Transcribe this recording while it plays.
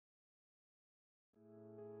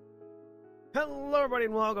Hello, everybody,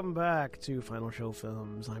 and welcome back to Final Show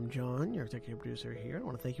Films. I'm John, your executive producer here. I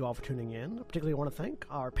want to thank you all for tuning in. I particularly want to thank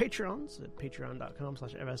our Patreons at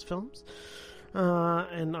patreon.com/fsfilms.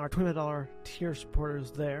 And our $20 tier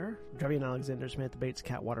supporters there, Drevian, Alexander, Samantha Bates,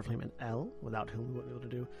 Cat, Waterflame, and L, without whom we wouldn't be able to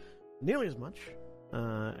do nearly as much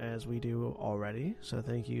as we do already. So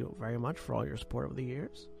thank you very much for all your support over the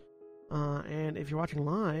years. And if you're watching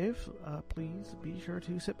live, please be sure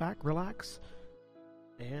to sit back, relax,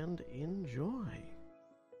 and enjoy.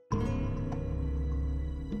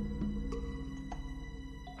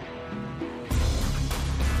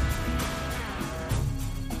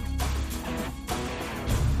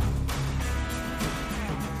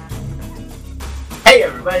 Hey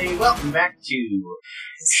everybody, welcome back to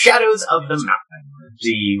Shadows of the Mountain,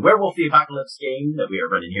 the Werewolf the Apocalypse game that we are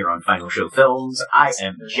running here on Final Show Films. I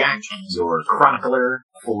am Jack, your chronicler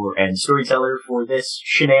and storyteller for this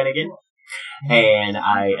shenanigan. And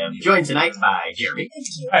I am joined tonight by Jeremy.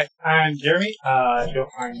 Hi, I'm Jeremy. Don't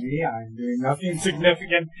mind me. I'm doing nothing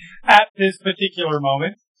significant at this particular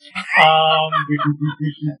moment.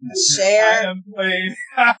 Share. I am playing.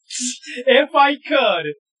 If I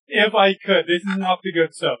could. This is not the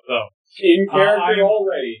good stuff, though. In character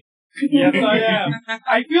already. Yes, I am.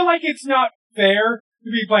 I feel like it's not fair to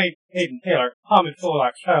be playing Hayden Taylor, Hamid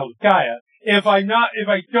Solak, Child of Gaia, if I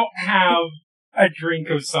don't have a drink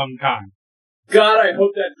of some kind. God, I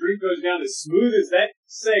hope that drink goes down as smooth as that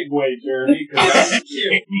segue, Jeremy, because that's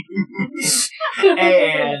cute.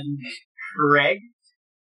 And Craig.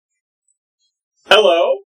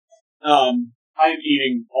 Hello. I'm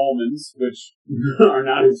eating almonds, which are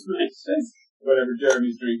not as nice as whatever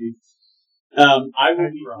Jeremy's drinking. I will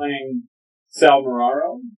be playing Sal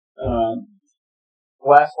Moraro,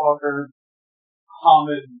 Glasswalker,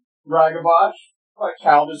 Hamid Ragabash. My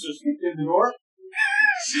child has just kicked in the door.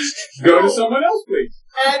 Go to someone else, please.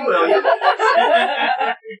 And William.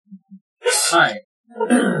 Hi.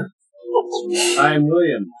 I'm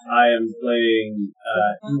William. I am playing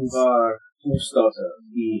Ingvar Husdotter,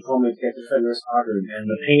 the Homid Fenris Argard, and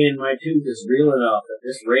the pain in my tooth is real enough that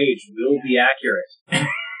this rage will be accurate.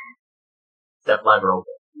 Step live roll.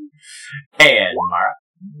 And Mara.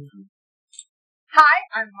 Hi,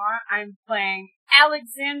 I'm Mara. I'm playing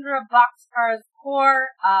Alexandra Boxcar's core,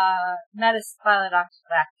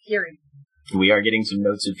 Metaspilodoctobacterium. We are getting some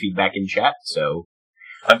notes and feedback in chat, so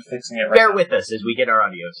I'm fixing it bear with us as we get our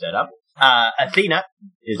audio set up. Athena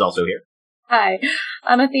is also here. Hi,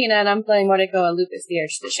 I'm Athena, and I'm playing Mordecai Lupus, the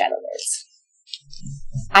Urge to the Shadowverse.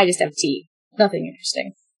 I just have tea. Nothing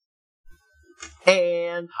interesting.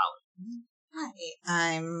 And Holly. Hi,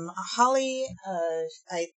 I'm Holly.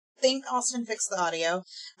 I think Austin fixed the audio.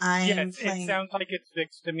 Yes, it sounds like it's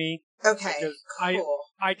fixed to me. Okay,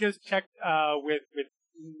 cool. I just checked with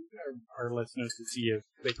our listeners to see if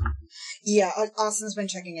they can... Yeah, Austin's been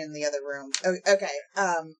checking in the other room. Okay,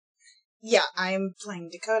 yeah, I'm playing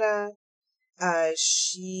Dakota.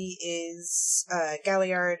 She is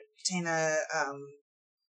Galliard Katana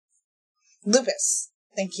Lupus.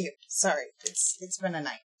 Thank you. Sorry, it's been a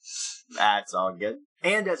night. That's all good.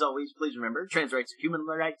 And as always, please remember, trans rights are human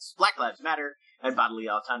rights, Black Lives Matter, and bodily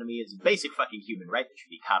autonomy is a basic fucking human right that should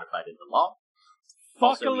be codified into law.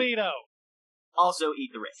 Fuckalito! Also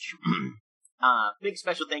eat the rich. Big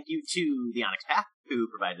special thank you to the Onyx Path, who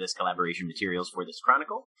provided us collaboration materials for this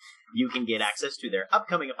chronicle. You can get access to their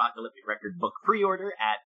upcoming Apocalyptic Record book pre-order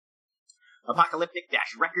at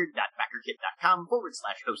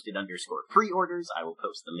apocalyptic-record.backerkit.com/hosted_pre-orders. I will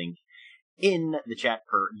post the link in the chat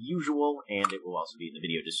per usual, and it will also be in the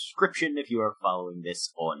video description if you are following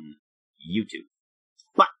this on YouTube.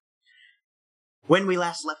 But when we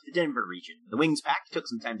last left the Denver region, the Wings Pack took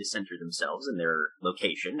some time to center themselves in their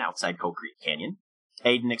location outside Cold Creek Canyon.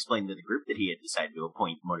 Aiden explained to the group that he had decided to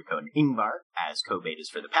appoint Mordecai and Ingvar as co-betas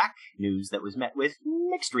for the pack, news that was met with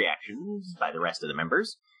mixed reactions by the rest of the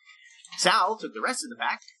members. Sal took the rest of the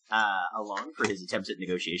pack along for his attempts at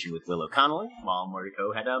negotiation with Will O'Connell, while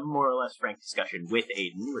Mordecai had a more or less frank discussion with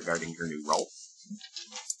Aiden regarding her new role.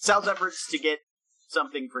 Sal's efforts to get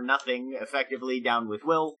something for nothing effectively down with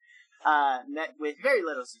Will met with very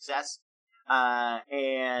little success,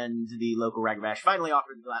 and the local Ragabash finally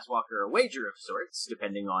offered the Glasswalker a wager of sorts,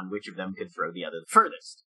 depending on which of them could throw the other the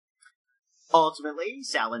furthest. Ultimately,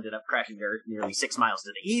 Sal ended up crashing there nearly 6 miles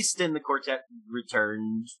to the east, and the quartet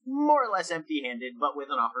returned more or less empty-handed, but with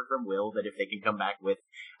an offer from Will that if they can come back with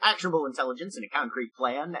actionable intelligence and a concrete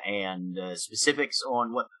plan, and specifics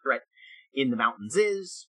on what the threat in the mountains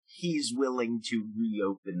is, he's willing to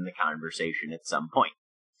reopen the conversation at some point.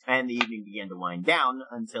 And the evening began to wind down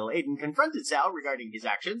until Aiden confronted Sal regarding his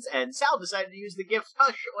actions, and Sal decided to use the gift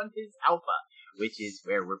Hush on his alpha, which is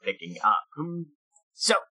where we're picking up.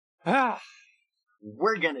 So,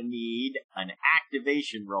 we're gonna need an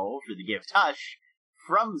activation roll for the gift Hush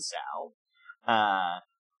from Sal,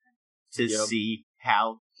 to see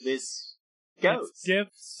how this goes. It's div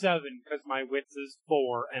 7, because my wits is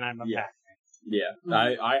 4, and I'm a pack. Yeah,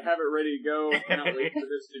 I have it ready to go. Cannot wait for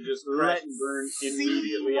this to just crash and burn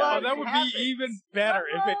immediately out. Oh, that would be even better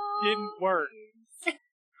if it didn't work.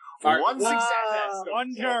 One success.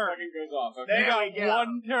 One turn. Goes off. Okay. You got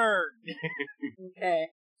one turn. Okay.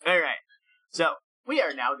 Alright, so we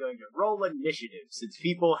are now going to roll initiative, since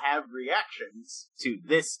people have reactions to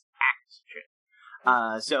this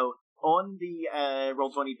action. So, on the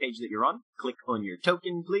Roll20 page that you're on, click on your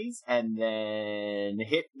token, please, and then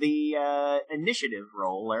hit the initiative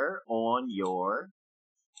roller on your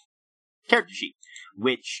character sheet,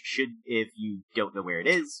 which should, if you don't know where it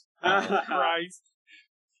is, Christ.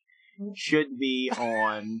 should be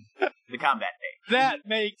on the combat page. That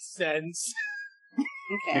makes sense.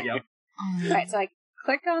 Okay. Yep. Alright, so I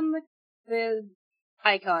click on the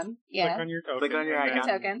icon. Yeah. Click on your token. Click on your icon,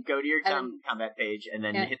 token. go to your And combat page, and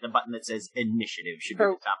then yeah. hit the button that says initiative, should be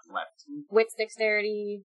For- at the top left. Wits,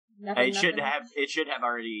 dexterity, nothing. It should have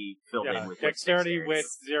already filled in with dexterity,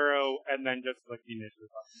 wits, wit, 0, and then just click the initiative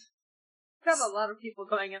button. We have a lot of people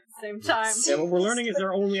going at the same time. Yeah, what we're learning is there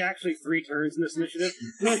are only actually 3 turns in this initiative.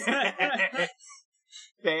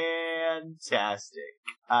 Fantastic.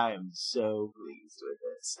 I am so pleased with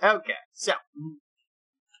this. Okay, so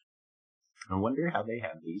I wonder how they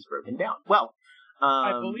have these broken down. Well,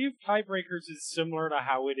 I believe tiebreakers is similar to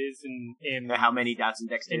how it is in how many dots in in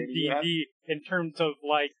dexterity do you have? D&D in terms of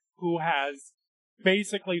like who has the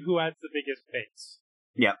biggest base.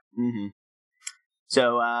 Yep. Mm-hmm.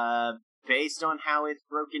 So, based on how it's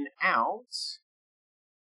broken out,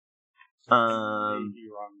 Maybe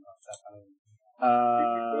wrong about that.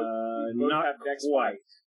 Not quite.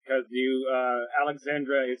 Because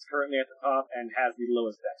Alexandra is currently at the top and has the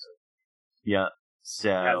lowest dex. yeah. So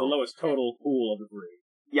Has the lowest total pool of the 3.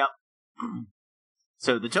 Yep.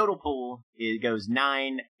 So the total pool goes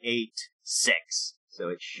 9, 8, 6. So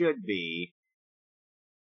it should be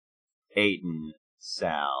Aiden,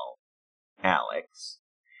 Sal, Alex,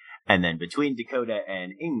 and then between Dakota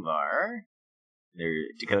and Ingvar,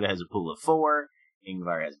 Dakota has a pool of 4.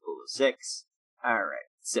 Ingvar has a pool of 6. All right.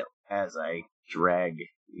 So as I drag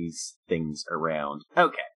these things around,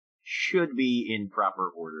 okay, should be in proper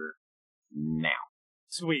order now.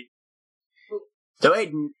 Sweet. So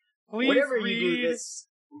Aiden, Please whenever read, you do this,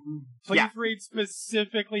 please read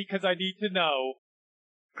specifically because I need to know.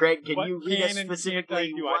 Greg, can what you read us can and specifically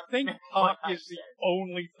can't I do? what I think what talk I is the said?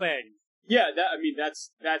 only thing. Yeah,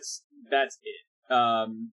 that's it.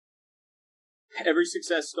 Every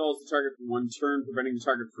success stalls the target for 1 turn, preventing the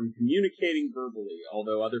target from communicating verbally,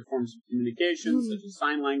 although other forms of communication, such as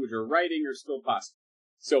sign language or writing, are still possible.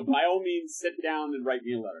 So by all means, sit down and write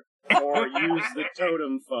me a letter. Or use the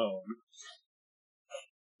totem phone.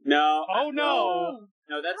 No. Oh no!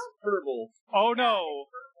 No, that's verbal. Oh no!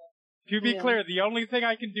 To be Yeah. clear, the only thing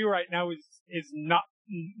I can do right now is not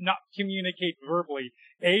communicate verbally.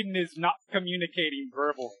 Aiden is not communicating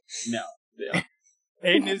verbally. No. Yeah.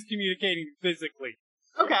 Aiden is communicating physically.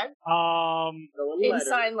 Okay. So a In letter.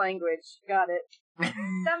 sign language. Got it.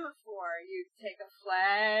 Semaphore, you take a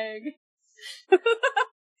flag.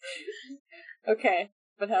 Okay.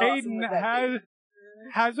 But how awesome Aiden would that be?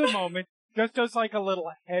 has a moment, just as like a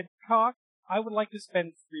little head cock. I would like to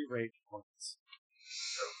spend 3 rage points.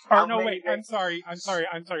 How Or no, many wait, I'm sorry.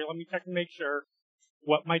 Let me check and make sure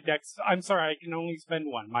what my dex. I'm sorry, I can only spend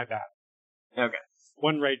 1. My bad. Okay.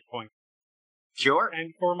 1 rage point. Sure.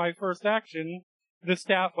 And for my first action, the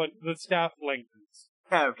staff lengthens.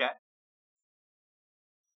 Okay.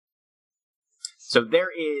 So there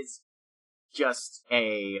is just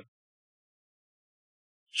a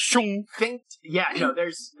Shunk. faint. Yeah, no.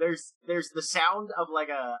 There's the sound of like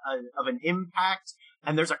of an impact,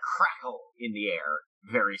 and there's a crackle in the air,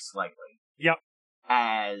 very slightly. Yep.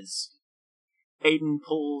 As Aiden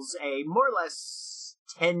pulls a more or less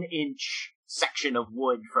 10-inch section of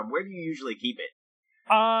wood from where do you usually keep it?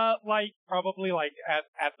 Like probably like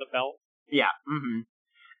at the belt. Yeah. Mm-hmm.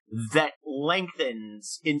 That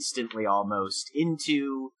lengthens instantly almost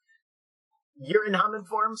into. You're in Hammond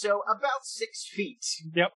form, so about 6 feet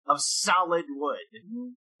Yep. of solid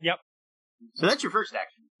wood. Yep. So that's your first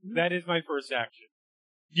action. That is my first action.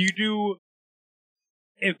 Do you do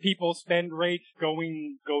if people spend rage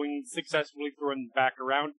going successfully through and back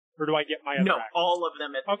around, or do I get my other No, action? all of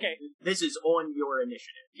them. Okay. This is on your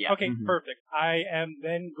initiative. Yeah. Okay, Mhm. perfect. I am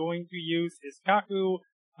then going to use Iskaku.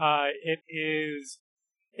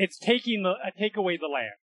 It's take away the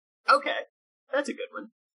land. Okay. That's a good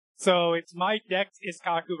one. So it's my Dex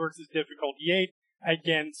Iskaku versus difficulty 8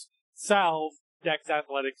 against Sal's Dex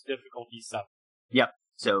Athletics difficulty 7. Yep.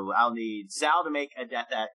 So I'll need Sal to make a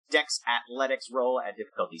Dex Athletics roll at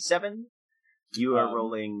difficulty 7. You are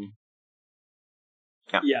rolling...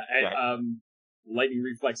 Lightning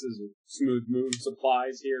reflexes or smooth moves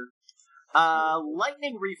applies here.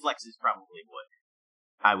 Lightning reflexes probably would.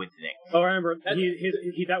 I would think. Oh, remember,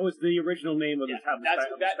 that was the original name of the tab.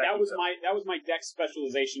 That was my Dex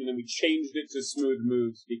specialization, and then we changed it to smooth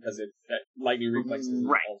moves because that lightning reflexes is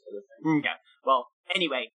right. also the thing. Okay. Well,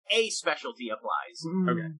 anyway, a specialty applies.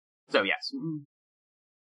 Okay. So yes.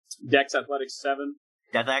 Dex Athletics 7.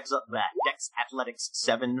 Dex Athletics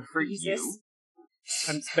 7 for you.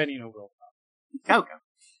 I'm spending a willpower. Okay.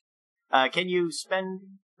 Can you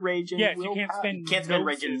spend Rage and Willpower? Yes, you can't spend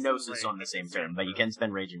Rage and Gnosis on the same turn, but you can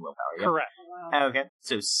spend Rage and Willpower. Yep. Correct. Okay.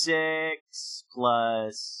 So 6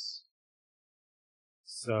 plus...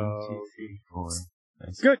 So... 1, 2, 3, 4.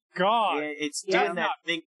 Good God! It's doing that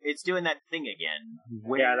thing. It's doing that thing again.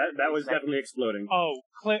 Yeah, that was definitely exploding. Oh,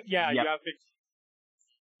 Yep. you have to...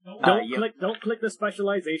 Don't click the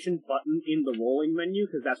specialization button in the rolling menu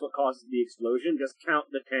because that's what causes the explosion. Just count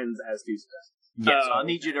the 10s as 2 successes. Yeah, so I'll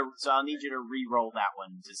need you to re-roll that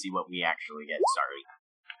one to see what we actually get. Sorry.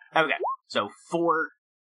 Okay, so 4.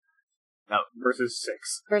 Oh, versus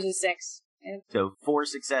 6. Versus 6. So 4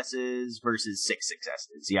 successes versus 6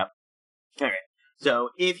 successes. Yep. All right. So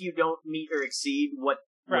if you don't meet or exceed, what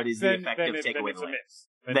is the effective takeaway?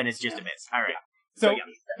 Then it's just a miss. All right. So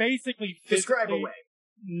basically, describe away.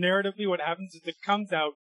 Narratively, what happens is it comes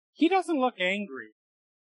out. He doesn't look angry.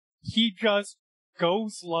 He just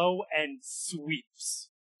goes low and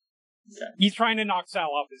sweeps. Okay. He's trying to knock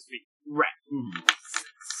Sal off his feet. Right. Mm-hmm.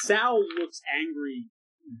 Sal looks angry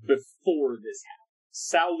before this happened.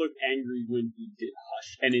 Sal looked angry when he did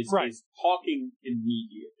hush, and is talking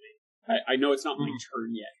immediately. I know it's not my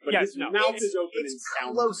turn yet, but his mouth is open and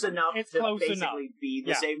sounds close enough it's to close basically enough. be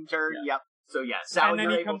the same turn. Yeah. Yep. So yeah, Sal, and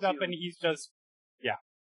then he comes up and he's just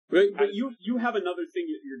But you have another thing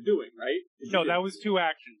that you're doing, right? No, that was 2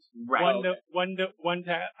 actions. Right.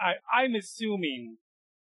 I'm assuming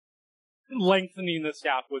lengthening the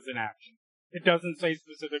staff was an action. It doesn't say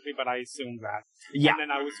specifically, but I assume that. Yeah. And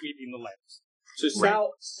then I was sweeping the legs. So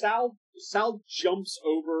Sal jumps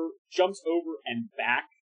over and back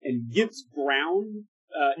and gives ground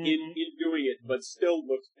in doing it, but still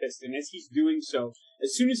looks pissed. And as he's doing so,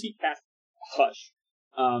 as soon as he casts Hush,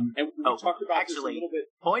 and we talked about this a little bit.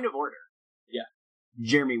 Point of order. Yeah.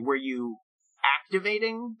 Jeremy, were you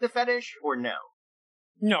activating the fetish or no?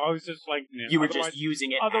 No, I was just like... You were just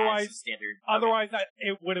using it as a standard... Otherwise,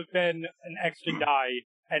 it would have been an extra die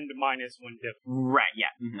and -1 diff. Right,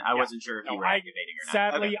 yeah. Mm-hmm. I wasn't sure if you were activating or not.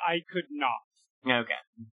 Sadly, I could not. Okay.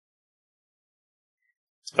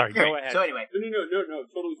 Sorry, go ahead. So anyway... No,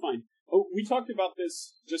 totally fine. Oh, we talked about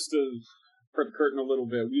this just to... for the curtain a little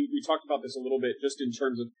bit. We talked about this a little bit just in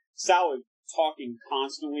terms of Sal talking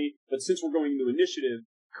constantly, but since we're going into initiative,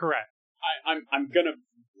 correct. I'm gonna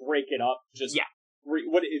break it up. Just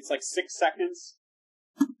it's like 6 seconds.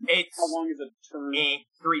 It's how long is a turn?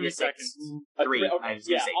 3 to 6. 3. Okay. I was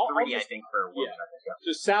gonna say 3. I think for one.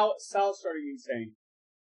 So Sal starting and saying,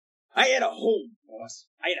 "I had a home, boss.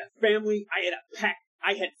 I had a family. I had a pack.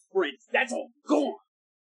 I had friends. That's all gone."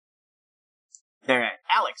 All right,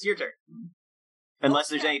 Alex, your turn. Unless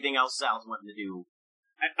there's anything else Sal's wanting to do.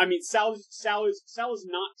 I mean, Sal is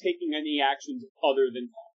not taking any actions other than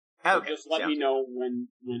talk. Okay. So just let me know when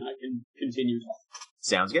I can continue talking.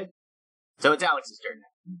 Sounds good. So it's Alex's turn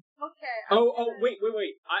now. Okay. Wait.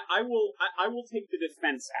 I will take the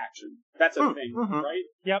defense action. That's a thing, right?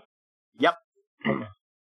 Yep. Okay.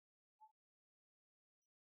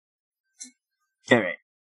 All right.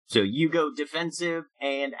 So you go defensive,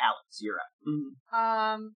 and Alex, you're up.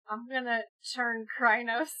 I'm gonna turn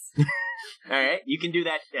Krynos. All right, you can do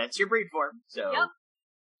that. That's your breed form, so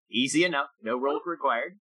easy enough. No roll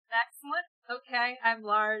required. Excellent. Okay, I'm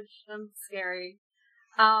large. I'm scary.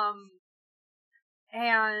 And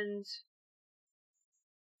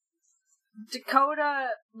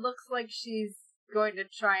Dakota looks like she's going to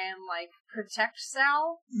try and protect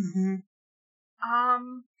Sal. Mm-hmm.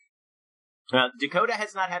 Dakota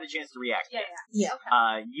has not had a chance to react yet. Yeah.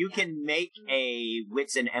 Okay. You can make a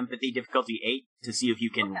Wits and Empathy difficulty 8 to see if you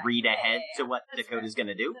can read ahead to what Dakota's going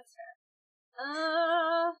to do. That's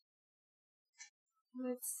fair.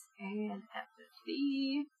 Wits and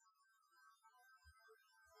Empathy.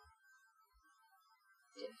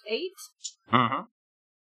 8. Mm-hmm.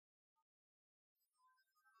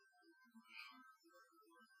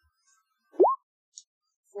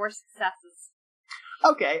 Four successes.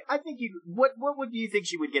 Okay, I think you. What would you think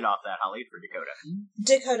she would get off that, Holly, for Dakota?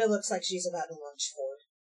 Dakota looks like she's about to lunge forward.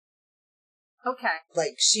 Okay.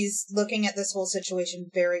 Like, she's looking at this whole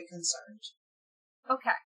situation very concerned.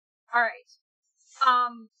 Okay. Alright.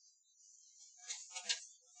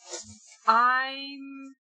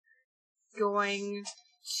 I'm going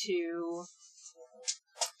to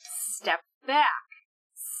step back.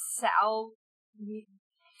 Sal,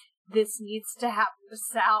 this needs to happen to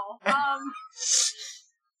Sal.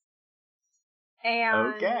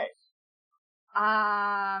 And Okay.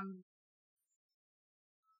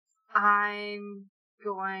 I'm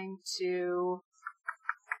going to.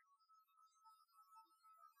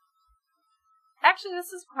 Actually, this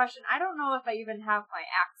is a question. I don't know if I even have my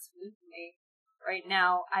axe with me right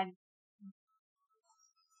now.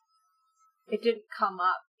 It didn't come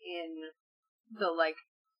up in the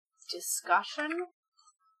discussion.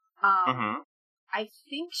 I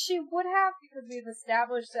think she would have, because we've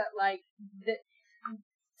established that the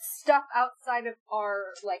stuff outside of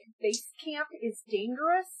our base camp is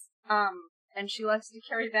dangerous. And she likes to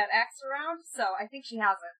carry that axe around, so I think she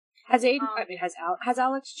has it. Has Aiden? Has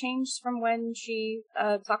Alex changed from when she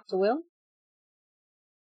talked to Will?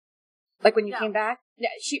 Like when you came back? Yeah,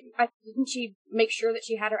 didn't she make sure that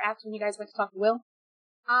she had her axe when you guys went to talk to Will?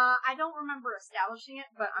 I don't remember establishing it,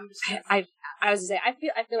 but I'm just. I was to say I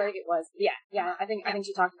feel like it was. Yeah. I think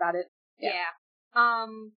she talked about it. Yeah.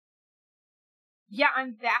 Yeah,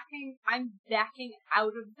 I'm backing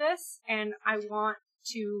out of this, and I want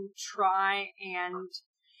to try and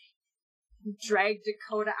drag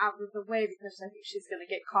Dakota out of the way because I think she's going to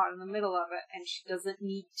get caught in the middle of it, and she doesn't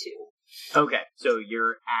need to. Okay, so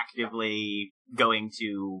you're actively going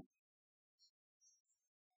to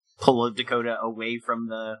pull Dakota away from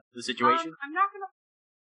the situation?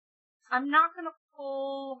 I'm not gonna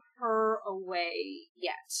pull her away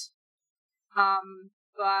yet.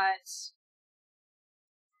 But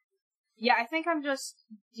yeah, I think I'm just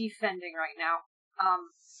defending right now. I'm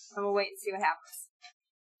gonna wait and see what happens.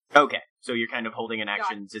 Okay, so you're kind of holding an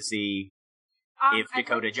action to see if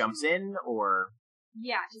Dakota jumps in, or...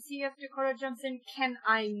 Yeah, to see if Dakota jumps in. Can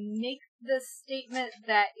I make the statement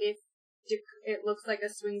that if it looks like a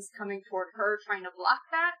swing's coming toward her, trying to block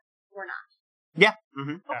that, or not? Yeah.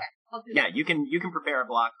 Mm-hmm. Okay, I'll do that. that. You can prepare a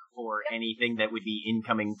block for anything that would be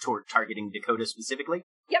incoming toward targeting Dakota specifically?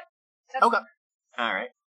 Yep. Okay. Alright.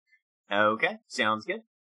 Okay, sounds good.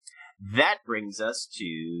 That brings us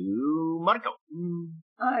to Mariko.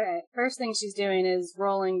 Alright, first thing she's doing is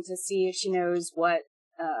rolling to see if she knows what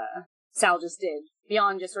Sal just did.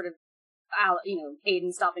 Beyond just sort of,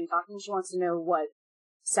 Aiden stopping talking, she wants to know what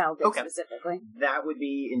Sal did specifically. That would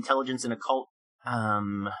be intelligence and occult.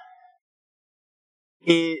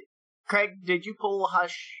 Craig, did you pull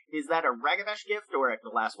Hush? Is that a Ragabash gift or a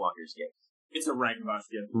Glass Walker's gift? It's a Ragabash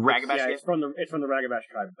gift. Ragabash gift? It's from the Ragabash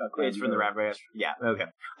tribe. It's from the Ragabash. Yeah,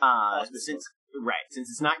 okay. Since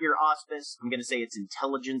it's not your auspice, I'm going to say it's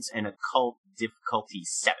intelligence and occult difficulty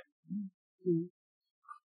 7. Mm-hmm.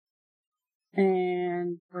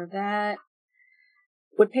 And for that,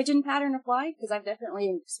 would pigeon pattern apply? Because I've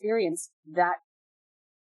definitely experienced that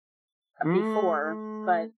before,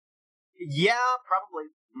 but... Yeah, probably.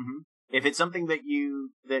 Mm-hmm. If it's something that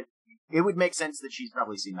it would make sense that she's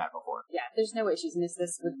probably seen that before. Yeah, there's no way she's missed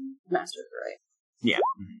this with Master, right? Yeah.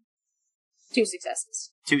 Mm-hmm. 2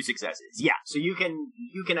 successes. 2 successes. Yeah, so you can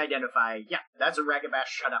identify, yeah, that's a Ragabash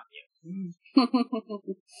shut up gift.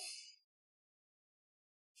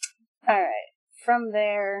 Alright, from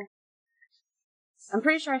there, I'm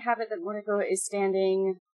pretty sure I have it that Monaco is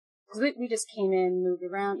standing, because we just came in, moved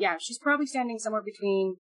around. Yeah, she's probably standing somewhere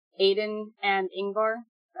between Aiden and Ingvar.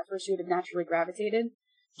 That's where she would have naturally gravitated.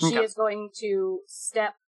 She is going to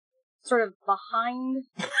step sort of behind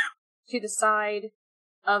to the side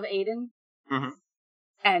of Aiden. Mm-hmm.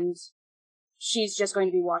 And she's just going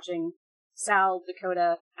to be watching Sal,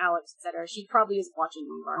 Dakota, Alex, etc. She probably is watching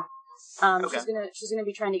Ingvar. She's gonna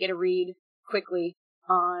be trying to get a read quickly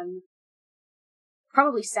on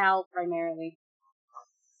probably Sal primarily.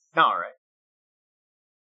 Alright.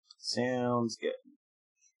 Sounds good.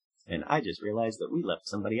 And I just realized that we left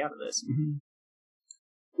somebody out of this.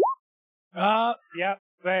 Yeah,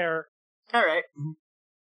 there. Alright.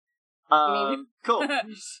 Cool.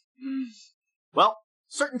 Well,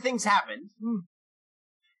 certain things happened.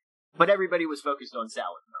 But everybody was focused on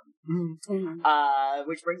Sal at the moment. Mm-hmm.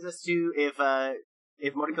 Which brings us to, if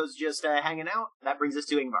Moniko's just hanging out, that brings us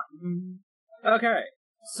to Ingvar. Okay,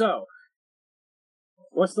 so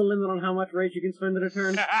what's the limit on how much rage you can spend in a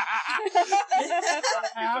turn?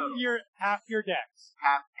 half your dex.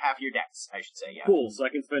 Half your dex, I should say, yeah. Cool, so I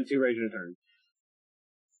can spend 2 rage in a turn.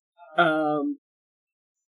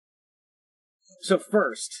 So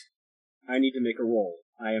first, I need to make a roll.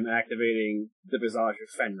 I am activating the Visage of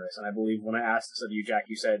Fenris, and I believe when I asked this of you, Jack,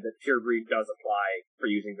 you said that Pure Breed does apply for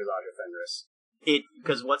using Visage of Fenris.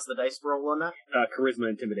 Because what's the dice roll on that? Charisma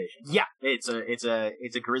Intimidation. Yeah, it's a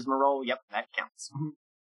charisma roll. Yep, that counts.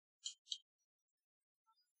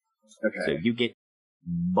 Okay. So you get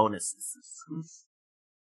bonuses.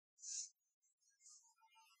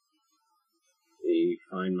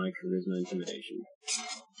 Find my Charisma Intimidation.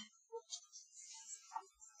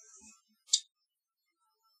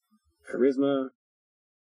 Charisma,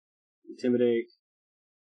 Intimidate,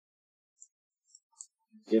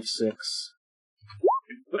 Diff 6.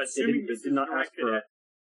 But assuming this did not ask for.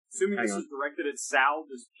 Assuming this is directed at Sal,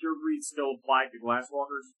 does Pure Breed still apply to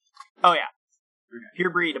Glasswalkers? Oh yeah. Okay. Pure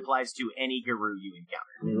Breed applies to any Guru you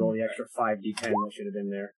encounter. Let me roll the extra 5d10 that should have been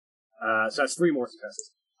there. So that's 3 more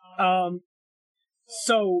successes.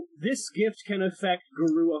 So this gift can affect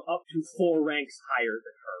Guru of up to 4 ranks higher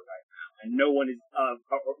than her right now, and no one is I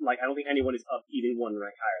don't think anyone is up even 1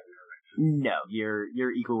 rank higher than her right now. No,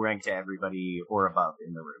 you're equal rank to everybody or above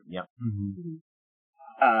in the room. Yep.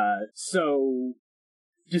 So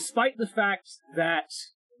despite the fact that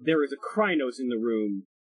there is a Krynos in the room,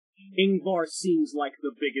 Ingvar seems like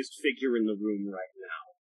the biggest figure in the room right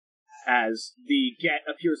now, as the Get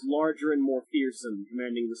appears larger and more fearsome,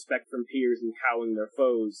 commanding respect from peers and cowing their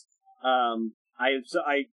foes.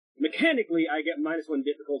 Mechanically, I get -1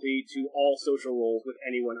 difficulty to all social rolls with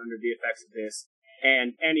anyone under the effects of this,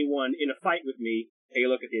 and anyone in a fight with me, take a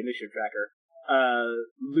look at the initiative tracker,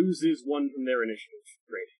 loses 1 from their initiative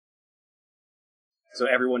rating. So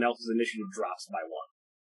everyone else's initiative drops by 1.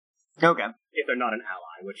 Okay. If they're not an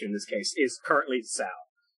ally, which in this case is currently Sal.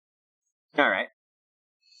 All right.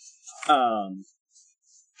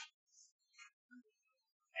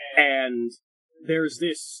 And there's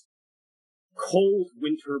this cold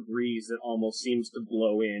winter breeze that almost seems to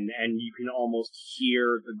blow in, and you can almost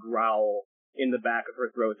hear the growl in the back of her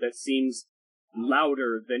throat that seems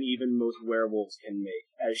louder than even most werewolves can make,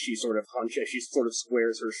 as she sort of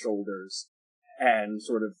squares her shoulders and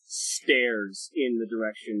sort of stares in the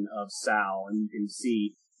direction of Sal, and you can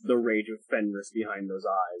see the rage of Fenris behind those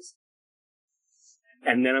eyes.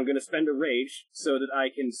 And then I'm going to spend a rage so that I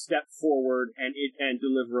can step forward and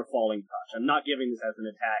deliver a falling touch. I'm not giving this as an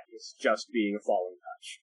attack, it's just being a falling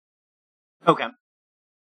touch. Okay.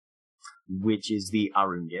 Which is the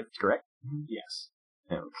Arun gift, correct? Yes.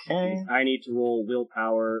 Okay. I need to roll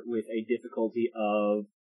willpower with a difficulty of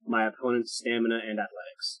my opponent's stamina and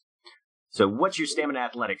athletics. So what's your stamina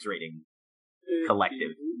athletics rating?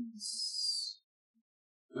 Collective.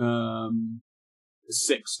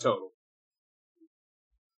 6 total.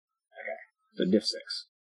 So diff 6.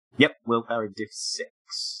 Yep, willpower diff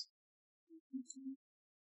 6.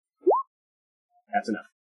 That's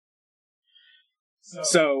enough.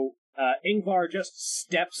 So Ingvar just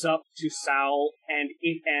steps up to Sal and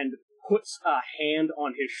puts a hand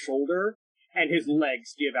on his shoulder, and his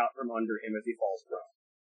legs give out from under him as he falls prone.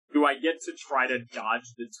 Do I get to try to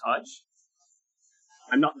dodge the touch?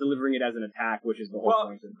 I'm not delivering it as an attack, which is the whole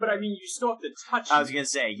point of it. But I mean, you still have to touch I was going to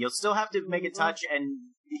say, you'll still have to make a touch,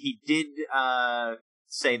 and he did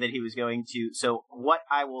say that he was going to. So what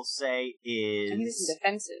I will say is... I think this is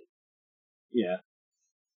defensive. Yeah.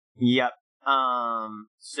 Yep.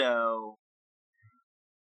 So...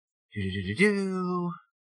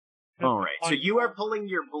 Alright, so you are pulling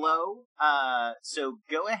your blow. So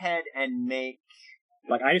go ahead and make...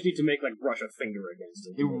 Like, I just need to make, brush a finger against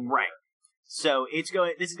it. Right. So this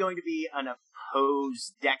is going to be an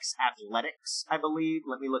opposed Dex Athletics, I believe.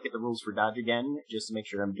 Let me look at the rules for dodge again, just to make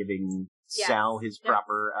sure I'm giving Sal his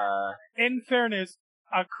proper... In fairness,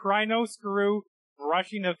 a Krynos Guru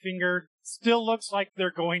brushing a finger still looks like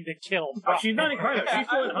they're going to kill. Oh, she's not in Krynos, she's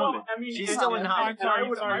still in Hammond. I mean, she's still in Hammond. I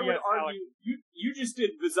would argue, you just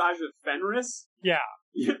did Visage of Fenris? Yeah.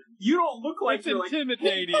 You don't look like it's you're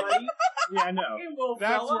intimidating. Yeah, I know. Hey, little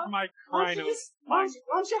That's fella, what my why Krynos...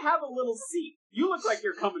 don't you have a little seat? You look like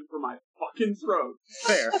you're coming for my fucking throat.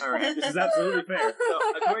 Fair. All right. This is absolutely fair. So,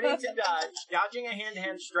 according to dodge, dodging a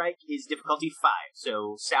hand-to-hand strike is difficulty 5.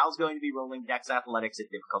 So, Sal's going to be rolling Dex Athletics at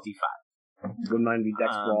difficulty 5. Wouldn't mine be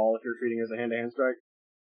Dex Brawl if you're treating it as a hand-to-hand strike?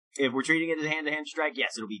 If we're treating it as a hand-to-hand strike,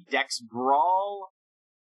 yes, it'll be Dex Brawl.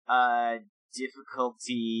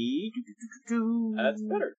 Difficulty... That's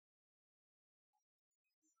better.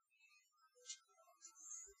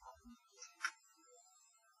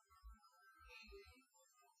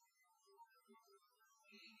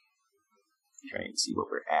 Try and see what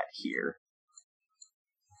we're at here.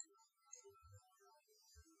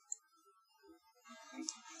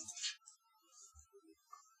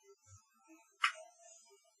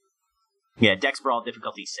 Yeah, Dex Brawl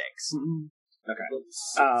difficulty 6. Okay.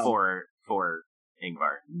 For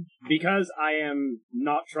Ingvar. Because I am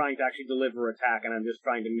not trying to actually deliver attack, and I'm just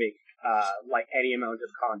trying to make like any amount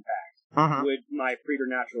of contact, would my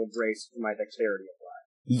preternatural grace for my dexterity apply?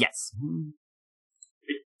 Yes.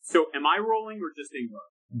 So, am I rolling or just Ingvar?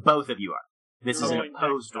 Both of you are. This is an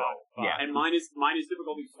opposed roll. Yeah. And mine is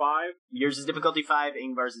difficulty 5. Yours is difficulty 5.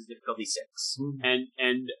 Ingvar's is difficulty 6.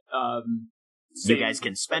 And you guys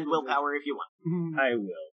can spend willpower if you want. I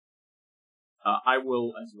will. I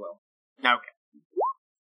will as well. Okay.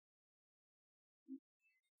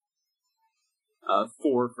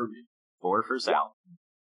 4 for me. 4 for Sal.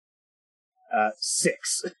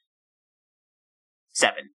 6.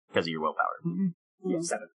 7 because of your willpower. Yeah,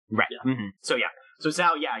 7. Right. Yeah. So yeah. So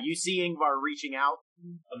Sal, yeah, you see Ingvar reaching out.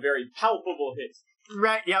 A very palpable hit.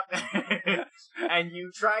 Right. Yep. And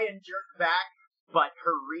you try and jerk back, but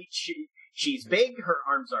her reach. She's big. Her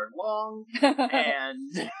arms are long,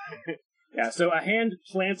 and yeah. So a hand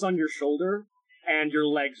plants on your shoulder, and your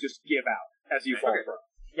legs just give out as you fall from.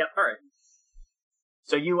 Yep. All right.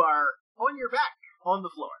 So you are on your back on the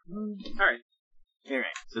floor. All right. All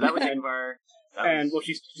right. So that was Ingvar. Well,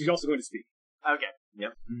 she's also going to speak. Okay.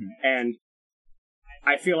 Yep. And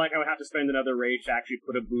I feel like I would have to spend another rage to actually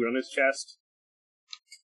put a boot on his chest.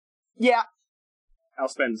 Yeah. I'll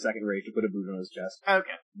spend the second rage to put a boot on his chest.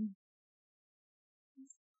 Okay.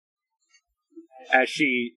 As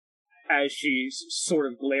she sort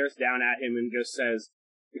of glares down at him and just says,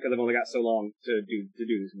 because I've only got so long to do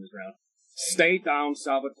this in this round, "Stay down,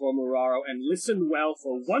 Salvatore Muraro, and listen well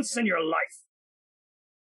for once in your life."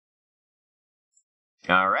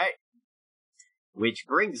 All right. Which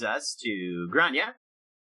brings us to Grania.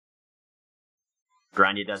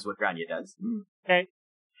 Grania does what Grania does. Okay.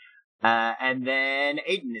 And then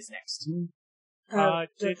Aiden is next.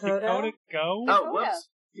 Did Dakota go? Oh, whoops.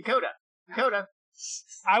 Dakota.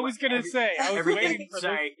 I was gonna say, I was waiting for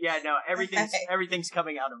Sorry, yeah, no, everything's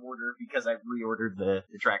coming out of order because I've reordered the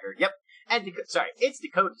tracker. Yep. And it's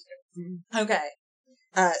Dakota's turn. Okay.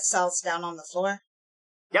 Sal's down on the floor?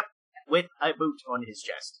 Yep. With a boot on his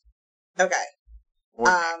chest. Okay. Or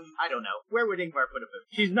I don't know. Where would Ingvar put a boot?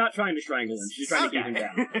 She's not trying to strangle him. She's trying to keep him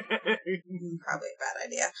down. Probably a bad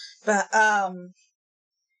idea. But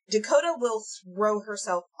Dakota will throw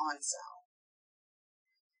herself on Sal.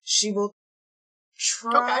 She will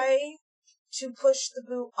try to push the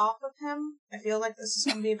boot off of him. I feel like this is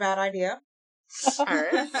going to be a bad idea.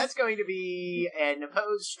 Alright. That's going to be an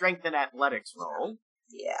opposed strength and athletics roll.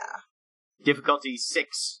 Yeah. Difficulty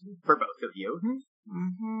 6 for both of you.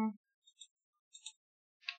 Mm-hmm.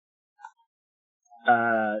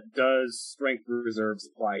 Does strength reserves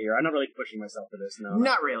apply here? I'm not really pushing myself for this, no.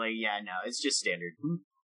 Not really, yeah, no. It's just standard.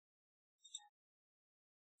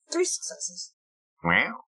 3 successes.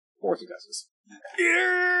 Wow. 4 successes.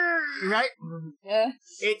 Right? Yeah.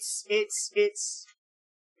 It's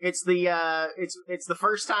the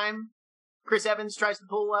first time Chris Evans tries to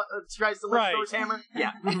lift Thor's hammer.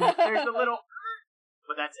 Yeah. There's a little,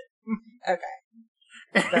 but that's it. Okay.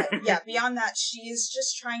 But yeah, beyond that, she is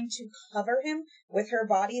just trying to cover him with her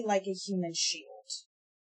body like a human shield.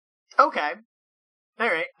 Okay.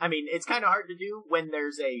 Alright. I mean, it's kind of hard to do when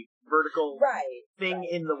there's a vertical thing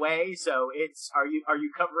in the way, so are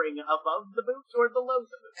you covering above the boot or below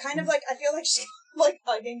the boot? Kind of like, I feel like she's like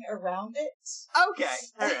hugging around it. Okay.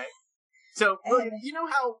 Alright. So, you know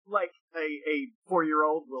how, like, a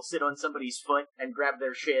 4-year-old will sit on somebody's foot and grab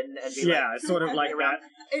their shin and be it's sort of like that.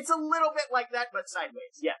 It's a little bit like that, but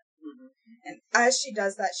sideways, yeah. Mm-hmm. And as she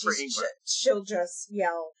does that, she'll just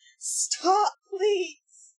yell, "Stop, please!"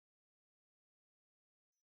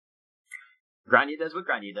 Grania does what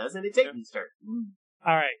Grania does, and it's Aiden's turn.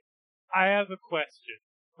 Alright, I have a question.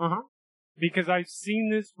 Uh-huh. Because I've seen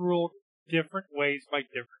this ruled different ways by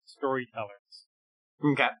different storytellers.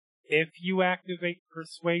 Okay. If you activate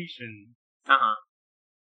persuasion,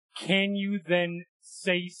 can you then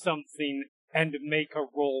say something and make a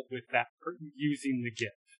roll with that using the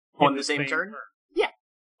gift? On the same turn? Yeah.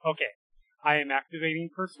 Okay. I am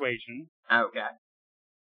activating persuasion. Okay.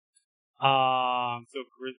 So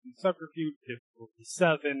charisma subterfuge, difficulty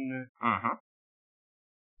 7.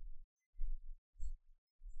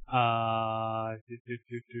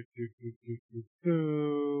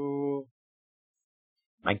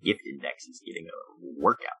 My gift index is getting a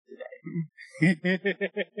workout today.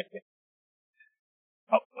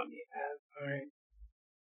 Let me add. Alright.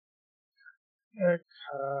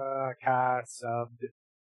 Subbed.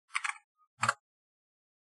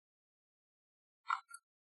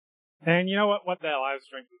 And you know what? What the hell? I have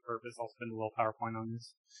strength with purpose. I'll spend a little PowerPoint on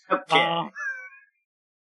this. Okay.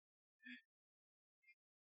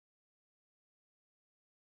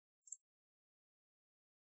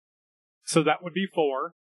 So that would be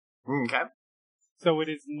 4. Okay. So it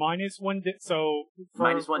is -1.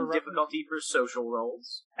 -1 difficulty for social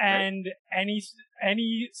rolls. And any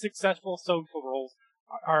successful social rolls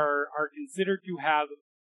are considered to have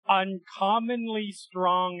uncommonly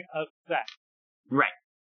strong effect. Right.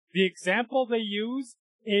 The example they use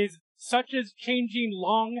is such as changing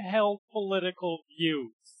long-held political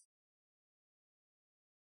views.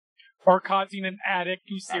 Or causing an addict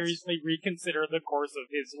to seriously reconsider the course of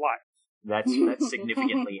his life. That's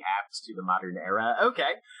significantly apt to the modern era.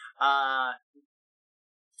 Okay.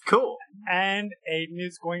 Cool. And Aiden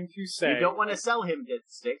is going to say... You don't want to sell him death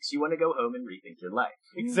sticks. You want to go home and rethink your life.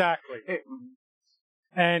 Exactly.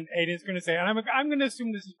 And Aiden's going to say, and I'm going to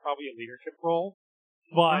assume this is probably a leadership role,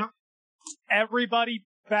 but everybody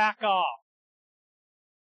back off.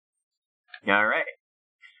 All right.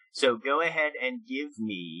 So go ahead and give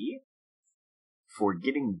me, for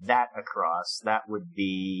getting that across, that would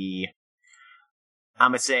be,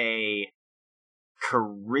 I'm going to say,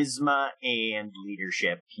 charisma and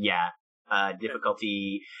leadership. Yeah.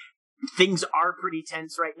 Difficulty. Things are pretty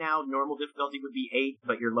tense right now. Normal difficulty would be 8,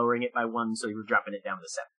 but you're lowering it by 1, so you're dropping it down to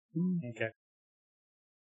 7. Okay.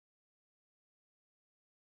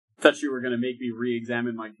 Thought you were going to make me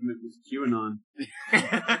re-examine my commitment to QAnon.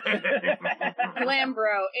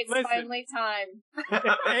 Lambro, it's Listen. finally time.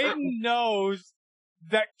 Aiden knows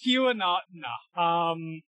that QAnon...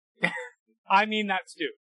 I mean, that's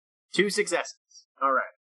 2. 2 successes. All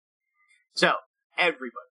right. So,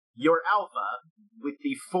 everybody, your alpha, with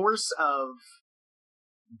the force of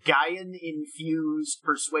Gaian-infused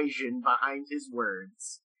persuasion behind his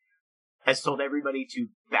words, has told everybody to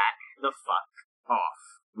back the fuck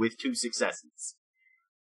off with 2 successes.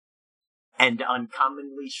 And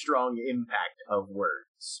uncommonly strong impact of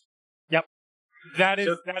words. Yep.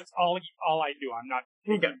 That's all I do. I'm not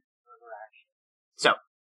taking Okay. further action. So,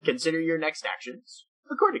 consider your next actions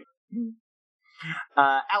accordingly.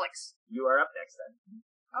 Alex, you are up next then.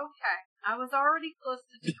 Okay. I was already close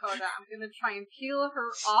to Dakota. I'm gonna try and peel her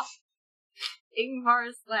off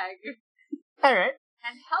Ingmar's leg Alright.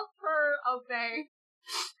 and help her obey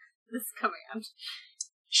this command.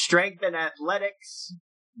 Strength and athletics.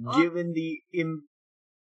 Given the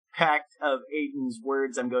impact of Aiden's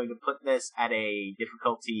words, I'm going to put this at a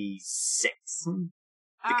difficulty 6.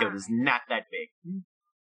 Dakota's not that big.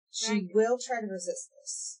 She will try to resist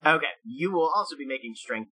this. Okay, you will also be making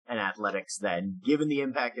strength and athletics then. Given the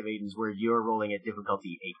impact of Aiden's word, you're rolling at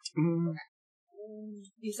difficulty 8.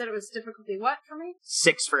 You said it was difficulty what for me?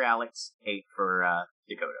 6 for Alex, 8 for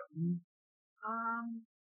Dakota.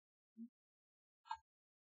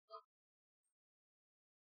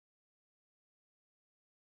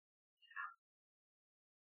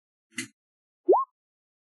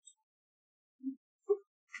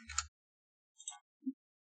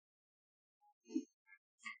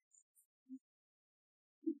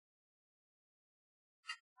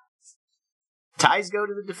 Ties go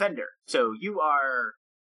to the defender. So you are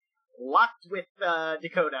locked with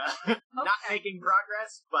Dakota. Not making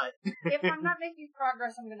progress, but... If I'm not making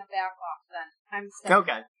progress, I'm gonna back off then. I'm stepping.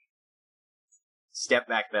 Okay. Step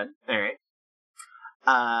back then. Alright.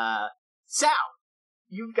 Sal,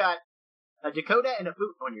 you've got a Dakota and a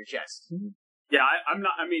boot on your chest. Yeah, I'm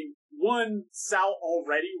not. I mean, one, Sal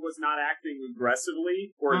already was not acting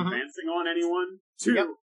aggressively or advancing on anyone.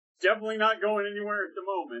 2, definitely not going anywhere at the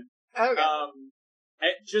moment. Okay.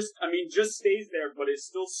 It just stays there, but is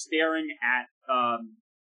still staring at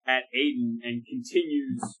Aiden and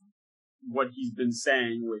continues what he's been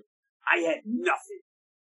saying with, I had nothing.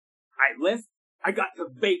 I left, I got to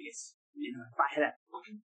Vegas. You know, if I had a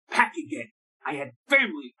fucking pack again, I had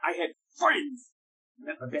family, I had friends. I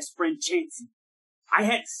met my best friend Chansey. I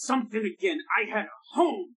had something again, I had a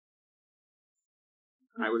home.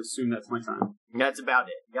 I would assume that's my time. That's about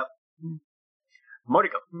it. Yep.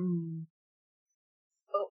 Mordecai.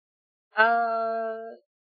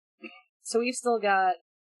 So we've still got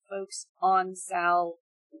folks on Sal,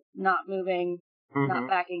 not moving, not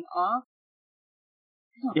backing off.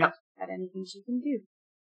 I don't know if she's got anything she can do.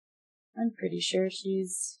 I'm pretty sure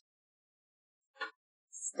she's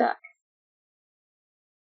stuck.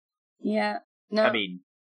 Yeah, no. I mean,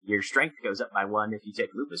 your strength goes up by 1 if you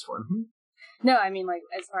take lupus form. No, I mean, like,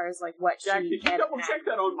 as far as, like, what Jack, she did you can double check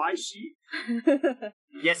that on my sheet?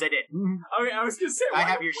 Yes, I did. Okay, I was gonna say, I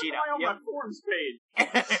have your sheet up. on my forms page? I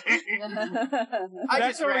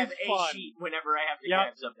That's just grab always a fun. sheet whenever I have to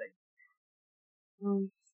grab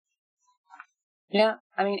something. Yeah,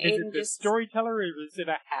 I mean, Is Aiden it the just... storyteller or is it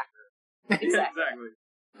a hacker?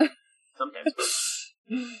 Exactly. Sometimes.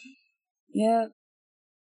 Yeah.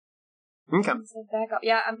 Okay. So back up.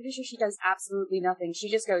 Yeah, I'm pretty sure she does absolutely nothing. She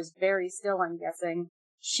just goes very still, I'm guessing.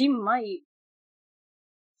 She might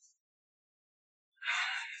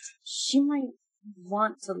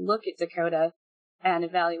want to look at Dakota and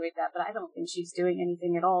evaluate that, but I don't think she's doing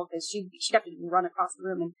anything at all, because she'd have to run across the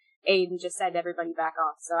room, and Aiden just said everybody back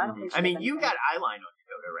off, so I don't think she I mean, does you anything. got eyeline on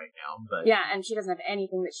Dakota right now, but... Yeah, and she doesn't have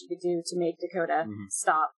anything that she could do to make Dakota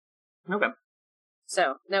stop. Okay.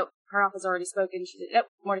 So, nope, her office already spoken. She did, nope,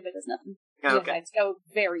 Mordecai does nothing. She decides to go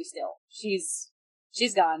very still. She's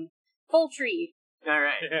gone. Full tree.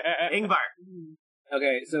 Alright. Ingvar.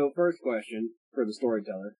 Okay, so first question for the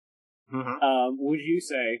storyteller. Would you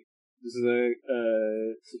say, this is a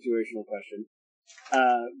situational question,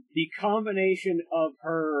 the combination of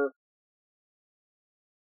her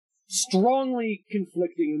strongly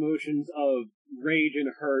conflicting emotions of rage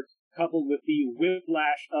and hurt, coupled with the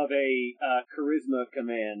whiplash of a charisma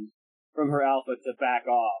command from her alpha to back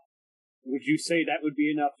off, would you say that would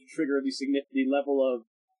be enough to trigger the level of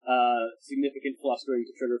significant flustering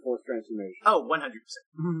to trigger force transformation? Oh,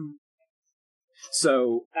 100%.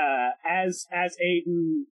 So, as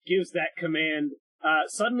Aiden gives that command,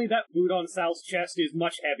 suddenly that boot on Sal's chest is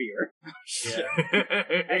much heavier.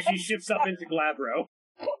 As she shifts up into Glabro.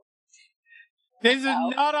 This is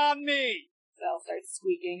not on me! Sal starts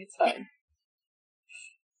squeaking, it's fine.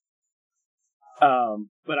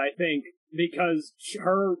 But I think because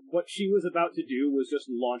what she was about to do was just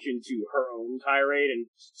launch into her own tirade and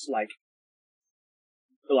just like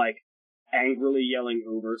angrily yelling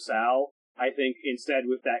over Sal, I think instead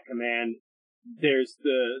with that command, there's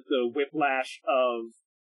the whiplash of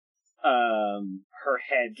her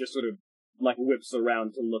head just sort of like whips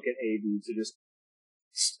around to look at Aiden to just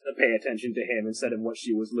pay attention to him instead of what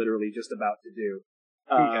she was literally just about to do.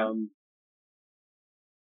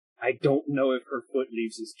 I don't know if her foot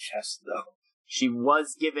leaves his chest though. She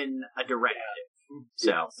was given a directive.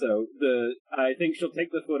 So I think she'll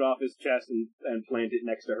take the foot off his chest and plant it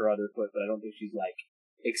next to her other foot, but I don't think she's like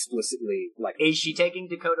explicitly like. Is she taking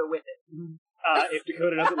Dakota with it? If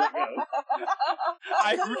Dakota doesn't let go.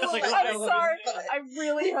 I really I'm sorry. I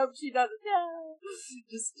really hope she doesn't. No.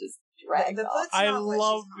 Just drag The off. foot's I not what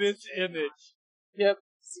love she's this image. Yep,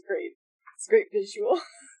 it's great. It's a great visual.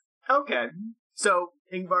 Okay. So,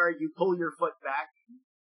 Ingvar, you pull your foot back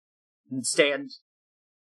and stand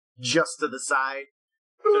just to the side.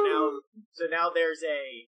 So now there's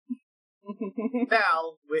a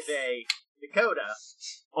Val with a Dakota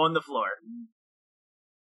on the floor.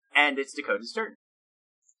 And it's Dakota's turn.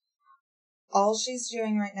 All she's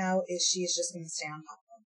doing right now is she's just going to stay on top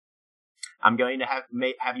of him. I'm going to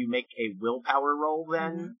have you make a willpower roll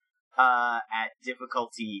then, at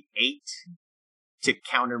difficulty 8 to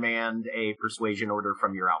countermand a persuasion order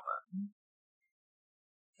from your alpha.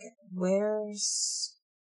 Where's...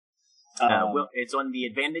 it's on the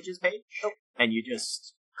advantages page, and you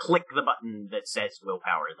just click the button that says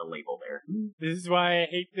willpower, the label there. This is why I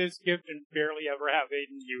hate this gift and barely ever have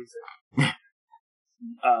Aiden use it.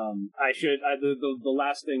 The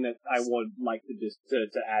last thing that I would like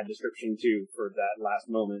to add description to for that last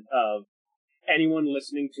moment of anyone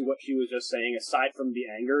listening to what she was just saying, aside from the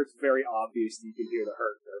anger, it's very obvious that you can hear the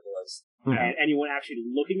hurt in her voice. And anyone actually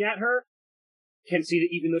looking at her can see that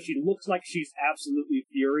even though she looks like she's absolutely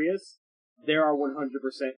furious, there are 100%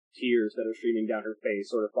 tears that are streaming down her face,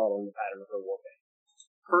 sort of following the pattern of her warpaint.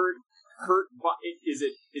 Hurt, is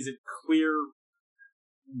it clear?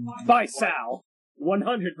 By Sal. 100%.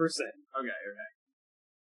 Okay.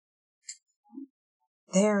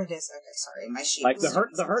 There it is. Okay, sorry, my sheet. Like the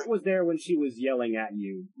hurt was there when she was yelling at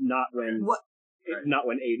you, not when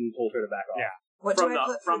Aiden told her to back off. Yeah. What From do I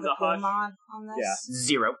the- put from for the the pull hush. mod on this? Yeah.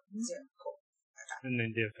 0. 0. Cool. And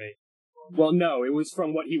then div 8. Well, no, it was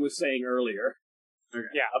from what he was saying earlier. Okay.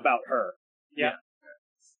 Yeah. About her. Yeah.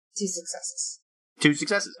 2 successes. 2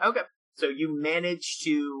 successes. Okay. So you manage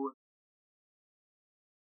to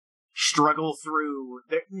struggle through.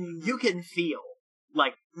 You can feel,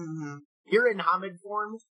 like, you're in Hamid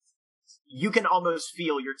form, you can almost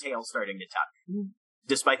feel your tail starting to tuck,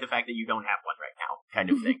 despite the fact that you don't have one right now, kind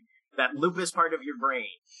of thing. That lupus part of your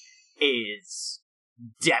brain is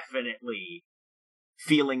definitely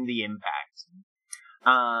feeling the impact.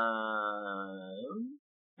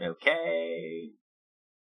 Okay.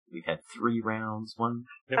 We've had 3 rounds. 1.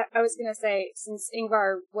 I was gonna say, since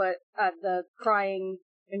Ingvar, the crying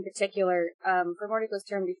in particular, for Mordecai's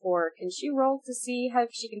turn before, can she roll to see how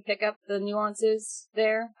she can pick up the nuances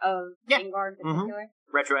there of Ingvar in particular?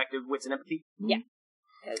 Retroactive wits and empathy? Yeah.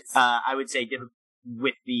 I would say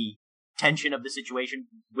with the tension of the situation,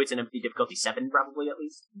 wits and empathy difficulty 7 probably at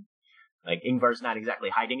least. Like, Ingvar's not exactly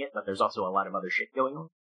hiding it, but there's also a lot of other shit going on.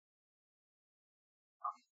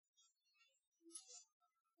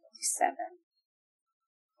 7.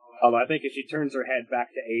 Although I think if she turns her head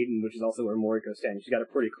back to Aiden, which is also where Moriko's standing, she's got a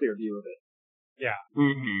pretty clear view of it. Yeah,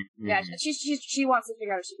 she wants to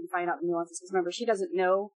figure out if she can find out the nuances, because remember, she doesn't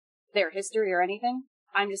know their history or anything.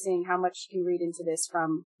 I'm just seeing how much she can read into this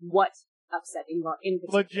from what upset Ingvar in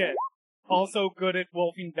particular. Legit. Also good at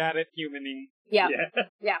wolfing, bad at humaning. Yeah,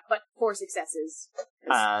 but 4 successes.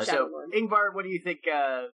 So, Ingvar, what do you think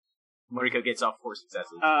Moriko gets off 4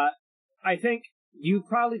 successes? I think you've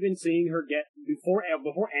probably been seeing her get, before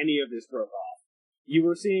any of this broke off, you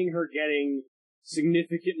were seeing her getting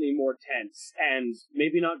significantly more tense, and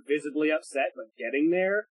maybe not visibly upset, but getting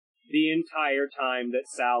there the entire time that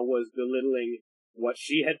Sal was belittling what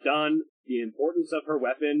she had done, the importance of her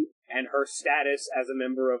weapon, and her status as a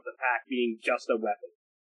member of the pack being just a weapon.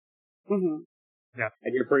 Mm-hmm. Yeah.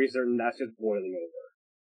 And you're pretty certain that's just boiling over.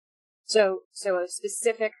 So a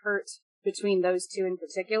specific hurt between those 2 in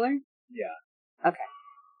particular? Yeah. Okay.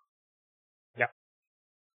 Yep.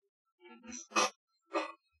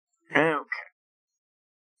 Okay.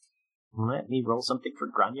 Let me roll something for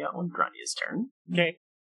Grania on Grania's turn. Okay.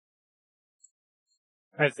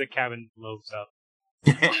 As the cabin blows up.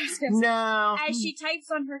 No. As she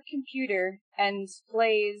types on her computer and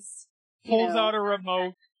plays... Pulls out a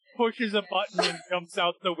remote, pushes a button, and jumps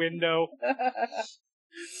out the window.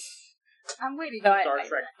 I'm waiting. No, Star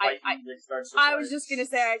Trek fighting with Star I was just gonna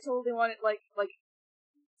say, I totally wanted, like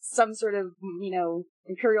some sort of,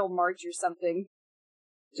 Imperial March or something.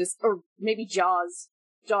 Or maybe Jaws.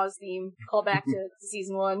 Jaws theme. Call back to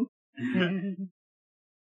season 1.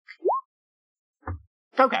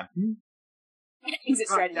 Okay. Exit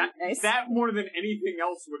strategy. That, Nice. that more than anything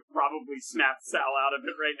else would probably snap Sal out of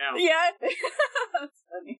it right now. Yeah. That's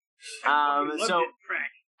funny. So,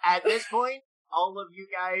 at this point, all of you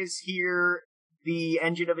guys hear the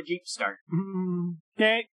engine of a Jeep start.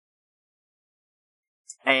 Okay.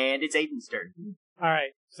 And it's Aiden's turn.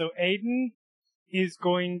 Alright, so Aiden is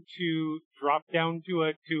going to drop down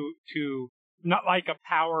to not like a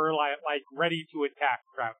power, like ready to attack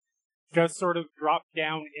crouch. Just sort of drop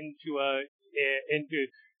down into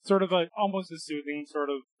sort of almost a soothing sort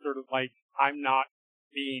of like I'm not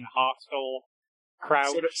being hostile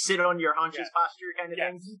crouch. Sit on your haunches posture kind of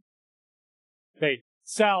thing? Hey,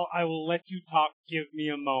 Sal, I will let you talk. Give me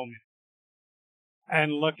a moment.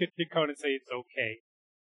 And look at Dakota and say it's okay.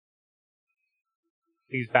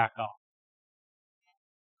 Please back off.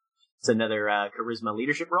 It's another charisma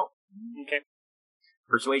leadership roll. Okay.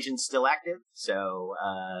 Persuasion's still active, so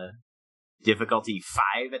difficulty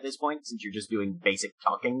 5 at this point, since you're just doing basic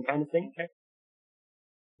talking kind of thing. Okay.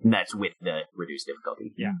 And that's with the reduced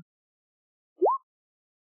difficulty. Yeah.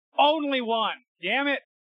 Only 1! Damn it!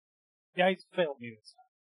 You guys failed me this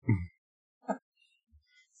time.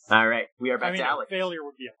 Alright, we are back to Alex. Failure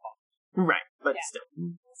would be a fault. Right, but still.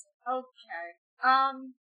 Okay.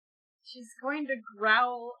 She's going to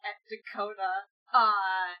growl at Dakota.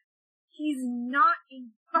 He's not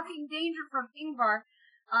in fucking danger from Ingvar,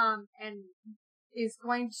 and is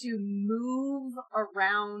going to move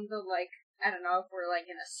around I don't know if we're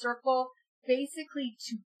in a circle, basically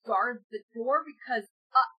to guard the door because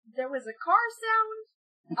there was a car sound.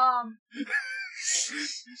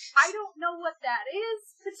 I don't know what that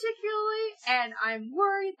is particularly, and I'm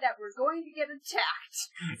worried that we're going to get attacked.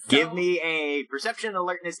 So, give me a perception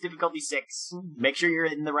alertness difficulty 6. Make sure you're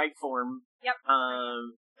in the right form. Yep.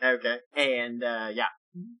 Okay. And yeah.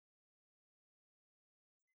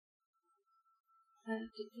 I'm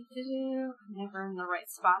never in the right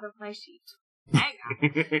spot of my sheet. Hang on.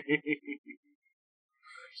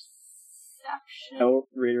 Perception. I'll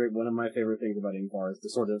reiterate, one of my favorite things about Ingvar is the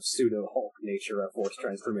sort of pseudo-Hulk nature of Force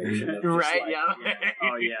transformation. Right, yeah.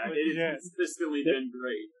 Oh yeah, it has consistently been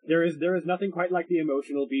great. There is nothing quite like the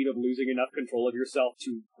emotional beat of losing enough control of yourself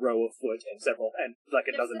to grow a foot and like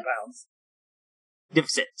a dozen pounds. Div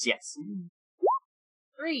 6, yes.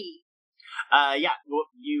 3. Yeah, well,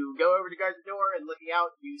 you go over to guard the door, and looking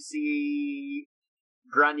out, you see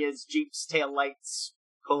Grania's Jeep's tail lights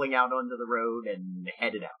pulling out onto the road and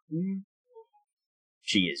headed out.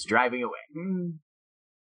 She is driving away.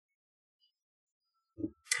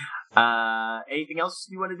 Anything else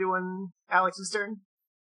you want to do on Alex's turn?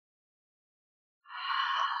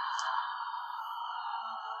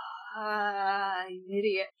 You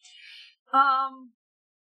idiot.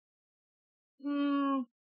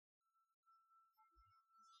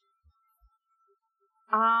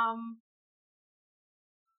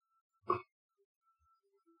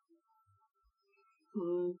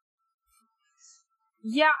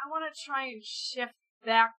 Yeah, I want to try and shift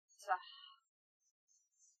back to...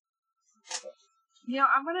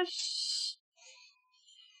 I'm going to...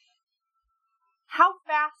 How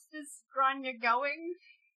fast is Grania going?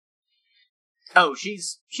 Oh,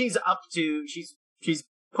 she's up to she's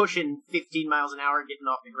pushing 15 miles an hour, getting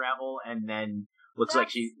off the gravel, and then looks like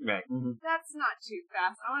she's right. Mm-hmm. That's not too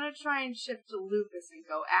fast. I want to try and shift to Lupus and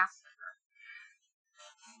go after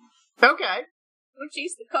her. Okay. Go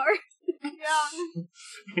chase the car.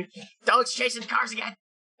 Yeah. Dogs chasing cars again.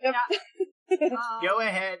 Yeah. Go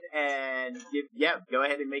ahead and go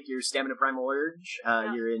ahead and make your stamina primal urge.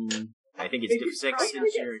 You're in, I think it's diff 6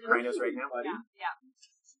 since you're Krynos right now. Yeah.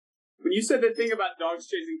 When you said the thing about dogs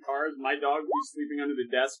chasing cars, my dog who's sleeping under the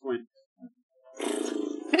desk went.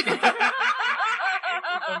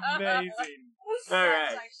 Amazing. All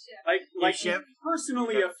right. Like she's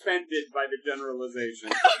personally offended by the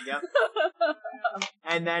generalization. Yep.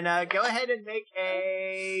 And then go ahead and make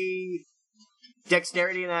a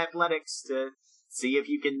dexterity and athletics to see if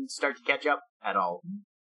you can start to catch up at all.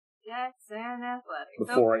 Dex and athletics.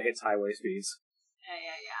 Before it hits highway speeds.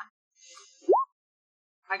 Yeah.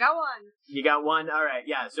 I got one. You got one. All right.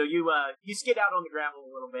 Yeah. So you skid out on the gravel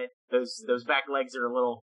a little bit. Those back legs are a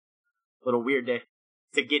little weird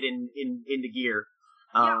to get into gear.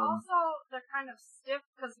 Yeah. Also, they're kind of stiff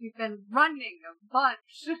because we've been running a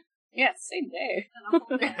bunch. Yeah, same day.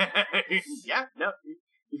 Yeah. No,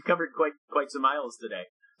 you've covered quite some miles today.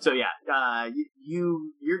 So yeah,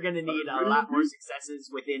 you're gonna need a lot more successes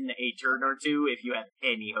within a turn or two if you have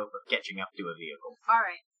any hope of catching up to a vehicle. All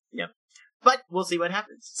right. Yep. But we'll see what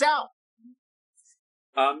happens. Sal!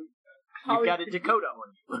 Holly, you've got a Dakota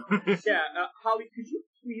on you. Holly, could you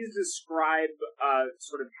please describe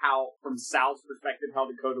sort of how, from Sal's perspective, how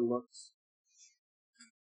Dakota looks?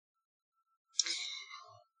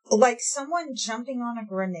 Like someone jumping on a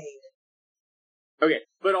grenade. Okay,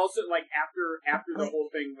 but also like after the whole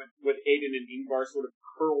thing with Aiden and Ingvar sort of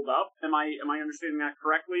curled up. Am I understanding that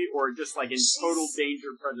correctly, or just like in total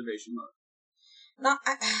danger preservation mode?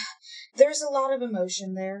 There's a lot of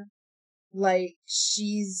emotion there. Like,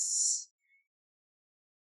 she's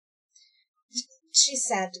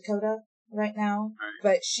sad, Dakota, right now, right.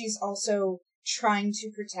 But she's also trying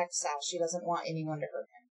to protect Sal. She doesn't want anyone to hurt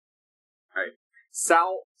him. Alright.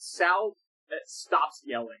 Sal stops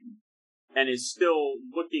yelling and is still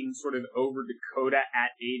looking sort of over Dakota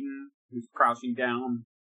at Aiden, who's crouching down.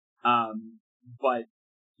 But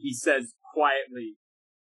he says quietly,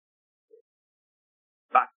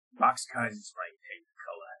 Boxcars is right, take the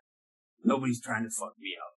color. Nobody's trying to fuck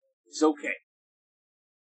me up. It's okay.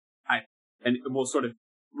 And we'll sort of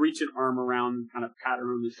reach an arm around, kind of pat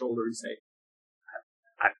her on the shoulder and say,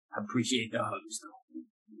 I appreciate the hugs,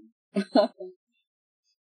 though.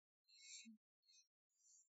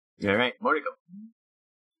 All right, Mordecai.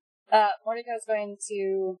 Mordecai's going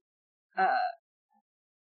to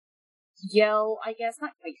yell, I guess.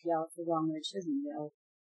 Not quite yell, it's the wrong word. She doesn't yell.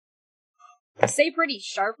 Say pretty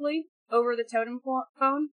sharply over the totem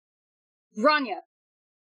phone, Grania,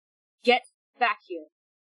 get back here.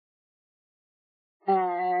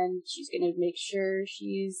 And she's gonna make sure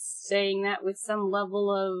she's saying that with some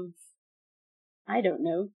level of, I don't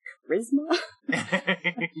know, charisma?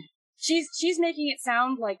 She's making it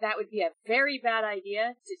sound like that would be a very bad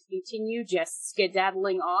idea to continue just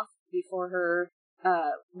skedaddling off before her,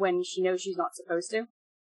 when she knows she's not supposed to.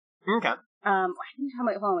 Okay. I think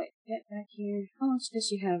hold on, wait. Get back here. How much does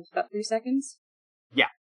she have? About 3 seconds? Yeah.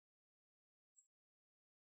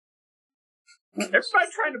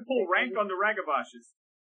 Everybody trying to pull rank on the Ragaboshes.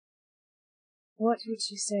 What would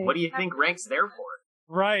she say? What do you think rank's there for?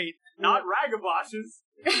 Right. Not Ragaboshes.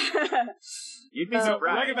 You'd be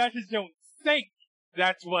surprised. Ragaboshes don't think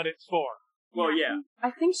that's what it's for. Well, yeah. I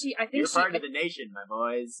think You're part of the nation, my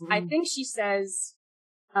boys. I think she says,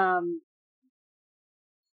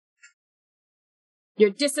 you're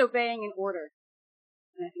disobeying an order.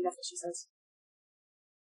 And I think that's what she says.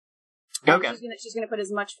 Okay. And she's gonna put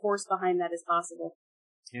as much force behind that as possible.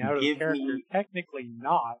 Yeah, out of character, technically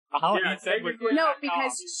not. No,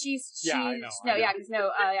 because she's she's going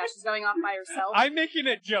off by herself. I'm making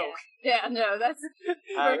a joke. Yeah, no, that's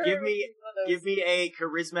give me a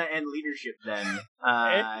charisma and leadership then.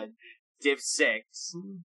 Div 6.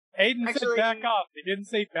 Aiden said back off. He didn't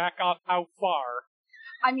say back off how far.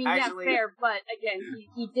 I mean, yeah, fair, but again,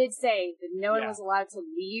 he did say that no one was allowed to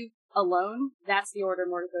leave alone. That's the order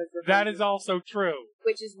Mordecai is referring That to. is also true.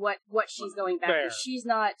 Which is what she's going back to. She's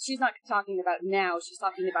not talking about now, she's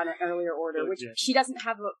talking about an earlier order, which she doesn't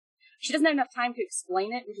have enough time to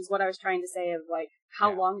explain it, which is what I was trying to say of like,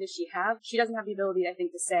 how long does she have? She doesn't have the ability, I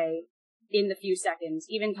think, to say in the few seconds,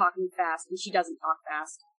 even talking fast, and she doesn't talk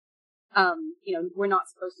fast. We're not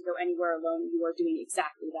supposed to go anywhere alone, you are doing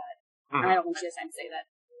exactly that. And I don't think she has time to say that.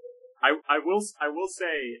 I will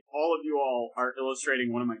say all of you all are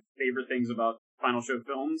illustrating one of my favorite things about Final Show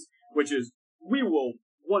Films, which is we will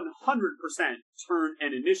 100% turn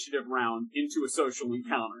an initiative round into a social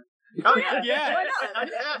encounter. Oh yeah, Yeah. Why not?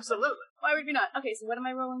 Absolutely. Why would we not? Okay, so what am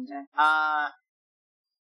I rolling, Jack?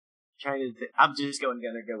 I'm just gonna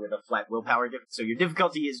go with a flat willpower. So your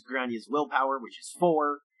difficulty is Grandia's willpower, which is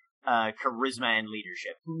 4, charisma and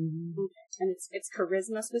leadership. Okay. And it's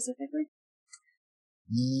charisma specifically?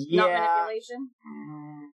 Yeah. Not manipulation?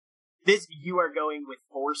 You are going with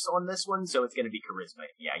force on this one, so it's going to be charisma.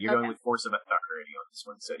 Yeah, you're going with force of authority on this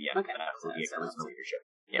one, so yeah, Okay. that will be a charisma leadership.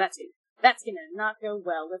 Yeah. That's gonna not go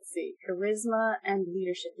well. Let's see. Charisma and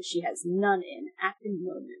leadership, which she has none in at the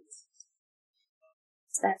moment.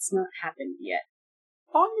 That's not happened yet.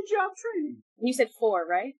 On the job training. You said 4,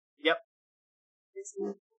 right? Yep.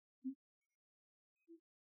 Charisma.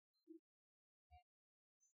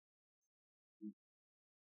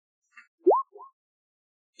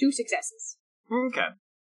 2 successes. Okay.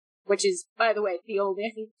 Which is, by the way, the old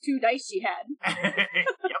 2 dice she had.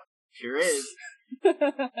 Yep, sure is.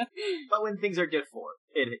 But when things are diff 4,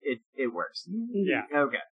 it works. Yeah.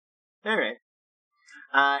 Okay. All right.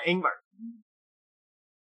 Ingvar.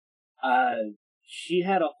 She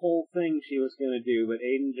had a whole thing she was going to do, but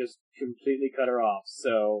Aiden just completely cut her off.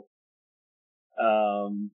 So,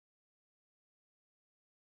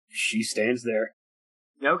 she stands there.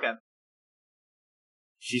 Okay.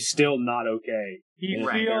 She's still not okay. He And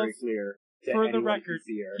it's feels, very clear to for the anyone who record, can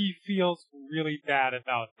see her. he feels really bad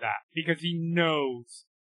about that because he knows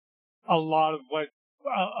a lot of what,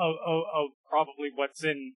 of probably what's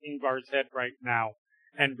in Ingvar's head right now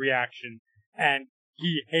and reaction, and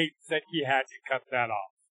he hates that he had to cut that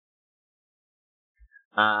off.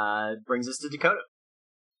 Brings us to Dakota.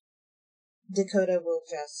 Dakota will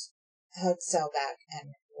just hug Sal back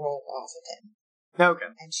and roll off of him. Okay.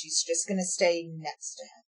 And she's just gonna stay next to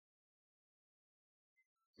him.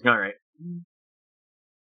 All right.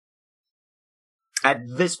 At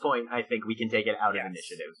this point, I think we can take it out of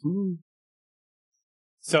initiative.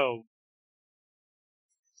 So,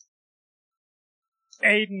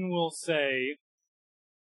 Aiden will say,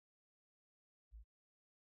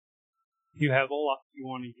 you have a lot you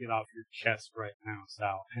want to get off your chest right now,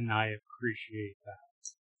 Sal, and I appreciate that.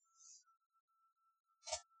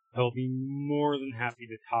 He'll be more than happy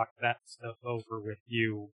to talk that stuff over with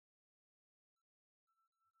you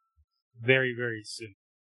very, very soon.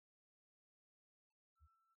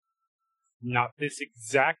 Not this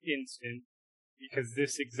exact instant, because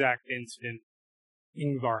this exact instant,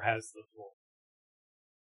 Ingvar has the floor.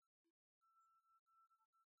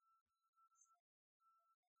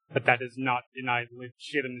 But that does not deny the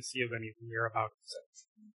legitimacy of anything you're about to say.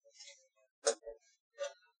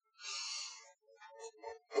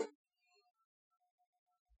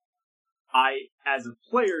 I, as a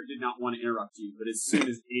player, did not want to interrupt you, but as soon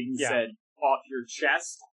as Aiden said, off your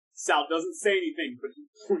chest, Sal doesn't say anything, but he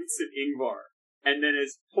points at Ingvar. And then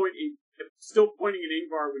is still pointing at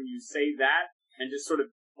Ingvar when you say that, and just sort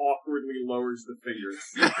of awkwardly lowers the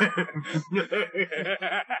fingers.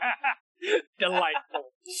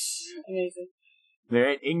 Delightful. Amazing.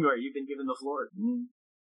 Alright, Ingvar, you've been given the floor.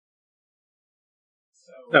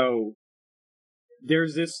 So,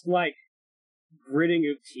 there's this, gritting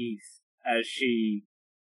of teeth as she,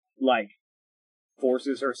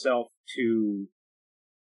 forces herself to,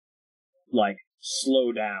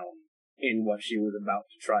 slow down in what she was about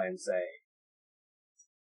to try and say.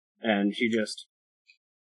 And she just...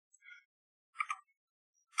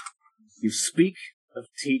 You speak of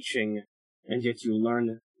teaching, and yet you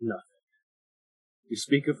learn nothing. You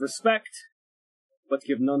speak of respect, but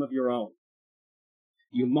give none of your own.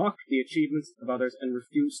 You mock the achievements of others and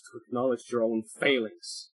refuse to acknowledge your own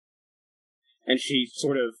failings. And she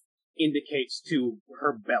sort of indicates to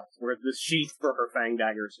her belt, where the sheath for her fang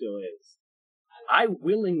dagger still is. I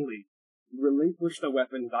willingly relinquish the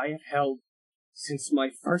weapon that I have held since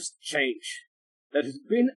my first change, that has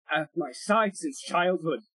been at my side since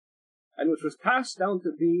childhood, and which was passed down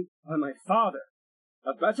to me by my father,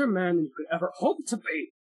 a better man than you could ever hope to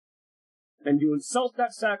be. And you insult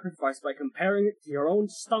that sacrifice by comparing it to your own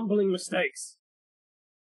stumbling mistakes.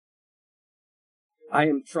 I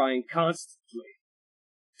am trying constantly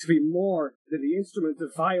to be more than the instrument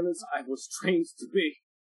of violence I was trained to be,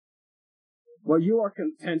 while you are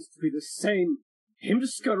content to be the same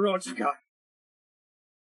Himska Rojaga.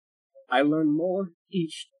 I learn more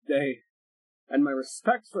each day, and my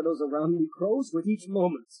respect for those around me grows with each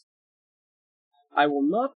moment. I will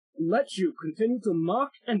not let you continue to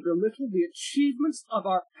mock and belittle the achievements of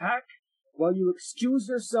our pack while you excuse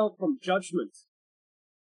yourself from judgment.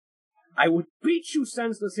 I would beat you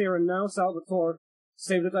senseless here and now, Salvatore,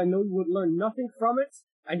 save that I know you would learn nothing from it,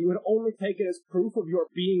 and you would only take it as proof of your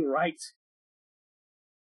being right.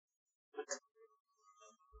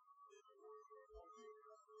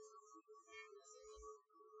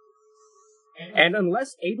 And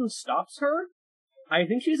unless Aiden stops her, I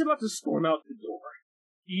think she's about to storm out the door.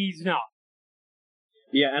 He's not.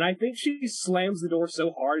 Yeah, and I think she slams the door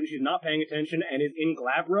so hard and she's not paying attention and is in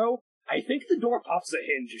Glabro, I think the door pops a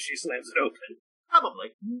hinge as she slams it open.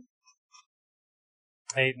 Probably.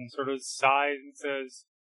 Aiden sort of sighs and says,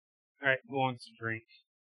 "Alright, who wants a drink?"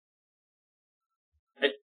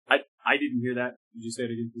 I didn't hear that. You just said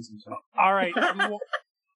it again, please. Alright,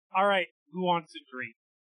 alright, who wants a drink?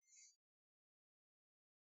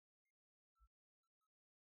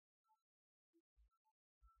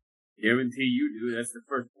 Guarantee you do. That's the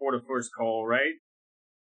first port of first call, right?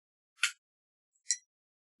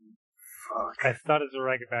 Fuck. I thought as a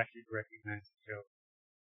Ragabashi would recognize the joke.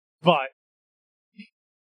 But,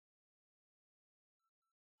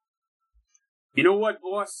 You know what,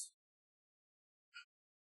 boss?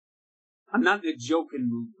 I'm not in a joking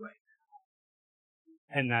mood right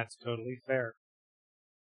and that's totally fair.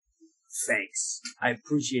 now. Thanks. I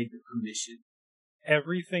appreciate the permission.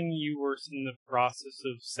 Everything you were in the process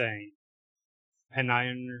of saying, and I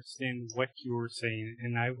understand what you were saying,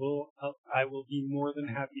 and I will be more than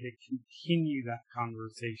happy to continue that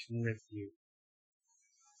conversation with you,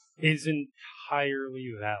 is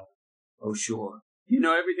entirely valid. Oh, sure. You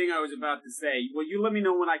know everything I was about to say. Well, you let me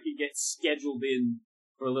know when I can get scheduled in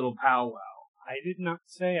for a little powwow. I did not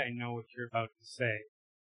say I know what you're about to say.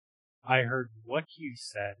 I heard what you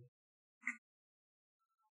said,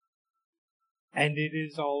 and it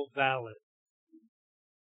is all valid.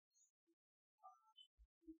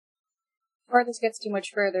 Before this gets too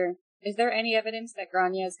much further, is there any evidence that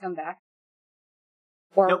Grania has come back?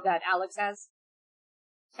 Or Nope. that Alex has?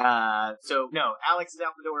 So no, Alex is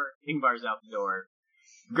out the door, Ingvar's out the door.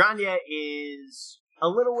 Grania is a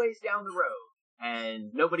little ways down the road,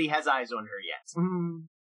 and nobody has eyes on her yet.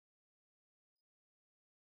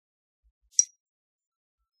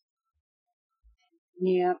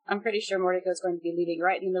 Yeah, I'm pretty sure Mordecai's going to be leading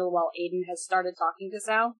right in the middle while Aiden has started talking to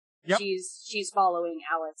Sal. Yep. She's following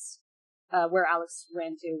Alex, where Alex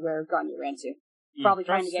ran to, where Grania ran to. He Probably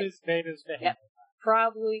trying to trusts get- his betas to Yep. handle.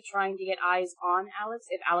 Probably trying to get eyes on Alex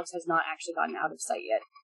if Alex has not actually gotten out of sight yet.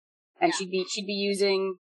 And she'd be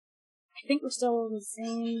using, I think we're still in the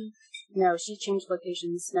same, no, she changed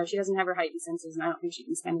locations. No, she doesn't have her heightened senses, and I don't think she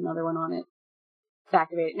can spend another one on it. To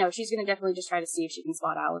activate it. No, she's gonna definitely just try to see if she can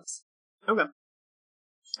spot Alex. Okay.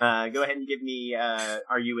 Go ahead and give me,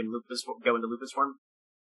 are you in Lupus, go into Lupus form?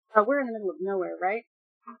 We're in the middle of nowhere, right?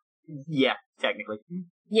 Yeah, technically.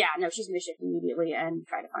 Yeah, no, she's gonna shift immediately and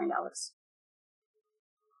try to find Alex.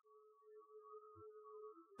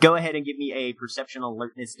 Go ahead and give me a Perception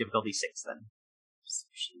Alertness difficulty 6 then.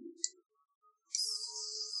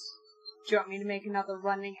 Do you want me to make another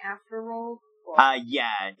running after roll? Or...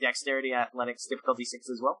 Yeah, Dexterity Athletics difficulty 6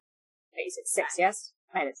 as well. Is it 6, yes?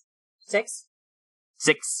 Right, it's 6?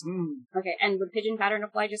 6. Okay, and would Pigeon Pattern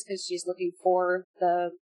apply just because she's looking for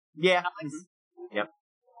the Yeah. Alex? Yep.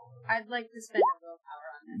 I'd like to spend a willpower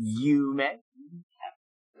on this. You may.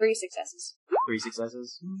 3 successes. 3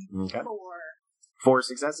 successes. Okay. 4. 4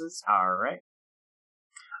 successes. Alright.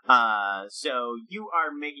 So you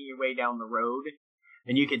are making your way down the road,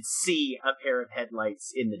 and you can see a pair of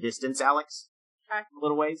headlights in the distance, Alex. Okay. A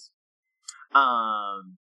little ways.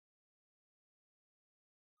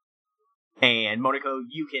 And Monaco,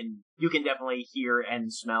 you can definitely hear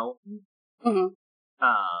and smell. Mm-hmm.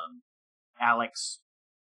 Alex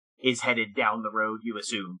is headed down the road, you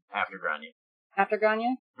assume, after Grania. After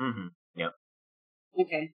Grania? Mm-hmm. Yep.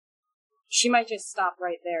 Okay. She might just stop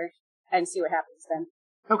right there and see what happens then.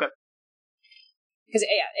 Okay. Because,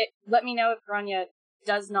 let me know if Grania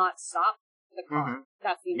does not stop the car. Mhm.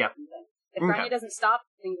 That's the Yep. important thing. If Okay. Grania doesn't stop,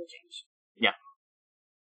 things will change. Yeah.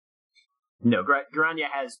 No, Grania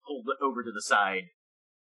has pulled over to the side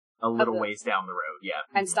a little the- ways down the road, yeah.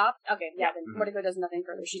 And stopped? Okay, yeah, Yeah. then Mhm. Mordecai does nothing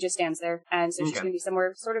further. She just stands there. And so she's Okay. going to be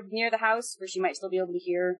somewhere sort of near the house where she might still be able to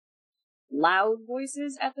hear loud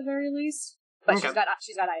voices at the very least. But Okay. she's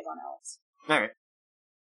got eyes on Alex. Alright.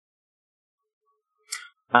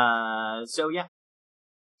 So yeah.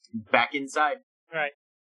 Back inside. Right.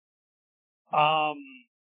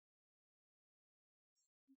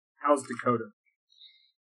 How's Dakota?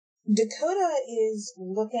 Dakota is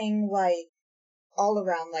looking like all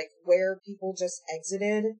around, like where people just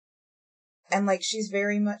exited. And like she's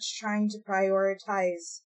very much trying to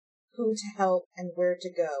prioritize who to help and where to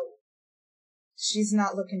go. She's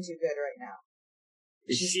not looking too good right now.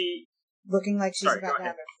 Is she looking like she's Sorry, about go to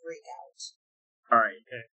ahead. have a freak out. All right.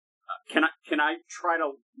 Okay. Can I try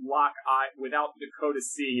to lock eye without Dakota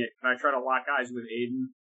seeing it? Can I try to lock eyes with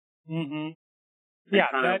Aiden? Mm-hmm. Yeah,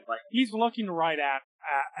 kinda that, he's looking right at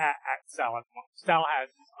Sal. Sal has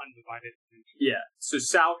his undivided attention. Yeah. So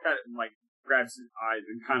Sal kind of like grabs his eyes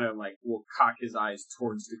and kind of like will cock his eyes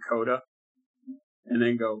towards Dakota, and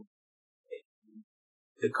then go,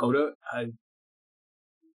 Dakota,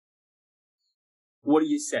 what do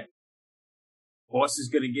you say? Boss is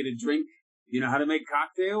gonna get a drink. You know how to make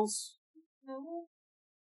cocktails?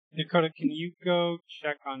 Dakota, can you go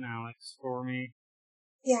check on Alex for me?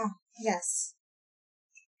 Yeah, yes.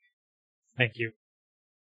 Thank you.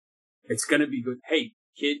 It's gonna be good. Hey,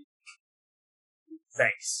 kid.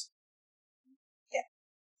 Thanks.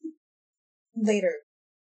 Later,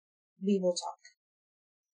 we will talk.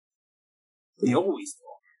 We always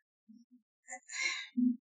talk.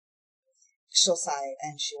 She'll sigh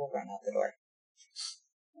and she will run out the door.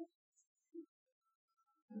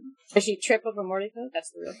 Does she trip over Mordecai?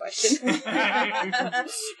 That's the real question.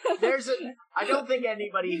 I don't think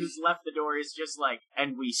anybody who's left the door is just like,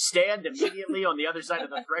 and we stand immediately on the other side of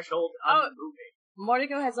the threshold, unmoving.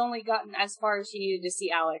 Mordecai has only gotten as far as she needed to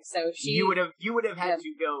see Alex, so she... You would have had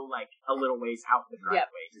to go like a little ways out the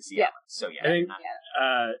driveway to see Alex. So yeah. I think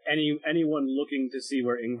anyone looking to see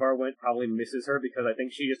where Ingvar went probably misses her because I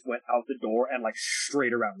think she just went out the door and like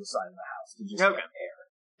straight around the side of the house to just get air.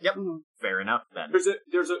 Yep. Fair enough then. There's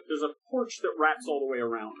a porch that wraps all the way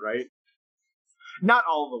around, right? Not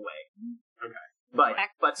all the way. Okay.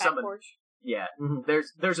 But some of porch. yeah. Mm-hmm.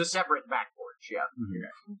 There's a separate back porch. Yeah. Mm-hmm.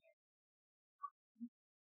 Okay.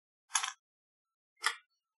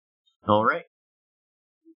 All right.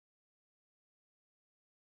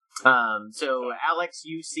 So Alex,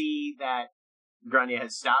 you see that Grania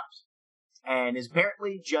has stopped and is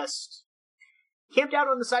apparently just camped out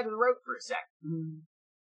on the side of the road for a sec.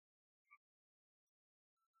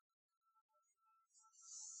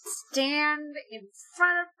 Stand in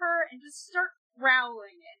front of her and just start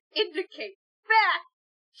growling and indicate back.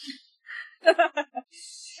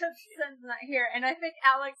 Since not here, and I think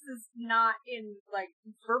Alex is not in like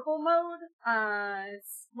verbal mode.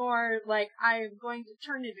 It's more like I'm going to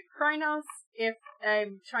turn into Krynos if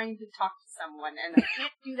I'm trying to talk to someone, and I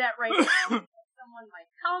can't do that right now. Someone might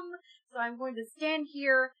come, so I'm going to stand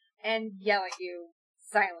here and yell at you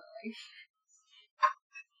silently.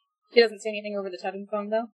 She doesn't say anything over the tubbing phone,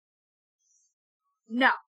 though?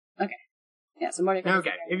 No. Okay. Yeah, so Mordecai...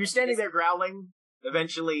 Okay, if you're standing there growling,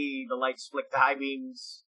 eventually the lights flick to high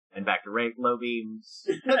beams, and back to low beams,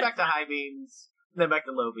 then back to high beams, then back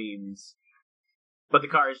to low beams. But the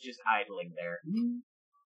car is just idling there.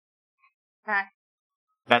 Okay.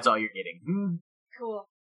 That's all you're getting. Cool.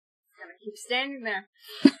 Gonna keep standing there.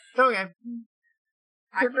 Okay.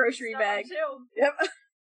 Her grocery bag. Too.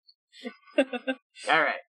 Yep.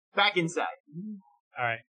 Alright, back inside.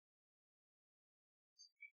 Alright.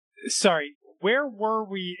 Sorry, where were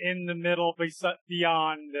we in the middle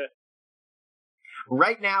beyond...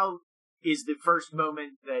 Right now is the first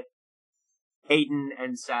moment that Aiden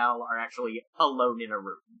and Sal are actually alone in a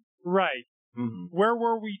room. Right. Mm-hmm. Where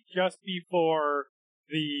were we just before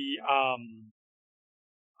the,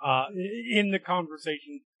 in the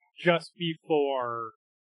conversation, just before,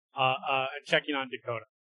 checking on Dakota?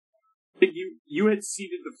 You had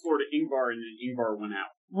ceded the floor to Ingvar, and then Ingvar went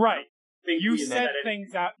out. Right. You said said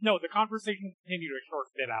things out. No, the conversation continued a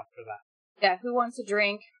short bit after that. Yeah, who wants a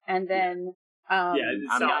drink? And then... I'm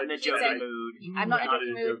not in a joking mood. I'm not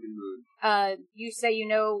in a joking mood. You say you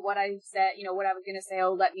know what I said, you know what I was gonna say.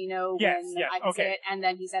 Oh, let me know when I can say it. And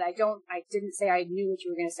then he said, I didn't say I knew what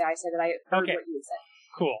you were gonna say. I said that I heard what you had said.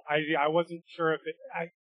 Cool. I wasn't sure if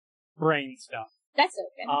brain stuff. That's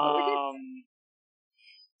okay.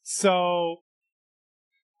 So.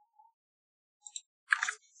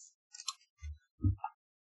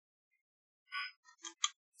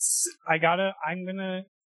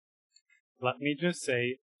 Let me just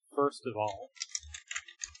say, first of all,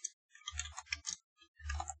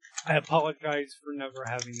 I apologize for never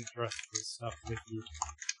having addressed this stuff with you.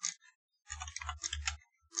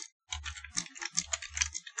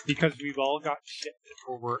 Because we've all got shit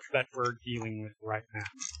that we're dealing with right now.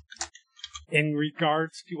 In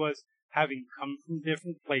regards to us having come from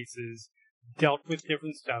different places, dealt with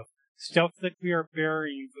different stuff that we are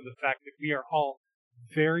burying for the fact that we are all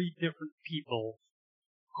very different people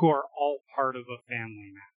who are all part of a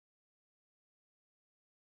family now.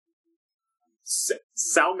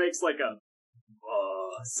 Sal makes like a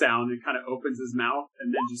sound and kind of opens his mouth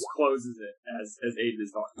and then just closes it as Aiden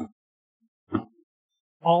is talking.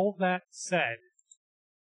 All that said,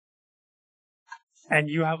 And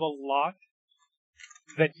you have a lot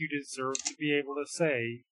that you deserve to be able to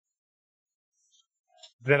say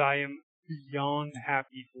that I am beyond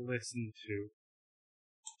happy to listen to.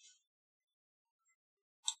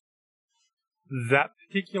 That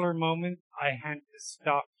particular moment, I had to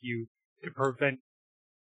stop you to prevent,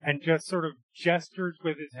 and just sort of gestures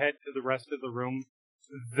with his head to the rest of the room,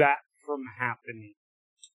 that from happening.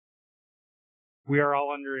 We are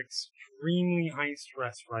all under extremely high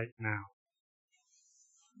stress right now.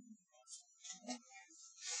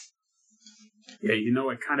 Yeah, you know,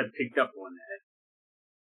 I kind of picked up on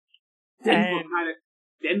that.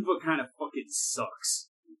 Denver kind of fucking sucks.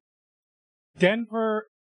 Denver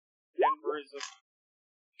is a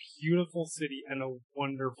beautiful city and a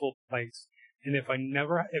wonderful place. And if I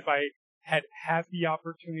had had the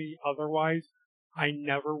opportunity otherwise, I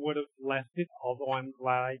never would have left it, although I'm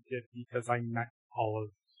glad I did because I met all of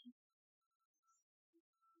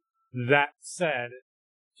you. That said,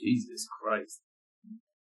 Jesus Christ.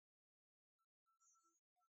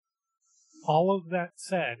 all of that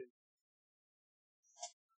said,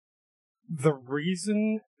 the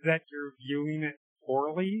reason that you're viewing it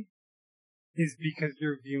poorly is because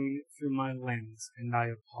you're viewing it through my lens, and I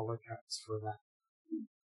apologize for that.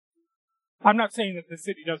 I'm not saying that the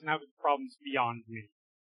city doesn't have its problems beyond me.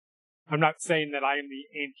 I'm not saying that I am the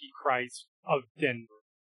Antichrist of Denver.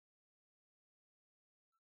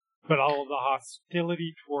 But all of the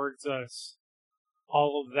hostility towards us,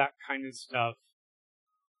 all of that kind of stuff,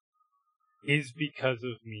 is because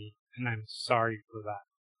of me, and I'm sorry for that.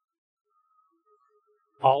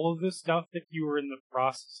 All of the stuff that you were in the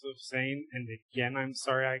process of saying, and again, I'm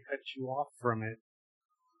sorry I cut you off from it,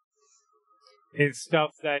 is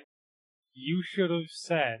stuff that you should have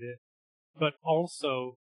said, but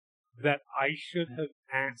also that I should have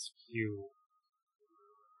asked you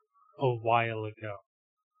a while ago.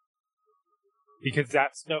 Because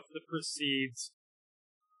that stuff that precedes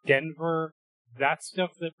Denver, that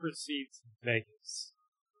stuff that precedes Vegas.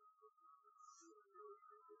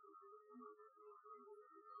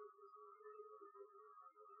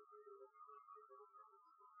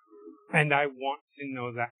 And I want to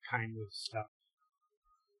know that kind of stuff.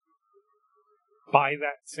 By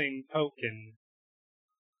that same token,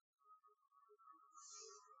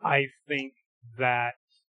 I think that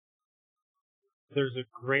there's a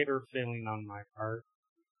greater feeling on my part,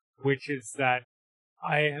 which is that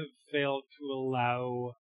I have failed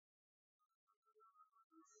to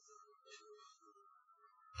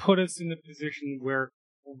put us in a position where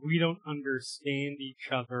we don't understand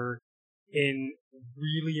each other in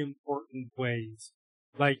really important ways.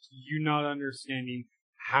 Like you not understanding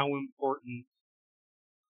how important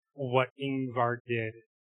what Ingvar did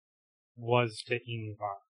was to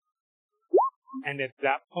Ingvar. And at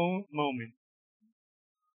that moment,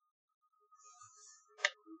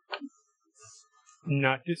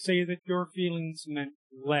 not to say that your feelings meant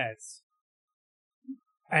less,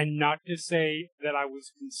 and not to say that I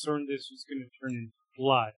was concerned this was going to turn into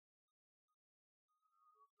blood,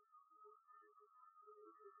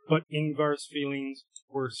 but Ingvar's feelings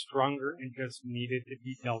were stronger and just needed to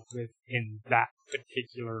be dealt with in that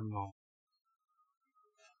particular moment.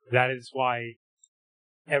 That is why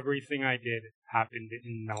everything I did happened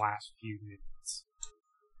in the last few minutes.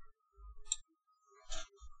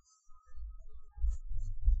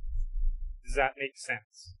 Does that make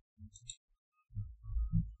sense?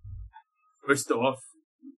 First off,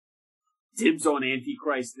 dibs on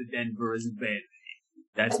Antichrist of Denver is a bad name.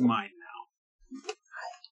 That's mine now.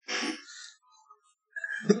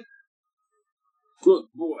 Look,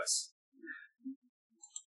 boss.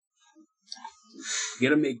 You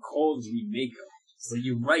gotta make calls when you make them. So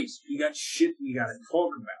you're right. We got shit we gotta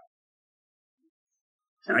talk about.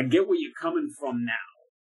 And I get where you're coming from now.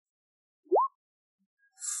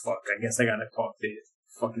 Fuck, I guess I gotta talk to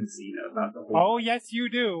fucking Xena about the whole... Oh, yes, you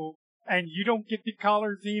do. And you don't get to call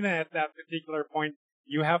her Xena at that particular point.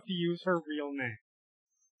 You have to use her real name.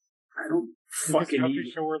 I don't You fucking have even...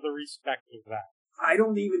 to show her the respect of that. I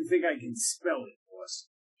don't even think I can spell it, boss.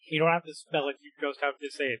 You don't have to spell it, you just have to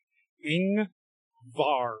say it.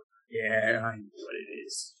 Ingvar. Yeah, I know what it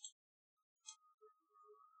is.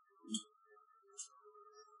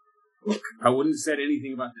 Look, I wouldn't have said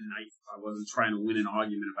anything about the knife if I wasn't trying to win an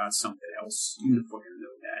argument about something else. You fucking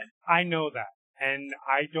know that. I know that. And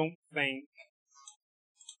I don't think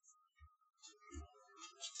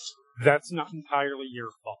that's not entirely your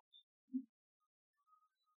fault.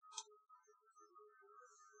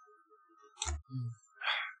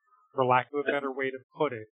 For lack of a better way to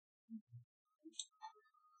put it.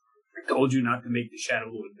 I told you not to make the Shadow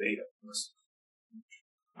Lord beta.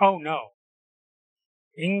 Oh, no.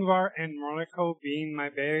 Ingvar and Morliko being my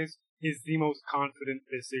bears is the most confident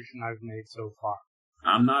decision I've made so far.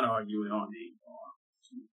 I'm not arguing on Ingvar.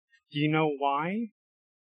 Do you know why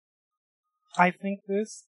I think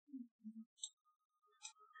this?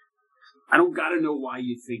 I don't gotta know why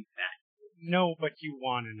you think that. No, but you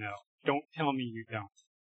want to know. Don't tell me you don't.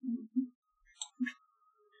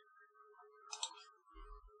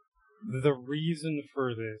 The reason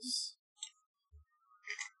for this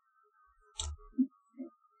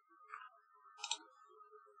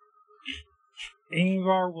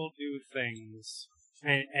Ingvar will do things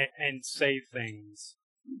and say things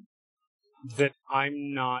that I'm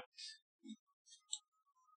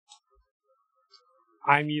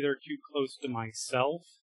either too close to myself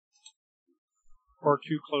or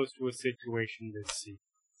too close to a situation to see.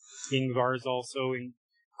 Ingvar is also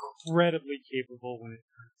incredibly capable when it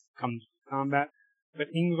comes to combat,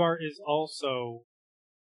 but Ingvar is also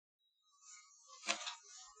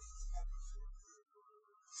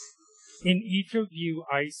in each of you,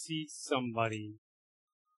 I see somebody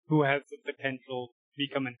who has the potential to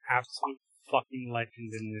become an absolute fucking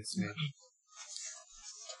legend in this mission.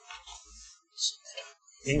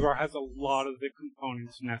 Ingvar has a lot of the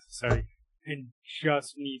components necessary and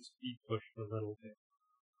just needs to be pushed a little bit.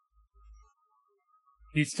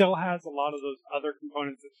 He still has a lot of those other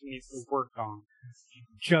components that he needs to work on. He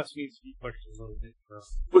just needs to be pushed a little bit further.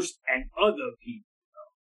 Pushed at other people.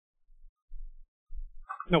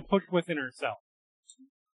 No, pushed within herself.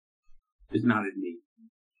 It's not in me.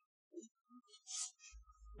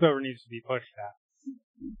 Whoever needs to be pushed at.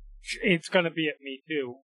 It's gonna be at me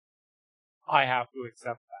too. I have to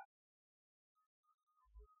accept that.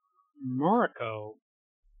 Moriko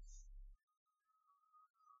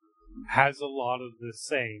has a lot of the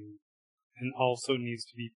same and also needs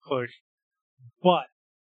to be pushed, but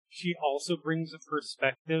she also brings a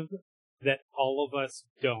perspective that all of us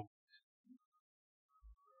don't.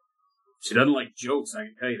 She doesn't like jokes, I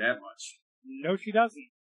can tell you that much. No, she doesn't.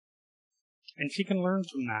 And she can learn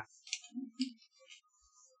from that.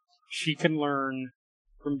 She can learn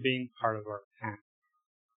from being part of our pack.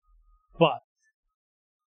 But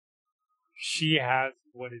she has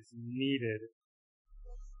what is needed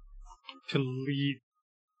to lead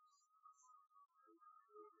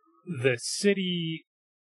the city,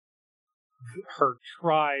 her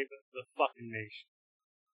tribe, the fucking nation.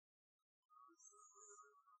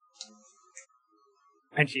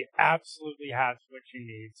 And she absolutely has what she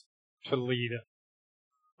needs to lead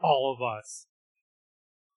all of us,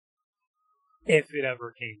 if it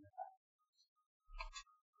ever came to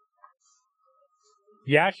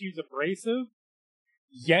that. Yeah, she's abrasive.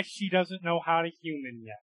 Yes, she doesn't know how to human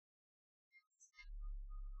yet.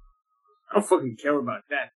 I don't fucking care about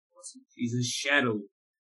that. She's a shadow.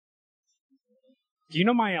 Do you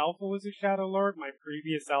know my alpha was a Shadow Lord? My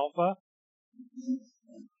previous alpha?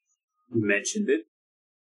 You mentioned it.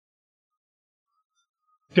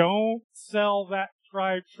 Don't sell that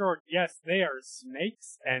tribe short. Yes, they are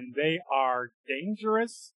snakes, and they are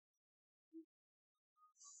dangerous.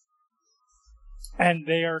 And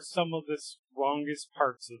they are some of the strongest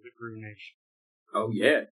parts of the Grue Nation. Oh,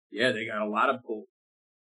 yeah. Yeah, they got a lot of pull.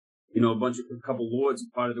 You know, a couple lords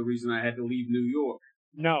are part of the reason I had to leave New York.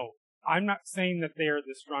 No, I'm not saying that they are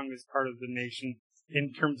the strongest part of the nation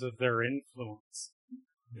in terms of their influence.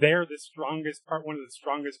 They're the strongest part, one of the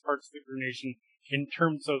strongest parts of the Grue Nation in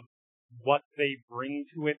terms of what they bring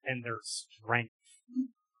to it and their strength.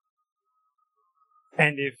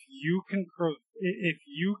 And if you can,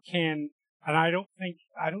 and I don't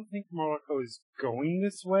think Moriko is going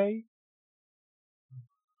this way,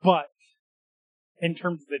 but in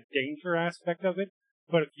terms of the danger aspect of it,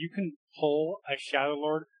 but if you can pull a Shadow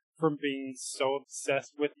Lord from being so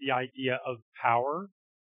obsessed with the idea of power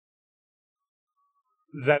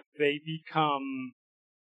that they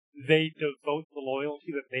devote the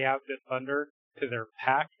loyalty that they have to Thunder to their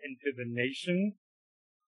pack and to the nation,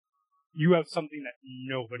 you have something that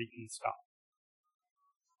nobody can stop.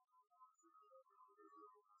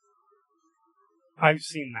 I've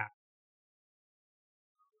seen that.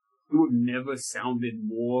 You have never sounded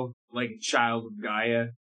more like a child of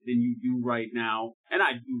Gaia than you do right now. And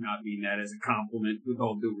I do not mean that as a compliment, with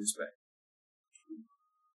all due respect.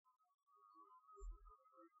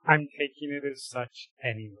 I'm taking it as such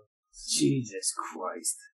anyway. Jesus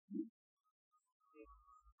Christ.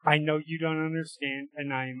 I know you don't understand,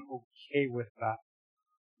 and I am okay with that.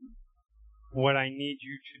 What I need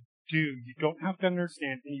you to do, you don't have to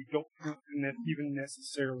understand, and you don't have to even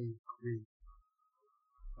necessarily agree.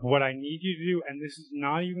 What I need you to do, and this is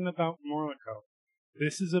not even about Moriko,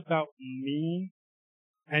 this is about me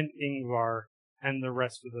and Ingvar and the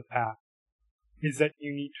rest of the pack, is that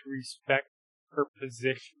you need to respect her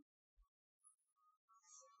position.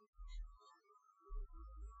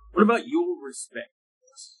 What about your respect?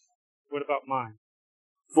 What about mine?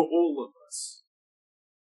 For all of us.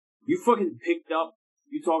 You fucking picked up,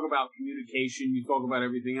 you talk about communication, you talk about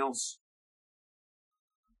everything else.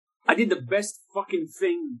 I did the best fucking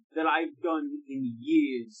thing that I've done in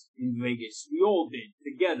years in Vegas. We all did,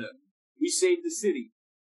 together. We saved the city.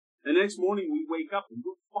 The next morning we wake up and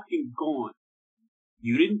we're fucking gone.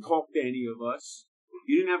 You didn't talk to any of us.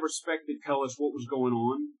 You didn't have respect to tell us what was going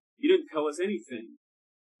on. You didn't tell us anything.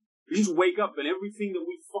 You just wake up and everything that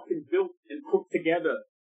we fucking built and put together,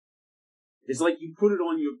 it's like you put it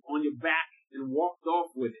on your back and walked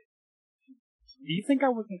off with it. Do you think I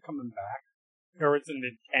wasn't coming back? Or wasn't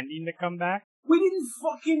intending to come back? We didn't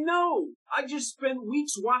fucking know. I just spent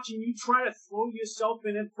weeks watching you try to throw yourself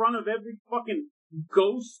in front of every fucking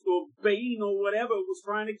ghost or Bane or whatever was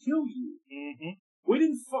trying to kill you. Mm-hmm. We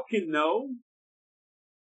didn't fucking know.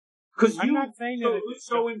 Because you, not saying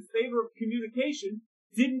so in favor of communication,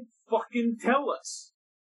 didn't fucking tell us.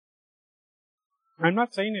 I'm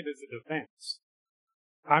not saying it as a defense.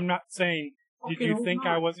 I'm not saying, did Okay, you think on.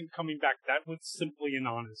 I wasn't coming back? That was simply an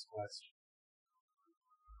honest question.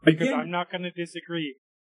 Because Again, I'm not going to disagree.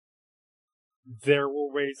 There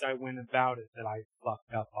were ways I went about it that I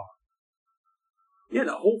fucked up on. yeah,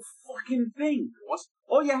 the whole fucking thing, boss.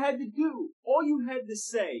 All you had to do, all you had to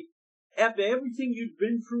say, after everything you'd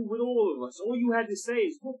been through with all of us, all you had to say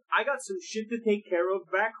is, look, I got some shit to take care of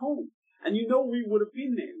back home. And you know we would have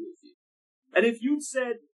been there with you. And if you'd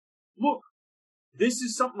said, look, this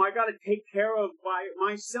is something I got to take care of by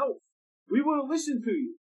myself, we would have listened to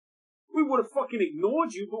you. We would have fucking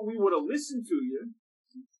ignored you, but we would have listened to you.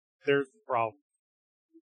 There's the problem.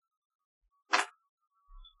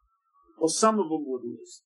 Well, some of them would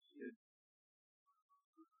listen.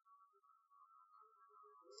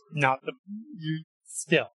 Not the... You...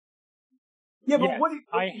 Still. Yeah, but Yes, what did...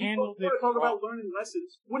 I handled it talk wrong. about learning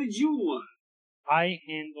lessons. What did you learn? I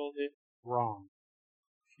handled it wrong.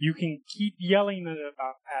 You can keep yelling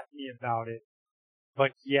at me about it,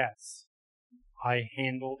 but yes, I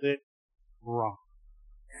handled it wrong.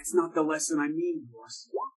 That's not the lesson I mean, boss.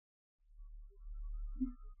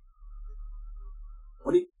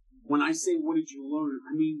 When I say what did you learn,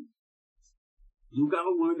 I mean, you gotta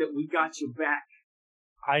learn that we got your back.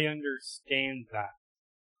 I understand that.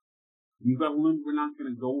 You gotta learn we're not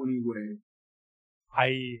gonna go anywhere.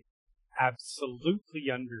 I absolutely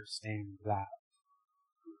understand that.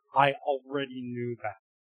 I already knew that.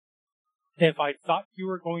 If I thought you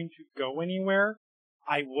were going to go anywhere,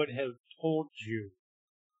 I would have told you.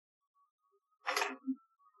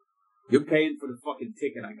 You're paying for the fucking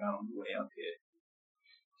ticket I got on the way up here.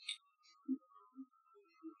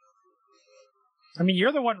 I mean,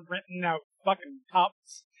 you're the one renting out fucking top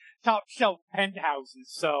shelf penthouses,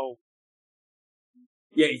 so...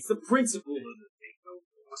 Yeah, it's the principle of the thing, though,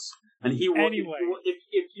 boss. And he will, Anyway.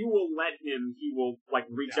 if you will let him, he will, like,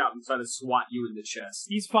 reach out and try to swat you in the chest.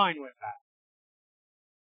 He's fine with that.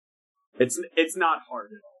 It's not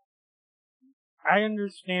hard at all. I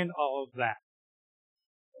understand all of that.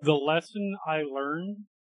 The lesson I learned...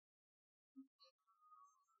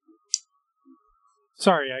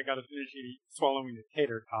 Sorry, I gotta finish swallowing a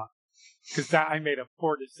tater tot. Because that I made a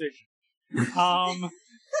poor decision.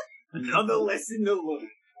 Another lesson to learn.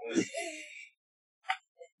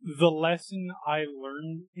 The lesson I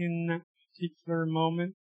learned in that particular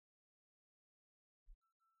moment...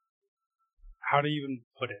 How to even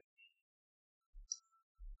put it?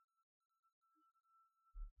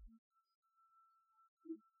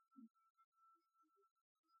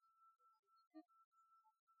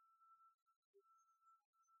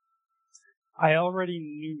 I already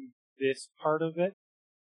knew this part of it,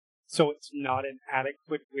 so it's not an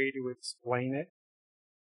adequate way to explain it.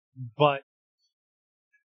 But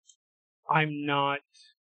I'm not...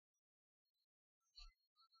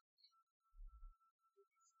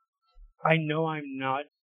 I know I'm not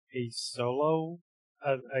a solo,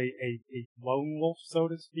 a lone wolf, so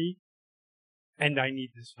to speak, and I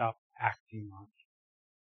need to stop acting like it.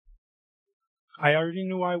 I already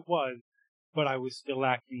knew I was, but I was still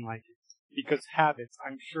acting like it. Because habits,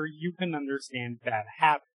 I'm sure you can understand bad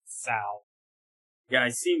habits, Sal. Yeah,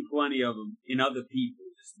 I've seen plenty of them in other people,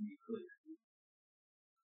 just to be clear.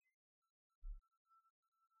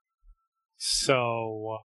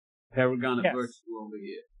 So... Paragon of Yes. Virtue over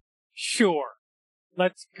here. Sure.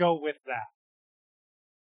 Let's go with that.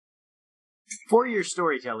 For your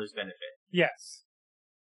storyteller's benefit, Yes.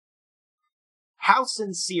 how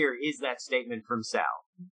sincere is that statement from Sal?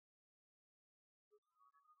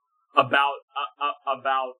 About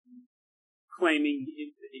claiming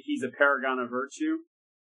he's a paragon of virtue.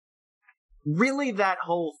 Really, that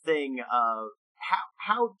whole thing of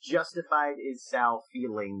how justified is Sal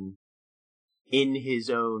feeling in his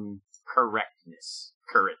own correctness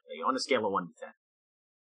currently on a scale of 1 to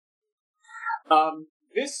 10?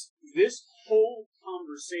 This whole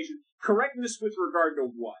conversation, correctness with regard to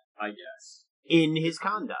what, I guess? In his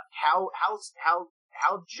conduct. How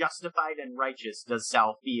justified and righteous does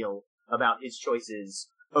Sal feel about his choices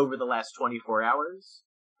over the last 24 hours?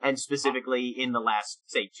 And specifically in the last,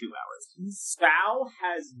 say, 2 hours? Sal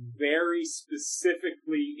has very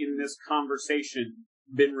specifically in this conversation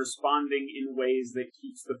been responding in ways that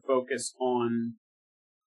keeps the focus on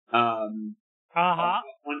on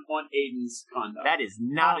Aiden's conduct. That is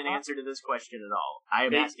not an answer to this question at all. I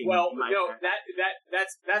am asking. Well, no,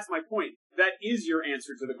 that's my point. That is your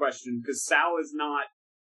answer to the question, because Sal is not.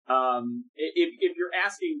 If you're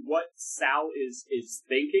asking what Sal is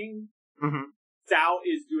thinking, Sal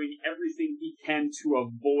is doing everything he can to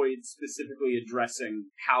avoid specifically addressing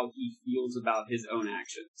how he feels about his own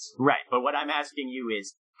actions. Right, but what I'm asking you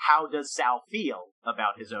is, how does Sal feel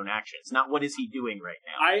about his own actions? Not what is he doing right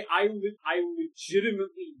now. I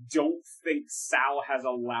legitimately don't think Sal has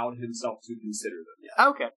allowed himself to consider them yet.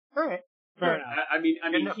 Okay, all right. Fair enough. I mean,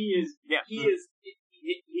 he is,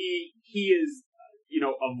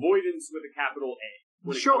 avoidance with a capital A.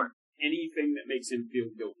 When it comes to anything that makes him feel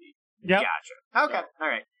guilty. Yep. Gotcha. Okay, all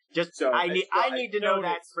right. Just So I need to know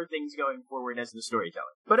that noticed. for things going forward as the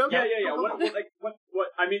storyteller. But okay. Yeah. What?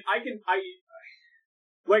 I mean,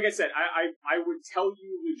 like I said, I would tell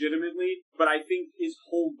you legitimately, but I think his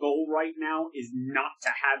whole goal right now is not to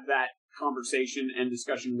have that conversation and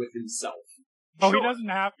discussion with himself. Oh, he doesn't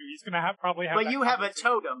have to. He's going to probably have. But you have a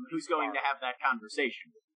totem who's going to have that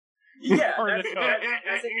conversation. Yeah, Is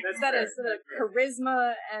that a sort of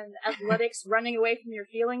charisma and athletics running away from your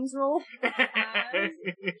feelings rule?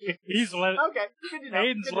 He's letting. Okay, good to know.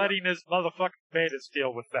 Aiden's letting his motherfucking betas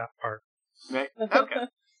deal with that part. Right. Okay.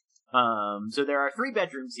 So there are 3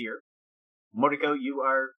 bedrooms here. Mordecai, you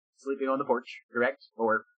are sleeping on the porch, correct?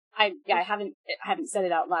 Or I haven't said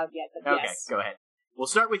it out loud yet, but okay, yes. go ahead. We'll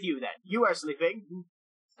start with you then. You are sleeping.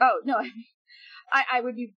 Oh no, I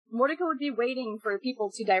would be. Mordecai would be waiting for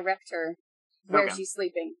people to direct her where she's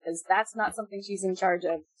sleeping, because that's not something she's in charge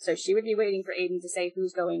of. So she would be waiting for Aiden to say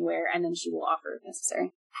who's going where, and then she will offer if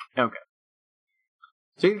necessary. Okay.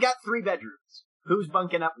 So you've got 3 bedrooms. Who's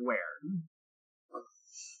bunking up where?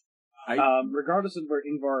 Regardless of where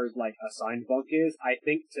Ingvar's assigned bunk is, I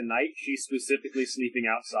think tonight she's specifically sleeping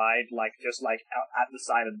outside, just out at the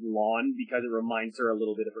side of the lawn, because it reminds her a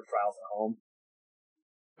little bit of her trials at home.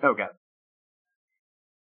 Okay.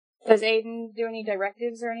 Does Aiden do any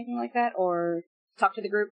directives or anything like that, or talk to the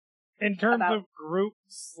group? In terms of group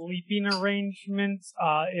sleeping arrangements,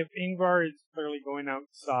 if Ingvar is clearly going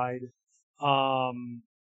outside,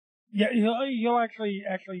 he'll actually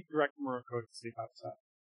direct Murako to sleep outside.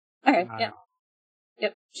 Okay,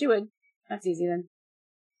 Yep, she would. That's easy then.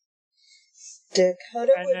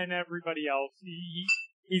 Dakota and would... then everybody else,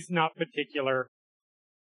 he's not particular.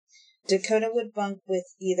 Dakota would bunk with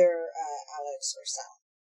either Alex or Sal.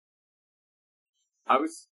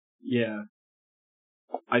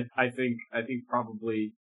 I think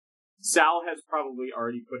probably Sal has probably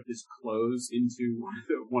already put his clothes into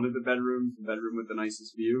one of the bedrooms, the bedroom with the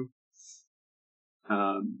nicest view.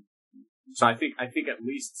 So I think at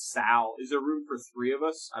least Sal. Is there room for 3 of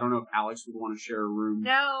us? I don't know if Alex would want to share a room.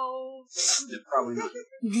 No. Probably not.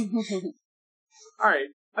 All right.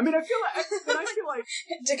 I mean, I feel like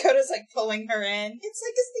Dakota's pulling her in. It's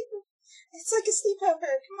like a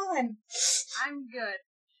sleepover. Come on. I'm good.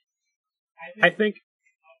 I think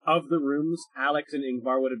of the rooms, Alex and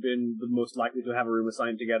Ingvar would have been the most likely to have a room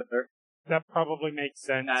assigned together. That probably makes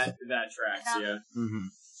sense. that tracks. Yeah. Mm-hmm.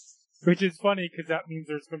 Which is funny because that means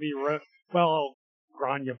there's going to be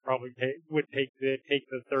Grania probably would take the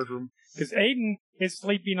 3rd room, because Aiden is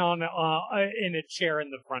sleeping on in a chair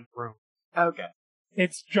in the front room. Okay.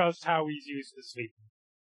 It's just how he's used to sleeping.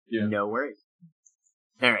 Yeah. No worries.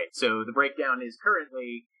 All right. So the breakdown is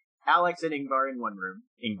currently Alex and Ingvar in one room.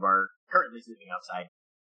 Ingvar currently sleeping outside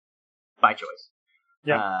by choice.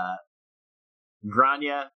 Yeah.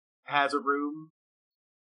 Grania has a room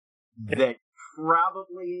that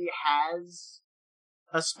probably has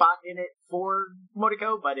a spot in it for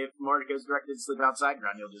Mordecai, but if Mordecai's directed to sleep outside,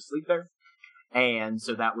 Grania will just sleep there. And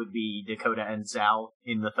so that would be Dakota and Sal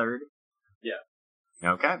in the 3rd. Yeah.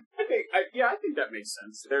 Okay. I think that makes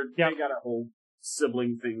sense. They got a whole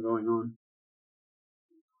sibling thing going on.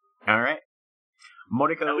 All right.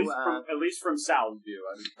 Mordecai, at least from Sal's view.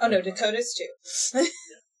 Oh no, Dakota's too.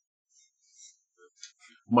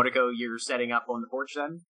 Moriko, you're setting up on the porch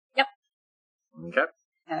then? Yep. Okay.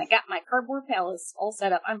 And I got my cardboard palace all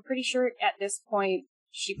set up. I'm pretty sure at this point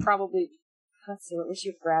she probably, let's see, what was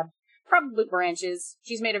she grab? Probably branches.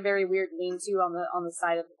 She's made a very weird lean-to on the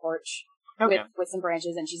side of the porch with some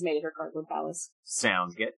branches, and she's made it her cardboard palace.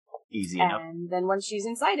 Sounds good. Easy enough. And then once she's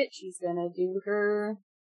inside it, she's gonna do her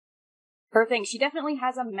thing. She definitely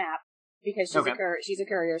has a map because she's a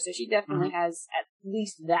courier, so she definitely has at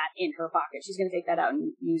least that in her pocket. She's gonna take that out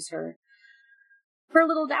and use her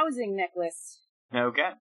little dowsing necklace.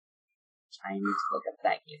 Okay. I need to look up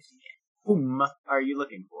that gift again. Whom are you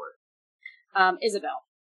looking for? Isabel.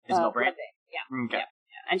 Isabel Brandt? Yeah. Okay. Yeah.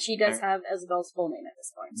 And she does have Isabel's full name at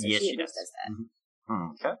this point. So yes, she does that.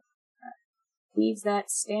 Mm-hmm. Okay. Leaves that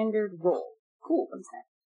standard roll. Cool. What's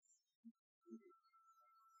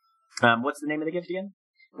that? What's the name of the gift again?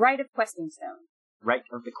 Rite of Questing Stone. Rite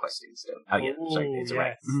of the Questing Stone. Oh, yeah. Sorry, it's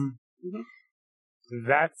right. Mm-hmm.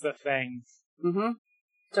 That's the thing. Mm-hmm.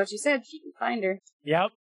 So she said she can find her.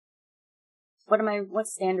 Yep.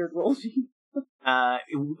 What's standard roll?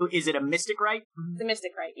 Is it a Mystic Rite? The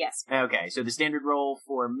Mystic Rite, yes. Okay, so the standard roll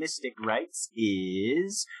for Mystic Rites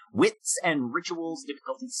is Wits and Rituals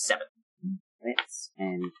difficulty 7. Wits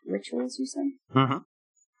and Rituals, you said? Mm-hmm.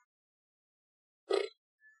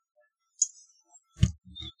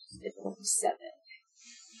 Difficulty 7.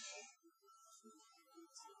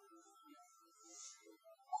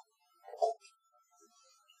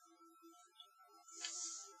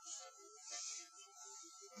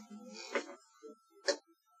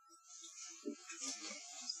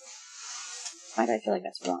 Why do I feel like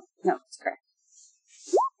that's wrong? No, it's correct.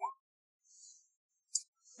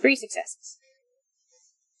 3 successes.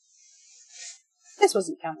 This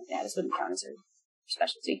wasn't counted. Yeah, this wouldn't count as her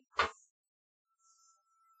specialty.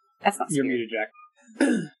 That's not You're spirit. muted, Jack.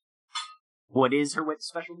 What is her wit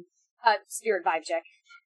specialty? Spirit vibe check.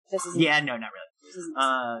 This is Yeah, no, not really. This isn't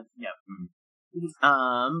No.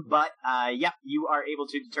 But you are able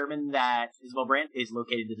to determine that Isabel Brandt is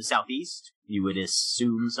located to the southeast. You would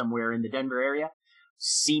assume somewhere in the Denver area.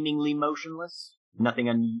 Seemingly motionless.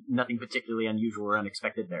 Nothing particularly unusual or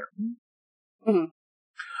unexpected there. Mm-hmm.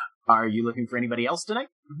 Are you looking for anybody else tonight?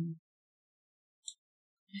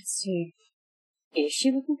 Let's see. Is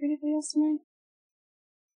she looking for anybody else tonight?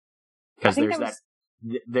 Because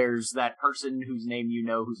there's that person whose name you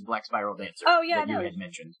know who's a Black Spiral Dancer. Oh, yeah, that you no. had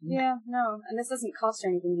mentioned. Yeah, no. And this doesn't cost her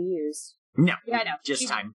anything to use. No. Yeah, I know. Just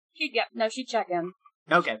time. She'd check in.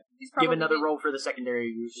 Okay. Give another roll for the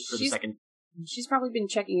secondary, second. She's probably been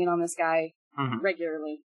checking in on this guy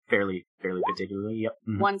regularly. Fairly particularly, yep.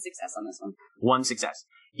 Mm-hmm. 1 success on this one. 1 success.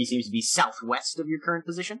 He seems to be southwest of your current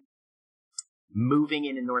position. Moving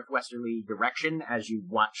in a northwesterly direction as you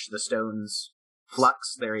watch the stones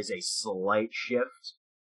flux, there is a slight shift.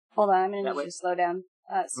 Hold on, I'm going to need you to slow down.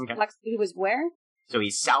 Okay. Flux, he was where? So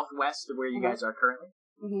he's southwest of where you guys are currently.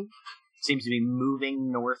 Mm-hmm. Seems to be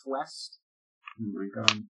moving northwest. Oh my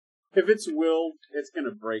god. If it's Will, it's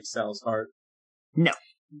gonna break Sal's heart. No.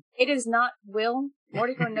 It is not Will.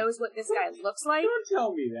 Mordico knows what this guy looks like. Don't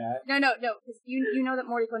tell me that. No, because you know that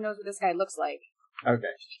Mordico knows what this guy looks like.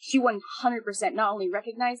 Okay. She 100% not only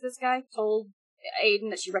recognized this guy, told Aiden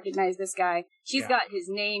that she recognized this guy. She's got his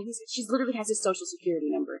name. She literally has his social security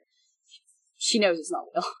number. She knows it's not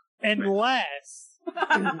Will. Unless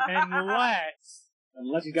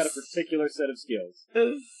he's got a particular set of skills.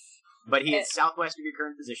 But he is southwest of your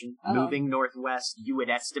current position, moving northwest. You would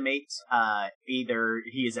estimate he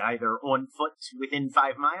is either on foot within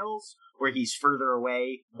 5 miles, or he's further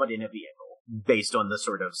away, but in a vehicle, based on the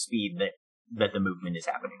sort of speed that the movement is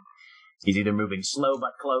happening. He's either moving slow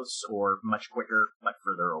but close, or much quicker but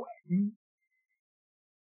further away.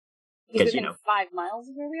 He's within 5 miles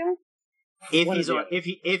of where we are?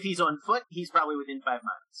 If he's on foot, he's probably within 5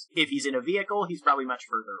 miles. If he's in a vehicle, he's probably much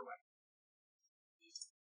further away.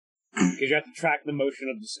 Because you have to track the motion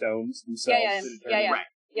of the stones themselves. Yeah. Right.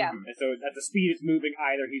 Yeah. And so at the speed it's moving,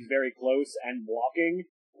 either he's very close and walking,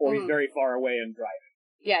 or he's very far away and driving.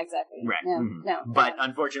 Yeah, exactly. Right. No. But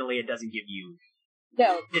unfortunately, it doesn't give you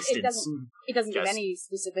distance. It doesn't give any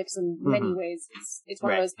specifics in many ways. It's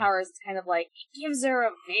one of those powers. It's kind of like it gives her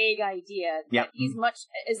a vague idea that he's much.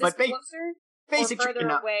 Is this closer or further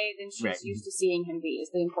away than she's used to seeing him be?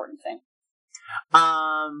 Is the important thing.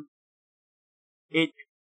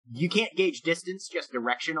 You can't gauge distance, just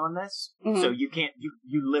direction on this. So you can't.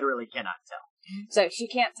 You literally cannot tell. So she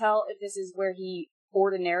can't tell if this is where he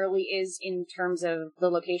ordinarily is in terms of the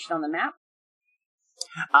location on the map.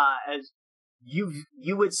 As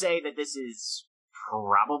you would say that this is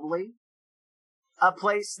probably a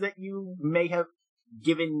place that you may have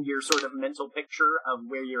given your sort of mental picture of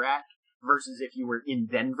where you're at, versus if you were in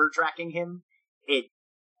Denver tracking him,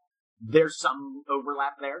 there's some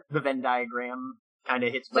overlap there. The Venn diagram kind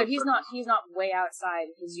of hits both. So he's not way outside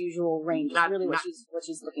his usual range. It's really what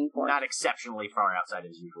she's looking for. Not exceptionally far outside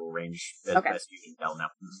his usual range, as best you can tell now.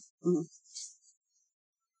 Mm-hmm.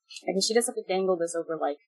 I guess she does have to dangle this over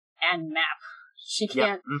and map. She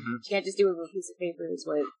can't. She can't just do it with a piece of paper. Is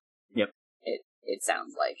what. Yep. It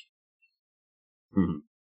sounds like. Mm-hmm.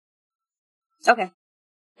 Okay.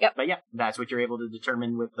 Yep. But yeah, that's what you're able to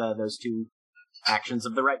determine with those two actions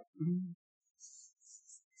of the right.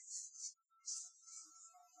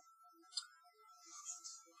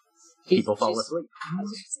 People fall asleep. I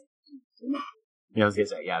was gonna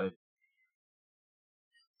say, yeah.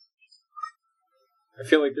 I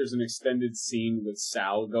feel like there's an extended scene with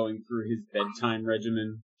Sal going through his bedtime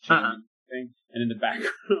regimen thing, and in the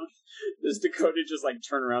background, does Dakota just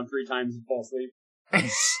turn around 3 times and fall asleep?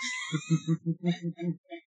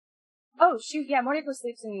 Oh shoot! Yeah, Mordico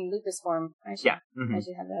sleeps in lupus form. I should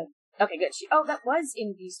have that. Okay, good. That was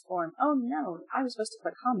in beast form. Oh no, I was supposed to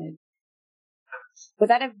put Hamid. Would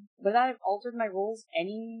that have altered my rules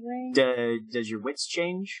anyway? Does your wits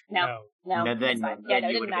change? No. Then, it didn't matter.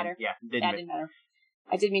 Didn't matter.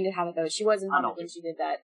 I did mean to have it though. She was in Hamid when she did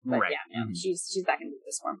that, but right. she's back in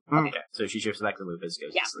lupus form. Okay, so she shifts back to lupus.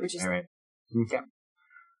 Goes to sleep. Which is all right. Okay.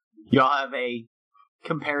 Y'all have a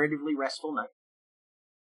comparatively restful night.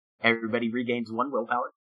 Everybody regains 1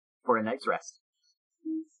 willpower for a night's rest,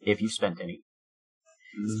 if you've spent any.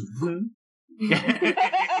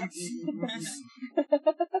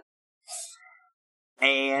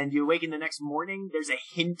 And you awaken the next morning. There's a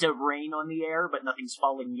hint of rain on the air, but nothing's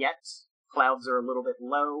falling yet. Clouds are a little bit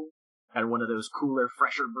low. Got one of those cooler,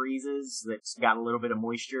 fresher breezes that's got a little bit of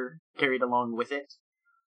moisture carried along with it.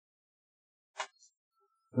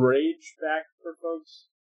 Rage back for folks?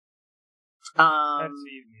 That's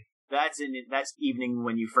evening. That's evening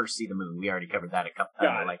when you first see the moon. We already covered that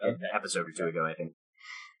an episode or 2 ago, I think.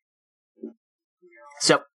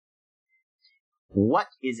 So,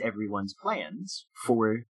 what is everyone's plans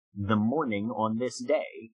for the morning on this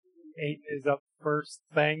day? Aiden is up first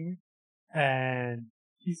thing, and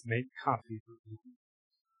he's made coffee for me.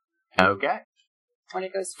 Okay. When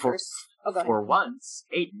it goes first. Go ahead. For once,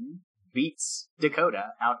 Aiden beats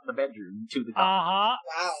Dakota out of the bedroom to the top. Uh-huh.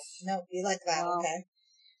 Wow. No, you like that, okay.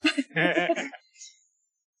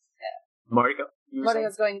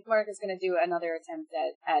 Mariko's going to do another attempt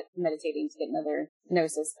at meditating to get another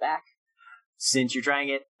gnosis back. Since you're trying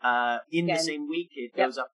it in the same week, it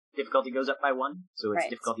goes up. Difficulty goes up by 1, so it's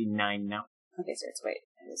difficulty 9 now. Okay, so it's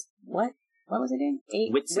what? What was I doing?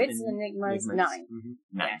 8 wits and enigmas 9. 9.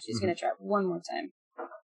 Yeah, she's gonna try one more time.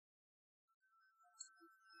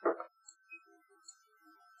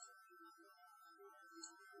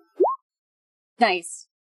 Nice.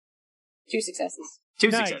 2 successes.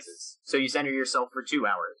 2 successes. So you center yourself for 2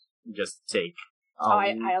 hours. Just take.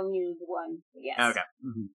 I only need 1. Yes. Okay.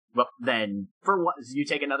 Mm-hmm. Well, then for what you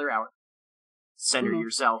take another hour. Center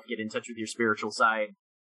yourself. Get in touch with your spiritual side.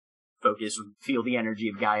 Focus. Feel the energy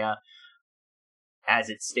of Gaia as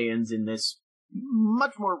it stands in this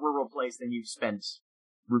much more rural place than you've spent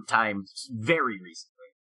time very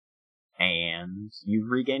recently. And you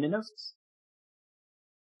regain a gnosis.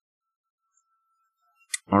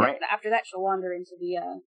 All right. After that, she'll wander into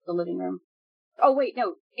the living room. Oh, wait,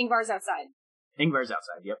 no. Ingvar's outside. Ingvar's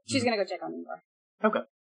outside, yep. She's going to go check on Ingvar. Okay.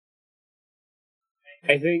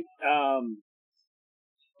 I think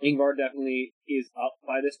Ingvar definitely is up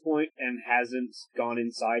by this point and hasn't gone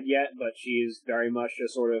inside yet, but she is very much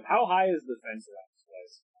just sort of, how high is the fence around this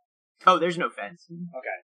place? Oh, there's no fence.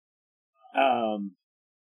 Okay.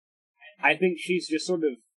 I think she's just sort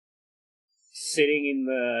of sitting in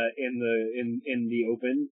the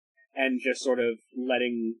open and just sort of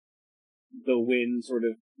letting the wind sort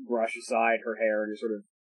of brush aside her hair and just sort of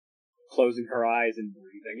closing her eyes and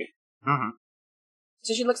breathing. Mm-hmm.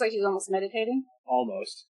 So she looks like she's almost meditating?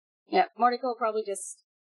 Almost. Yeah, Mordecai will probably just...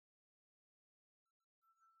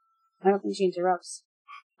 I don't think she interrupts.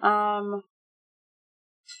 But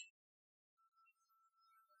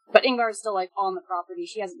Ingvar is still, on the property.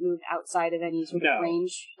 She hasn't moved outside of any sort of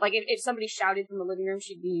range. If somebody shouted from the living room,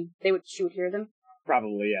 she would hear them?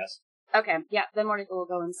 Probably, yes. Okay, yeah, then Mordecai will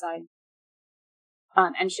go inside.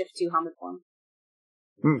 And shift to Hamid form.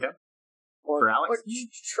 Okay. For Alex? Or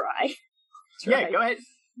try. Yeah, go ahead.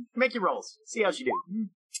 Make your rolls. See how she do.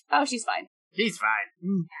 Oh, she's fine. She's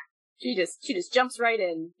fine. She just jumps right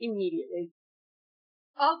in immediately.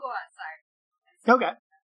 I'll go outside. Okay.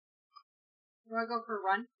 You want to go for a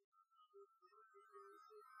run?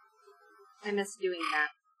 I miss doing that.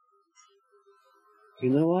 You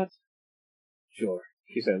know what? Sure.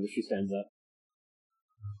 She says as she stands up.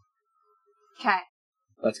 Okay.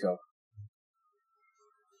 Let's go.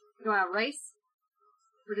 You want to race?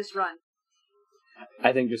 Or just run?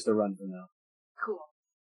 I think just a run for now. Cool.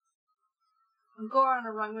 I'll go on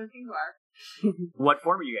a run with Ingvar. What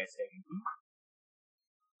form are you guys taking?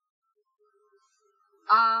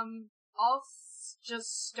 I'll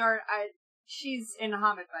just start. She's in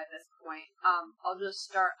Hamid by this point. I'll just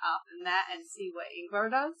start off in that and see what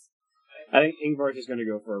Ingvar does. I think Ingvar's just gonna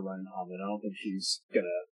go for a run in Hamid. I don't think she's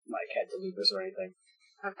gonna, head to Lupus or anything.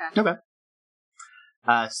 Okay. Okay.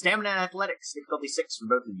 Stamina and athletics, difficulty 6 for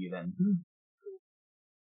both of you then.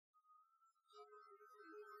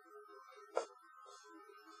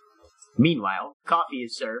 Meanwhile, coffee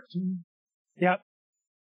is served. Yep.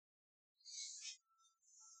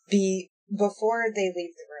 Before they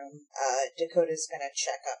leave the room, Dakota's gonna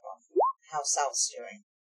check up on how Sal's doing.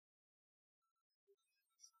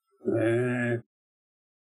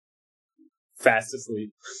 Fast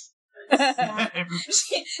asleep.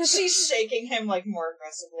 She's shaking him more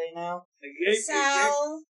aggressively now.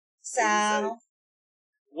 Sal.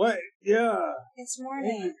 What? Yeah. It's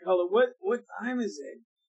morning. Color. What time is it?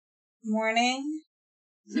 Morning.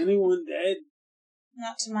 Is anyone dead?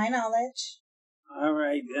 Not to my knowledge. All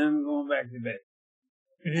right, then I'm going back to bed.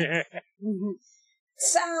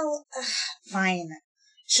 Sal, fine.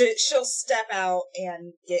 She'll step out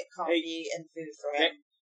and get coffee and food for him.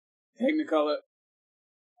 Technicolor.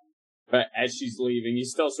 But as she's leaving,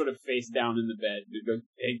 he's still sort of face down in the bed. He goes,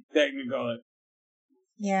 "Hey, Technicolor.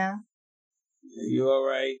 Yeah. Are you all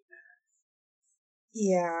right?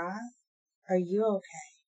 Yeah. Are you okay?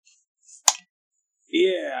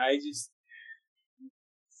 Yeah, I just...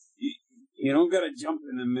 You don't gotta jump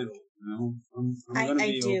in the middle, you know? I'm gonna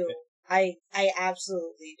be do. okay. I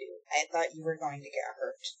absolutely do. I thought you were going to get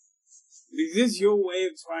hurt. Is this your way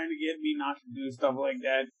of trying to get me not to do stuff like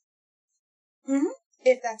that? Mm-hmm.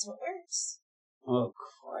 If that's what works. Oh,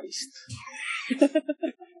 Christ.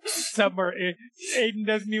 Somewhere, Aiden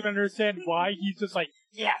doesn't even understand why. He's just like,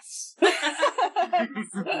 yes! Somewhere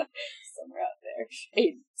out there.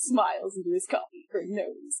 Aiden smiles into his coffee for no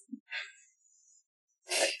reason.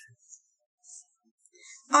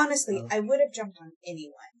 Honestly, I would have jumped on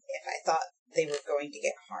anyone if I thought they were going to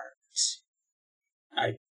get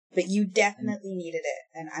harmed. But you definitely needed it,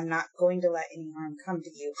 and I'm not going to let any harm come to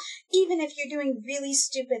you, even if you're doing really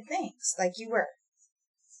stupid things, like you were.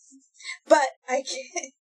 But I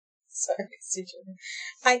get... Sorry, Sujan.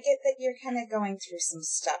 I get that you're kind of going through some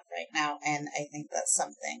stuff right now, and I think that's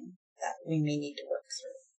something that we may need to work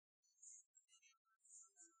through.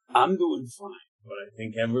 I'm doing fine, but I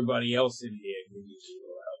think everybody else in here could use a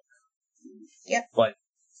little help. Yep. But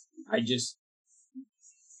I just...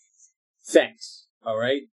 Thanks,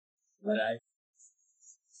 alright? But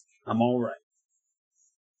I'm alright.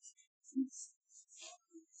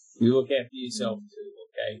 You look after yourself too,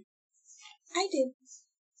 okay? I do.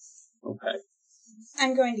 Okay.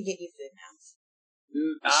 I'm going to get you food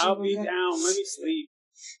now. I'll be down. Let me sleep.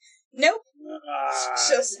 Nope.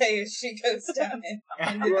 She'll say as she goes down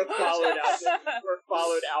and We're followed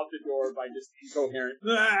out the door by just incoherent.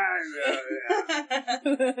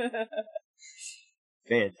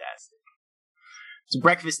 Fantastic. So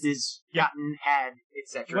breakfast is gotten, had,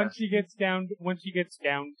 etc. Once she gets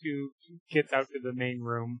out to the main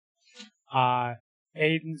room,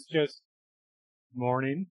 Aiden's just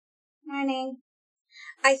morning. Morning.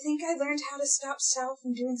 I think I learned how to stop Sal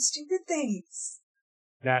from doing stupid things.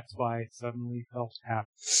 That's why I suddenly felt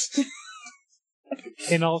happy.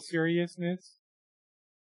 In all seriousness,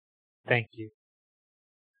 thank you.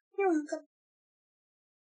 You're welcome.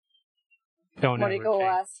 Don't Want to ever go change.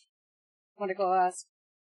 ask?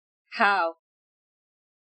 How?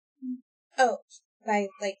 Oh, by,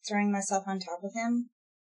 throwing myself on top of him?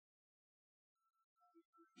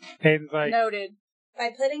 Aiden's like, Noted. By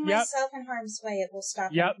putting myself in harm's way, it will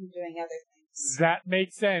stop him from doing other things. that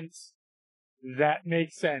makes sense. That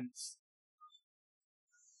makes sense.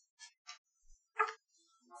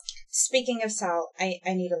 Speaking of Sal, I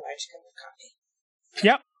need a large cup of coffee.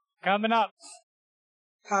 Yep, coming up.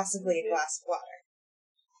 Possibly a glass of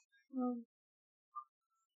water.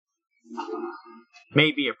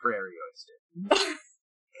 Maybe a prairie oyster.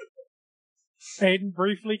 Aiden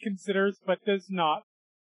briefly considers, but does not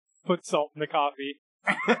put salt in the coffee.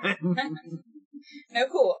 No,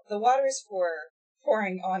 cool. The water is for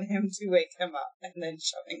pouring on him to wake him up and then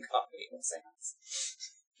shoving coffee in his hands.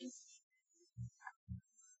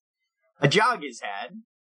 A jog is had.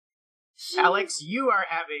 Alex, you are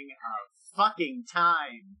having a fucking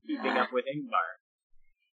time keeping up with Ingvar.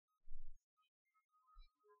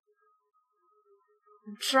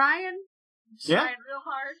 I'm trying. Yeah. Trying real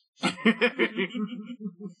hard.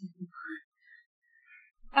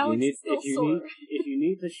 You Alex need, is still sore. if you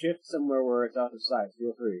need to shift somewhere where it's out of sight,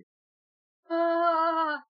 feel free.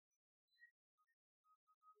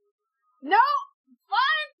 No!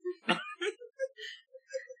 Fine!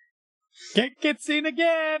 Get seen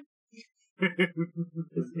again!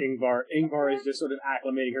 Ingvar is just sort of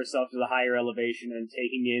acclimating herself to the higher elevation and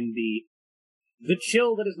taking in the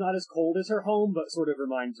chill that is not as cold as her home, but sort of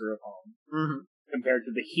reminds her of home, compared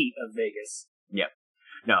to the heat of Vegas. Yep.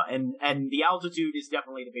 No, and the altitude is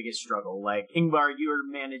definitely the biggest struggle. Like, Ingvar, you're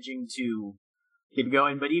managing to keep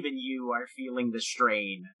going, but even you are feeling the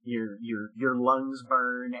strain. Your lungs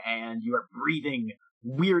burn, and you are breathing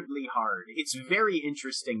weirdly hard. It's very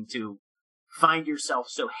interesting to find yourself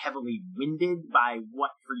so heavily winded by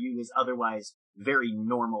what for you is otherwise very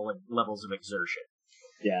normal levels of exertion.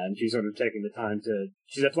 Yeah, and she's sort of taking the time to...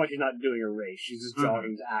 that's why she's not doing a race. She's just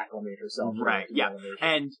jogging to acclimate herself. Right, yeah.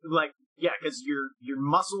 And, like, yeah, because your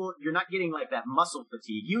muscle... You're not getting, like, that muscle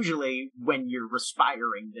fatigue. Usually, when you're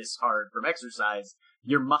respiring this hard from exercise,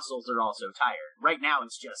 your muscles are also tired. Right now,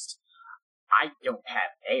 it's just... I don't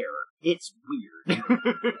have air. It's weird.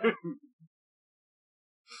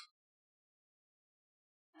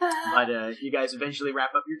 But you guys eventually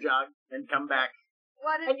wrap up your jog and come back.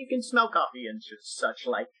 And you can smell coffee and such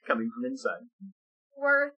like coming from inside.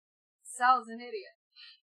 Worth Sal's an idiot.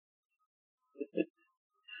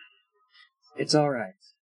 It's alright.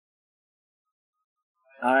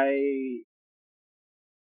 Tell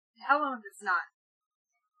him it's not.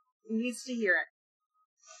 He needs to hear it.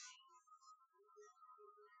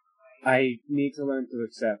 I need to learn to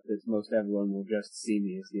accept that most everyone will just see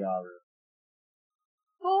me as the Aru.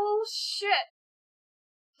 Bullshit!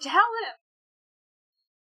 Tell him!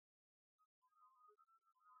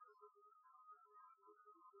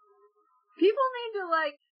 People need to,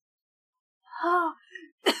 like...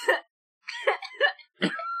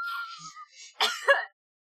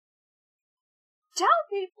 Tell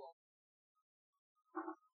people!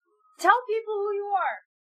 Tell people who you are!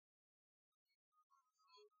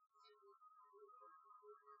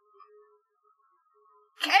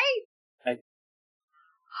 Okay?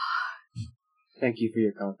 Thank you for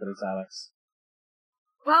your confidence, Alex.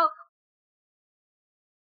 Welcome.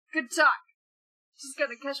 Good talk. Just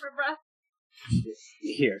gonna catch my breath.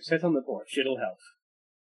 Here, sit on the porch. It'll help.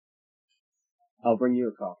 I'll bring you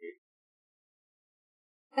a coffee.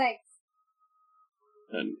 Thanks.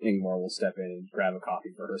 And Ingmar will step in and grab a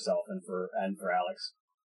coffee for herself and for Alex.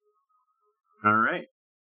 All right.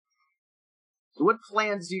 So what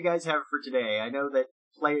plans do you guys have for today? I know that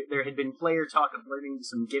there had been player talk of learning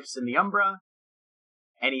some gifts in the Umbra.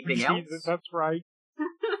 Anything else? Jesus, that's right.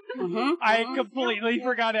 I completely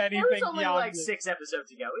forgot anything There's only beyond like it. 6 episodes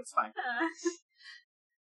to go. It's fine.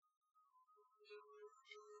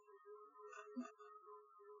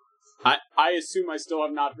 I assume I still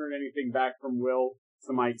have not heard anything back from Will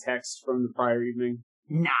to my text from the prior evening.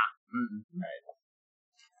 Nah. Right.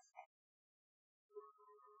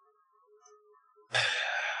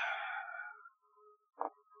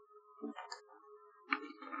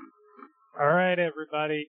 All right,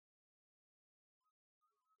 everybody.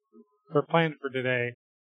 We're planning for today.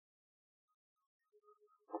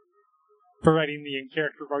 Providing the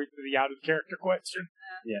in-character voice for the out-of-character question.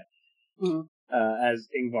 Yeah. As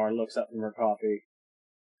Ingvar looks up from her coffee.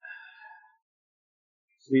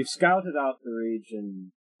 We've scouted out the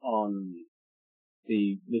region on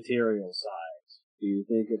the material side. Do you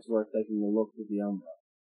think it's worth taking a look at the Umbra?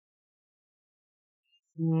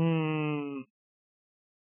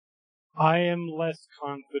 I am less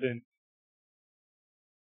confident.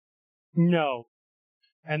 No.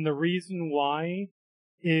 And the reason why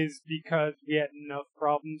is because we had enough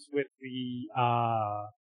problems with the,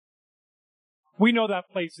 we know that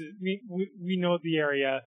place is, we know the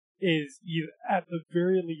area is either, at the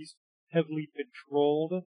very least, heavily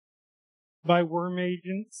patrolled by worm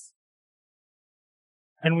agents.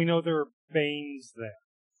 And we know there are Banes there.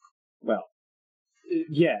 Well,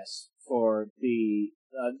 yes, for the,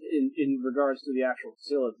 in regards to the actual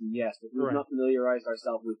facility, yes, but we've not familiarized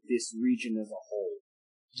ourselves with this region as a whole.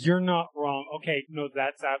 You're not wrong. Okay, no,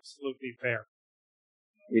 that's absolutely fair.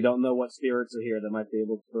 We don't know what spirits are here that might be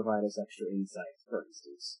able to provide us extra insight, for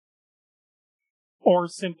instance. Or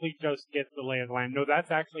simply just get the lay of the land. No,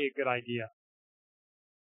 that's actually a good idea.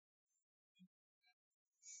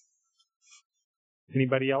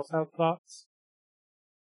 Anybody else have thoughts?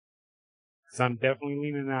 Because I'm definitely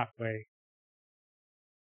leaning that way.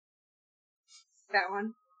 That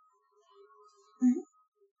one.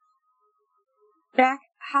 Back,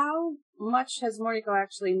 how much has Mornico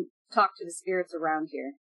actually talked to the spirits around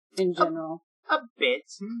here? in general? A bit.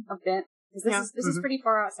 A bit? Because this is pretty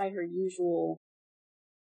far outside her usual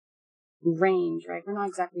range, right? We're not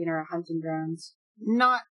exactly in our hunting grounds.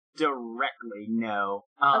 Not directly, no.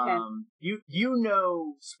 Okay. You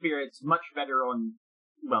know spirits much better on,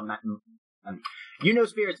 well, not, you know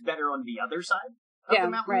spirits better on the other side of the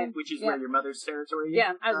mountain, right. which is where your mother's territory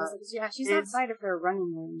Yeah, I was she's is, outside of her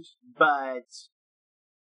running range. But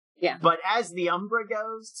yeah. But as the Umbra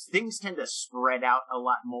goes, things tend to spread out a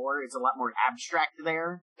lot more. It's a lot more abstract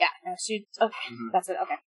there. Yeah, no, okay, that's it,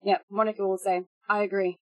 okay. Yeah, Monica will say, I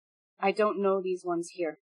agree. I don't know these ones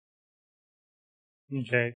here.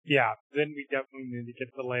 Okay, yeah, then we definitely need to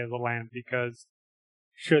get the lay of the land, because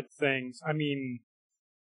should things, I mean,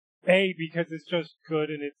 A, because it's just good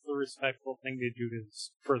and it's the respectful thing to do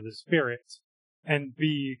for the spirits, and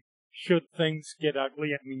B, should things get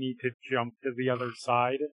ugly and we need to jump to the other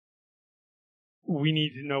side, we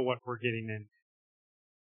need to know what we're getting in.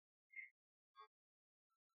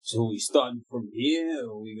 So we starting from here,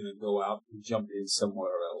 or are we gonna go out and jump in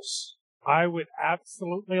somewhere else? I would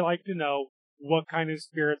absolutely like to know what kind of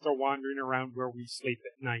spirits are wandering around where we sleep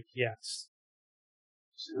at night, yes.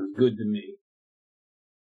 Sounds good to me.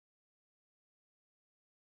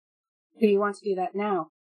 Do you want to do that now?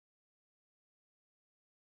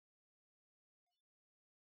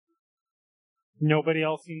 Nobody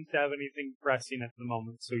else seems to have anything pressing at the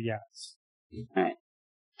moment, so yes. Alright.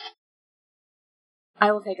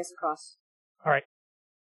 I will take us across. Alright.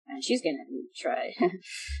 And she's gonna try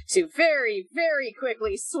to very, very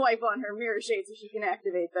quickly swipe on her mirror shades so she can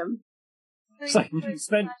activate them. It's like you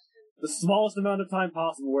spend the smallest amount of time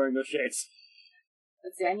possible wearing those shades.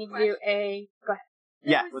 Let's see, I need to do a... Go ahead.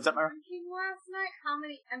 Yeah, what's up, Mara? Last night, how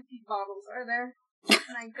many empty bottles are there?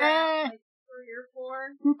 Can I grab like 3 or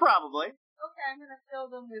 4? Probably. Okay, I'm gonna fill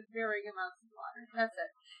them with varying amounts of water. That's it.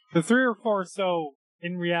 The 3 or 4, so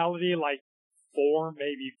in reality, like 4,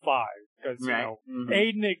 maybe 5, because, you know,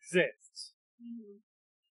 Aiden exists.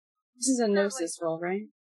 This is a Gnosis roll, right?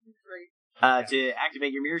 3. To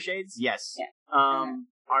activate your mirror shades? Yes. Yeah.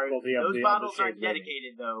 Those bottles aren't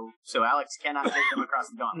dedicated, though, so Alex cannot take them across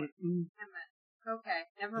the gauntlet. Okay,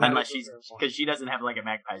 never mind. Unless because she doesn't have, like, a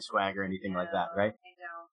magpie swag or anything like that, right? I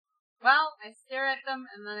don't. Well, I stare at them,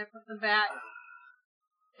 and then I put them back.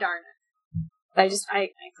 Darn it. I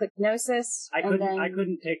clicked Gnosis, I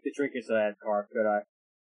couldn't take the trinkets that I had carved, could I?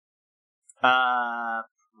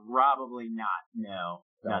 Probably not. No,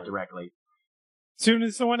 not directly. Soon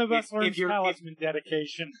as one of us learns if you're- talisman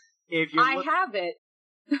dedication. I have it.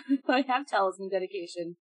 I have talisman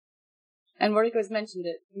dedication. And Mordecai's mentioned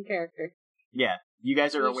it in character. Yeah, you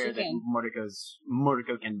guys are Which aware you that can.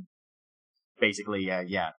 Mordecai can basically, do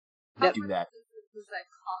that.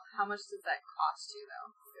 How much does that cost you,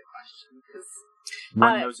 though? Good question. Because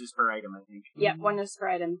One Gnosis per item, I think. Yeah, 1 Gnosis per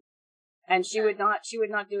item. And she would not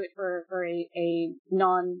do it for a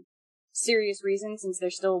non-serious reason, since they're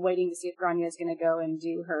still waiting to see if Granya's gonna go and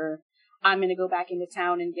do her, I'm gonna go back into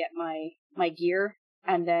town and get my gear,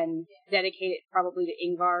 and then dedicate it probably to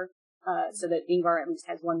Ingvar, so that Ingvar at least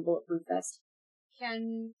has 1 bulletproof vest.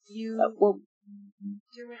 can you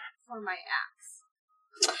do it for my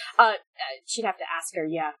axe? She'd have to ask her,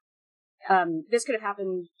 yeah. This could have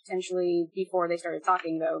happened potentially before they started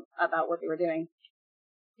talking, though, about what they were doing.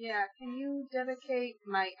 Yeah, can you dedicate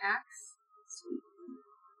my axe?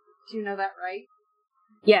 Do you know that right?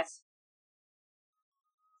 Yes.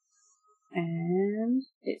 And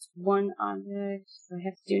it's 1 object. Do I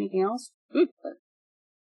have to do anything else?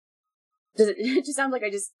 It just sounds like I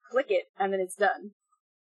just click it and then it's done.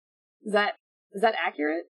 Is that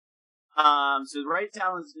accurate? So the right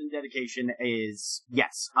talisman dedication is,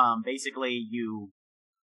 yes. Basically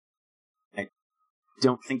I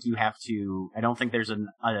don't think you have to, I don't think there's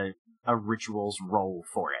a rituals role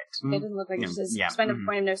for it. It doesn't look like it says spend a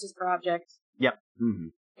point of gnosis per object. Yep. Mm-hmm.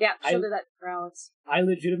 Yeah, she'll do that for Alex. I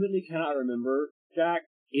legitimately cannot remember, Jack.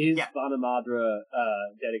 Is Banamadra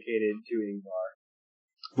dedicated to Ingvar?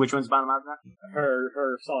 Which one's Banamadra?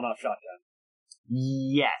 Her sawn-off shotgun.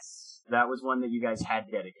 Yes. That was one that you guys had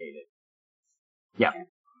dedicated. Yeah. Okay.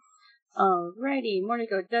 Alrighty,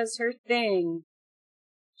 Mornico does her thing.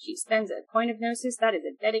 She spends a point of gnosis. That is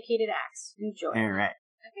a dedicated axe. Enjoy. Alright.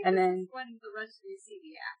 I think And this then- is when the rest of you see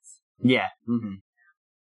the axe. Yeah. Mm-hmm.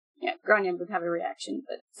 Yeah, Grania would have a reaction,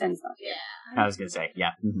 but Sen's not here. I was gonna say,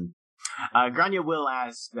 yeah. Mm-hmm. Grania will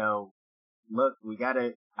ask, though, look,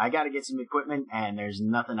 I gotta get some equipment, and there's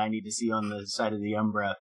nothing I need to see on the side of the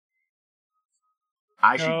Umbra.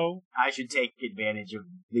 I should take advantage of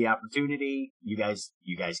the opportunity. You guys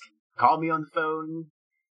can call me on the phone,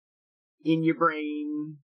 in your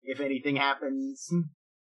brain, if anything happens.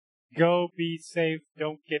 Go be safe,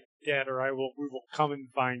 don't get dead, or we will come and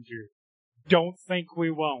find you. Don't think we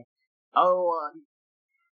won't. Oh,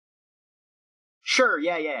 sure,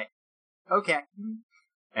 yeah. Okay.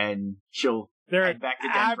 And she'll There head is back to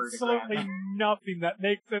Denver to grab absolutely him. nothing that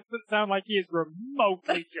makes it sound like he is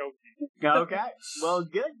remotely joking. Okay, well,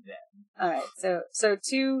 good then. Alright, so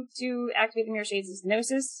to activate the Mirror Shades is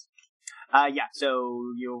Gnosis. Yeah,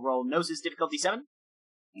 so you'll roll Gnosis difficulty 7.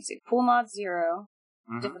 You see pool mod 0,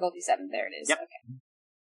 Mhm. difficulty 7, there it is. Yep. Okay.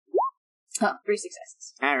 Huh, 3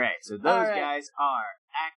 successes. Alright, so those All right. guys are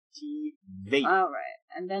activated. Alright,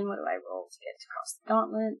 and then what do I roll to get across the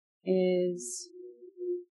gauntlet is...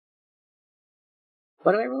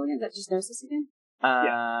 What do I roll again? Is that just Gnosis again?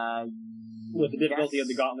 With the difficulty yes. of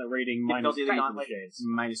the gauntlet rating minus Difficulty of 2 the for gauntlet, the shades.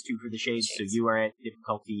 minus 2 for the shades, Shades. so you are at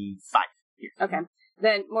difficulty 5 here. Okay.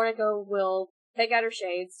 Then Moriko will take out her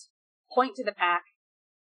shades, point to the pack.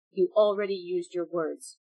 You already used your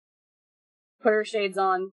words. Put her shades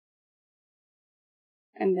on.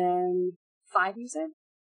 And then 5, you said?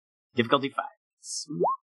 Difficulty 5.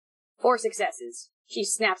 4 successes. She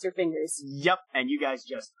snaps her fingers. Yep, and you guys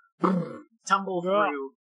just tumble Yeah.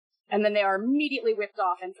 through. And then they are immediately whipped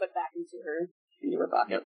off and put back into her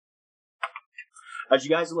bucket. Yep. As you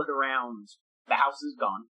guys look around, the house is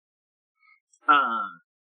gone.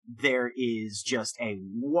 There is just a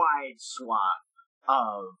wide swath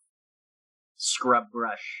of scrub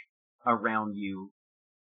brush around you.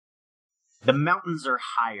 The mountains are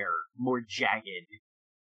higher, more jagged,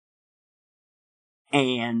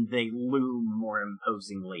 and they loom more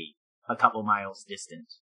imposingly a couple miles distant.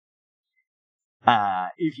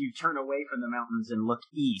 If you turn away from the mountains and look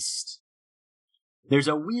east, there's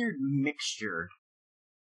a weird mixture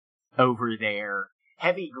over there.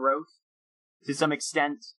 Heavy growth, to some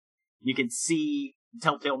extent. You can see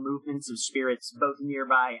telltale movements of spirits both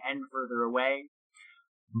nearby and further away.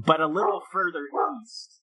 But a little further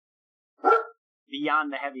east,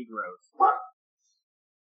 beyond the heavy growth,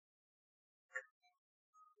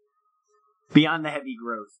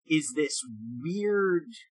 is this weird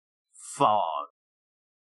fog.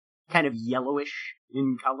 Kind of yellowish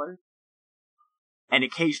in color. And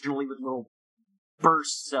occasionally with little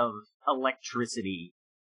bursts of electricity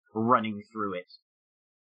running through it.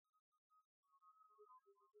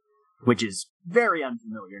 Which is very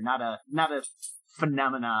unfamiliar. Not a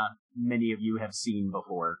phenomena many of you have seen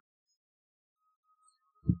before.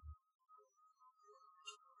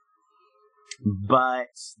 But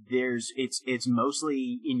it's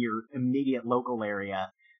mostly in your immediate local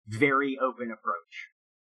area, very open approach.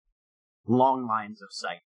 Long lines of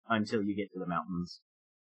sight until you get to the mountains.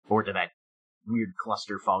 Or to that weird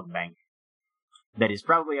cluster fog bank. That is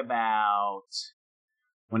probably about,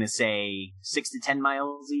 I want to say, 6 to 10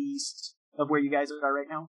 miles east of where you guys are right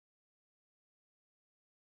now.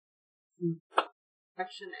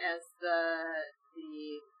 Action as the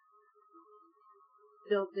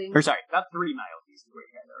building. Or sorry, about 3 miles east of where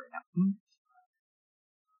you guys are right now.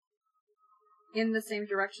 In the same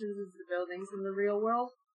directions as the buildings in the real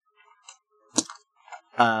world.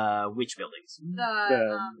 Which buildings?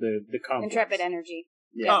 The complex. Intrepid Energy.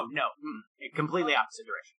 Yeah. Oh, no. Completely opposite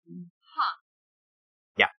direction. Huh.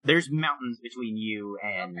 Yeah, there's mountains between you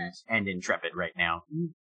and Okay. and Intrepid right now.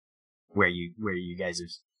 Where you guys are.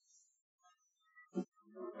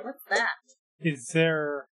 What's that? Is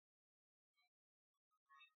there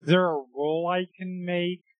a roll I can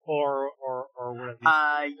make, or would it be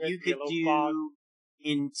You could yellow do fog?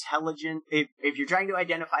 intelligent. If you're trying to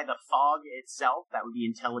identify the fog itself, that would be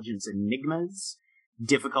intelligence enigmas.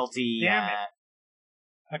 Difficulty. Damn it.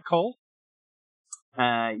 Occult?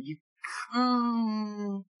 You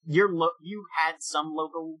had some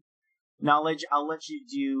local knowledge. I'll let you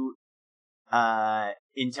do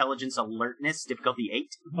intelligence alertness, difficulty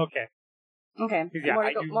 8. Okay. Okay. 'Cause, yeah,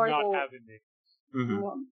 I do Moriko not have it. Mm-hmm.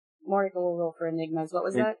 Moriko will roll for Enigmas. What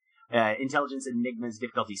was Yeah. that? Intelligence enigmas,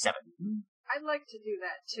 difficulty 7. I'd like to do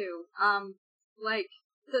that too.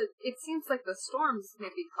 It seems like the storms may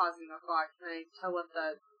be causing the fog. Can I tell what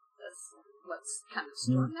what kind of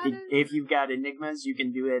storm that is? If you've got enigmas, you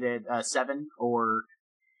can do it at 7, or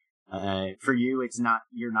for you,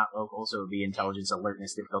 you're not local, so it would be intelligence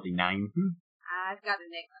alertness, difficulty 9. I've got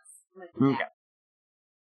enigmas. I'm gonna do Okay. that.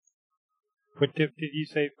 What tip did you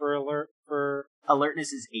say for alert for?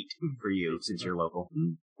 Alertness is 8 for you, since you're local.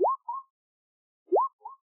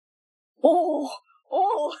 Oh!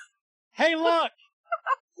 Hey, look!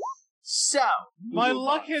 So, My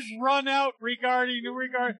luck has run out regarding the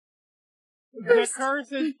curse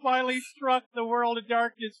has finally struck the world of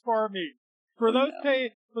darkness for me. For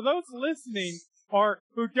those listening or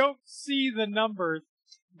who don't see the numbers,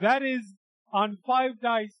 that is on 5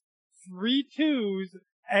 dice 3 2s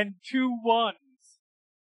and 2 1s.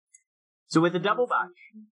 So with a double botch,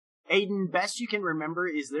 Aiden, best you can remember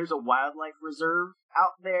is there's a wildlife reserve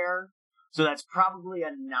out there. So that's probably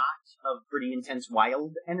a knot of pretty intense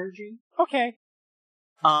wild energy. Okay.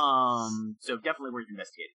 So definitely worth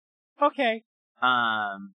investigating. Okay.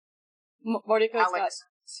 Mordecai's got... Alex.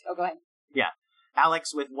 Oh, go ahead. Yeah.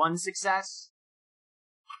 Alex, with 1 success,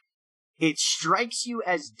 it strikes you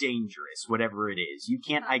as dangerous, whatever it is. You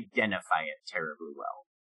can't identify it terribly well.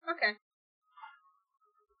 Okay.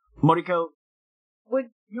 Moriko,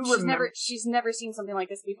 She's never seen something like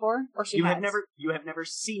this before, or you have never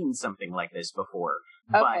seen something like this before.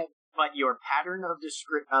 Okay. But your pattern of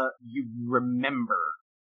you remember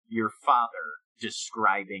your father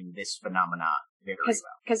describing this phenomenon very well.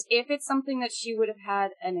 Because if it's something that she would have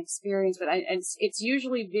had an experience with, it's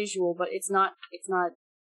usually visual, but it's not.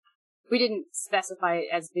 We didn't specify it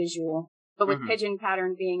as visual, but with pigeon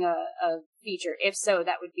pattern being a feature, if so,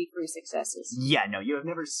 that would be 3 successes. Yeah, no, you have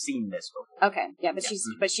never seen this before. Okay, yeah, but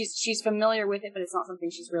she's familiar with it, but it's not something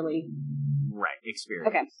she's really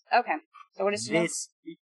experienced. Okay. So what is she?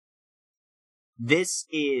 This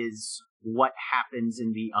is what happens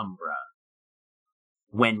in the Umbra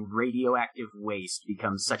when radioactive waste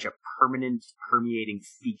becomes such a permanent, permeating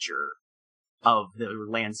feature of the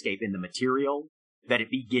landscape in the material that it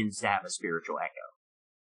begins to have a spiritual echo.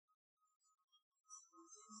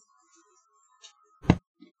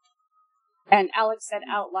 And Alex said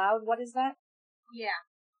out loud, "What is that?" Yeah.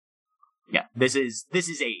 Yeah, that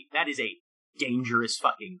is a dangerous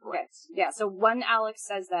fucking place. Okay. Yeah, so when Alex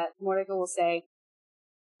says that, Mordecai will say,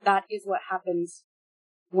 "That is what happens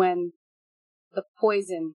when the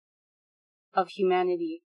poison of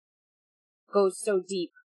humanity goes so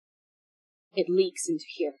deep, it leaks into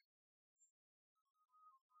here."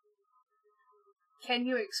 Can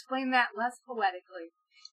you explain that less poetically?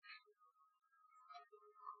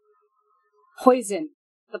 Poison.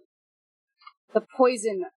 The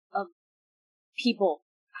poison of people.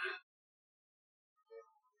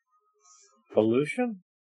 Pollution?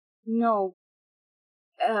 No.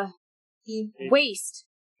 Waste.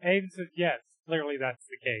 Aiden says yes. Clearly that's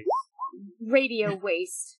the case. Radio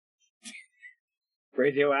waste.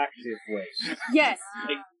 Radioactive waste. Yes.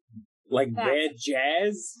 Like bad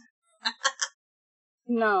jazz?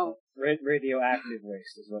 No. Radioactive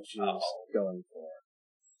waste is what she was going for.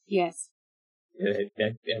 Yes. Yeah,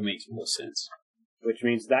 that makes more sense. Which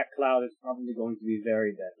means that cloud is probably going to be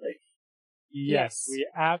very deadly. Yes, we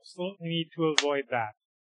absolutely need to avoid that.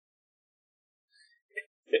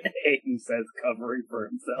 Aiden says, covering for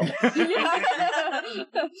himself.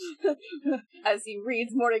 As he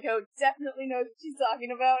reads, Mordecai definitely knows what she's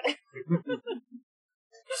talking about.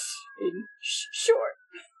 Sure.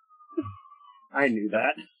 I knew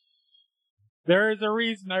that. There is a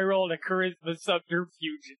reason I rolled a charisma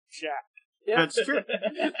subterfuge check. Yep. That's true.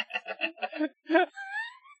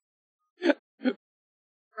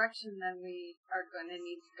 Direction that we are going to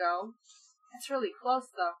need to go. It's really close,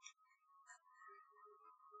 though.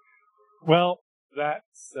 Well, that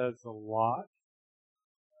says a lot.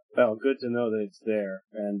 Well, good to know that it's there,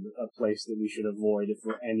 and a place that we should avoid if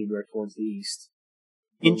we're anywhere towards the east.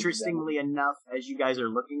 Interestingly enough, as you guys are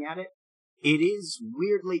looking at it, it is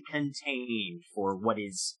weirdly contained for what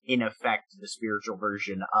is, in effect, the spiritual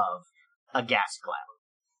version of a gas cloud.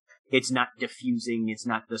 It's not diffusing, it's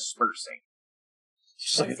not dispersing.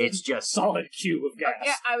 It's just solid cube of gas.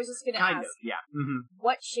 Yeah, I was just going to ask. Kind of, yeah. Mm-hmm.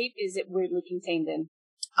 What shape is it weirdly contained in?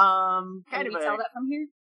 Kind Can of we tell that from here?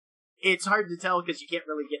 It's hard to tell because you can't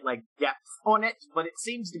really get like depth on it, but it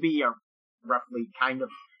seems to be a roughly kind of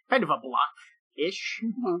a block-ish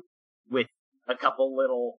with a couple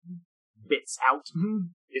little bits out.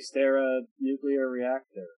 Is there a nuclear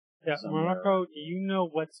reactor? Yeah, Marco, do you know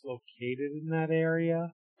what's located in that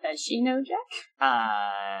area? Does she know, Jack?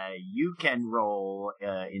 You can roll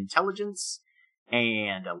intelligence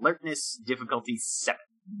and alertness, difficulty 7.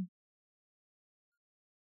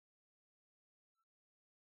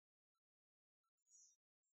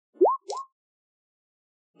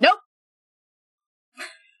 Nope.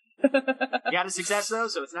 You got a success though,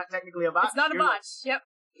 so it's not technically a botch. It's not a botch. Yep.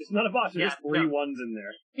 It's not a botch. There's 3 ones in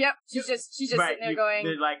there. Yep. She's just right, sitting there going.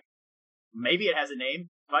 They're like, maybe it has a name.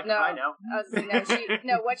 Fuck if I know.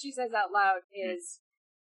 What she says out loud is,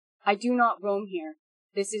 "I do not roam here.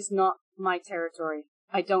 This is not my territory.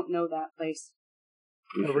 I don't know that place."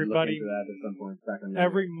 Everybody, that at some point back on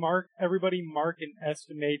everybody mark and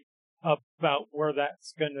estimate about where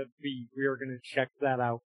that's gonna be. We are gonna check that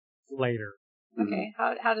out later. Okay.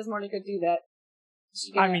 How does Monica do that?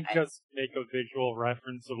 Just make a visual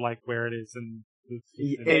reference of like where it is and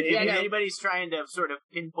If no. anybody's trying to sort of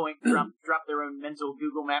pinpoint, drop their own mental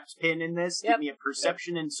Google Maps pin in this, give me a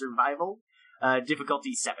perception and survival.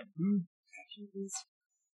 Difficulty 7.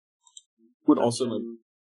 Would also like.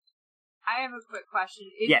 I have a quick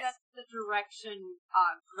question. Is Yes. that the direction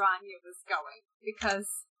Grania was going?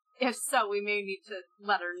 Because if so, we may need to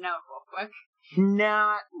let her know real quick.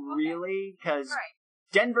 Not really, because Right.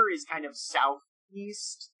 Denver is kind of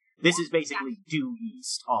southeast. This is basically due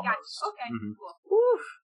east, almost. Gotcha. Okay, Mhm. cool.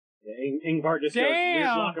 Yeah, Ingvar just goes, "Here's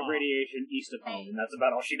a block of Damn! radiation east of home," and that's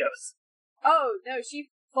about all she does. Oh no,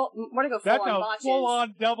 she Mordego full That's on a botches.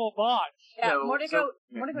 full-on double botch. Yeah, So-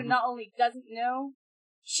 Mordego not only doesn't know,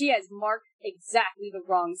 she has marked exactly the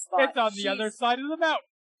wrong spot. It's on the other side of the mountain.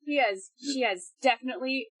 She has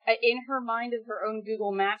definitely, in her mind of her own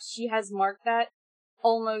Google Maps, she has marked that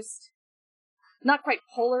almost, not quite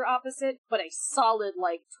polar opposite, but a solid,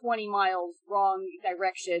 20 miles wrong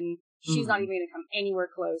direction. She's not even going to come anywhere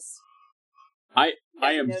close. I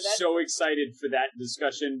am know that? so excited for that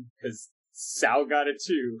discussion because Sal got it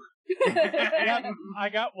too. Yeah, I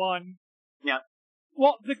got one. Yeah.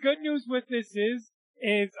 Well, the good news with this is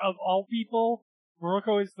of all people,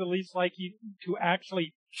 Morocco is the least likely to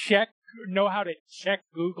actually know how to check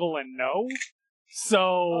Google and know. So.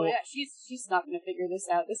 Oh yeah, she's not going to figure this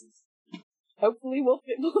out. This is hopefully we'll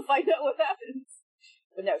find out what happens.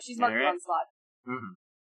 But no, she's marked the wrong spot.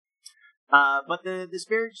 Mm-hmm. But the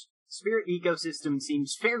spirit ecosystem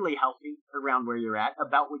seems fairly healthy around where you're at,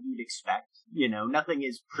 about what you'd expect. You know, nothing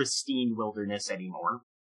is pristine wilderness anymore.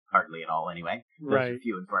 Hardly at all, anyway. Those are Right.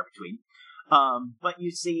 few and far between. But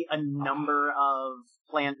you see a number of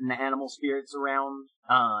plant and animal spirits around,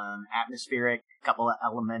 atmospheric, a couple of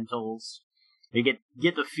elementals. You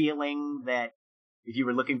get the feeling that if you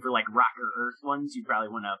were looking for rock or earth ones, you'd probably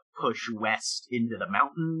want to push west into the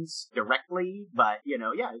mountains directly. But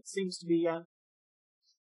it seems to be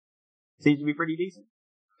pretty decent.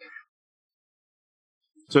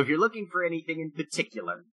 So if you're looking for anything in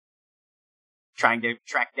particular, trying to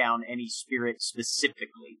track down any spirit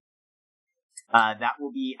specifically, that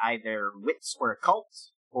will be either wits or occult,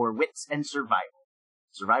 or wits and survival.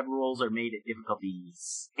 Survival rolls are made at difficulty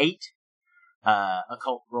 8.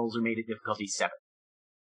 Occult rolls are made at difficulty 7.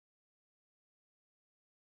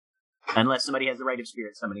 Unless somebody has the right of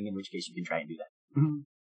spirit summoning, in which case you can try and do that.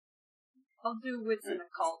 I'll do wits and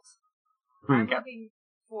occult. I'm Okay. looking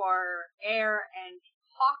for air and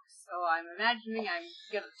hawk, so I'm imagining I'm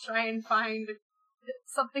gonna try and find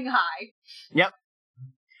something high. Yep.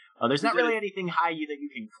 Well, there's not really anything high that you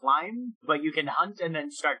can climb, but you can hunt and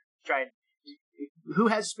then start trying. Who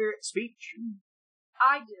has spirit speech?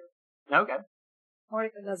 I do. Okay.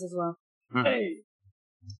 Mordego does as well. Hey.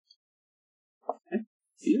 I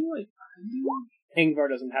feel like Ingvar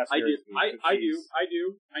doesn't have I spirit do. speech, but I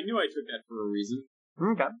do. I knew I took that for a reason.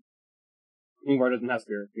 Okay. Ingvar doesn't have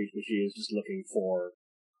spirit speech, but she is just looking for.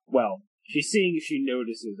 Well, she's seeing if she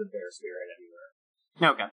notices a bear spirit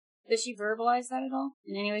anywhere. Okay. Does she verbalize that at all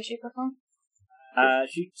in any way, shape, or form?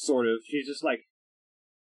 She sort of. She's just like,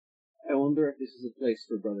 I wonder if this is a place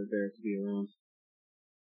for Brother Bear to be around.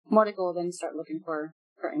 Mordego will then start looking for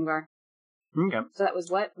Ingvar. Okay. So that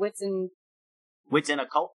was what? Wits and... Wits and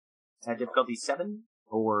occult at difficulty 7,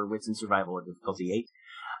 or wits and survival at difficulty 8.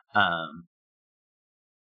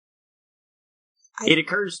 It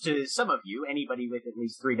occurs to some of you, anybody with at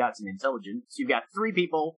least 3 dots in intelligence, you've got 3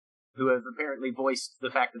 people who have apparently voiced the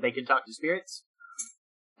fact that they can talk to spirits,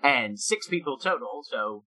 and 6 people total,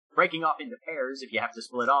 so breaking off into pairs, if you have to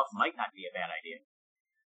split off, might not be a bad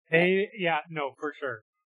idea. No, for sure.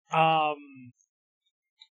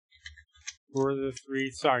 Who are the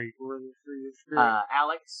 3? Sorry, who are the 3?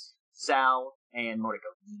 Alex, Sal, and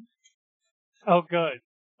Mordego. Oh, good.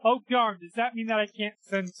 Oh, darn. Does that mean that I can't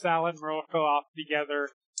send Sal and Morocco off together?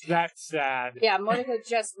 That's sad. Yeah, Mordego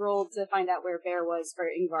just rolled to find out where Bear was for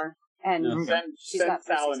Ingvar. And No, she's send got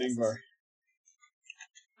Sal and successes. Ingvar.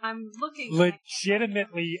 I'm looking.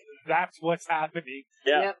 Legitimately, that's what's happening.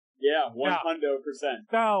 Yeah, Yep. yeah, 100%.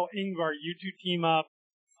 So, Ingvar, you 2 team up.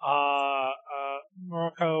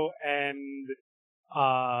 Morocco and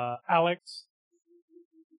Alex.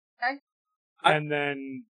 Okay. And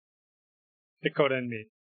then Dakota and me.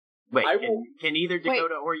 Wait, I can either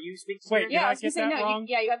Dakota or you speak Wait, spirit? did Yeah, I I was get gonna say, that no, wrong?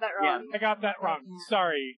 you got that wrong. I got that wrong. Yeah.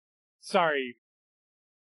 Sorry.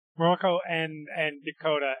 Morocco and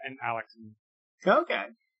Dakota and Alex. Okay.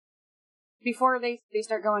 Before they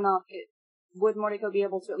start going off, would Mordego be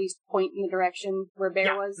able to at least point in the direction where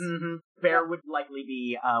Bear was? Mm-hmm. Bear would likely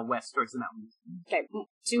be west towards the mountains. Okay,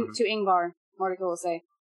 to Ingvar, Mordego will say,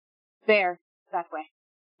 Bear, that way,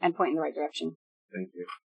 and point in the right direction. Thank you.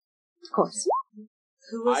 Of course.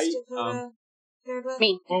 Who was I, Dakota?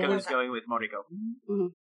 Me. Dakota's going with Moriko.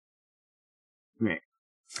 Mm-hmm. Right.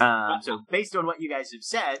 So based on what you guys have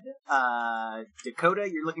said, Dakota,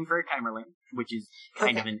 you're looking for a Chimerling, which is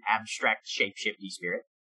kind of an abstract shape-shifty spirit.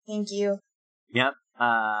 Thank you. Yep.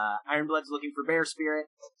 Ironblood's looking for bear spirit.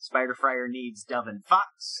 Spider Friar needs dove and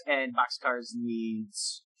fox, and Boxcars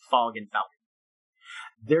needs fog and falcon.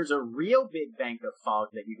 There's a real big bank of fog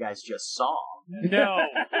that you guys just saw. No.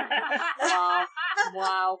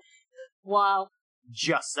 Wow.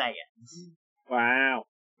 Just saying. Wow.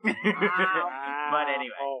 But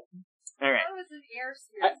anyway. All right. That was an air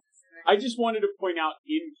spirit. I just wanted to point out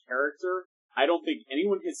in character, I don't think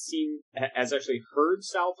anyone has actually heard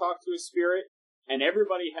Sal talk to a spirit, and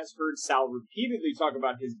everybody has heard Sal repeatedly talk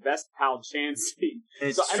about his best pal Chansey.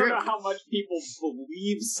 It's so true. I don't know how much people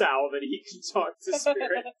believe Sal that he can talk to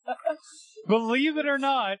spirit. Believe it or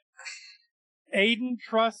not, Aiden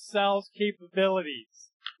trusts Sal's capabilities.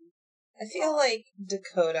 I feel like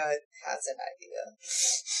Dakota has an idea.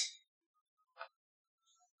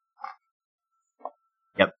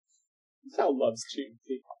 Sal loves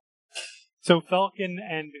Chansey. So Falcon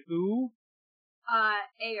and who?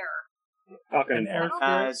 Air. Falcon An air Fox.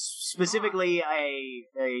 spirit? Specifically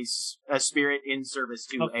a spirit in service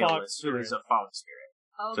to A fog Aeolus, who spirit. is a fog spirit.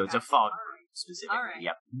 Okay. So it's a fog All right. specifically. All right.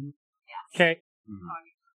 Yep. Okay. Mhm.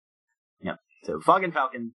 Yep. So Fog and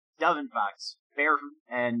Falcon, Dove and Fox, Bear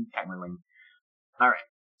and Chimerling. Alright.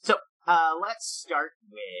 So, let's start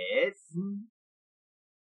with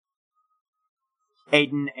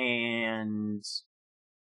Aiden and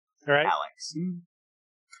All right. Alex.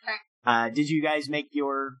 Okay. Did you guys make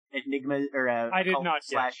your Enigma or I did cult not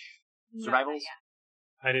yet. / survivals?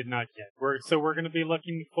 I did not yet. We're going to be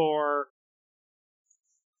looking for.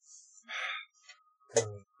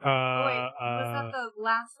 was that the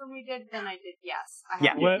last one we did? Then I did yes. I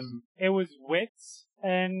Yeah. have What, it was wits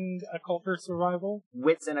and occult or survival.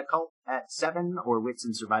 Wits and Occult at 7, or Wits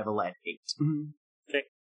and Survival at 8. Okay.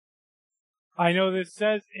 I know this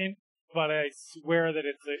says int, but I swear that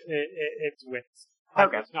it's wits. I'm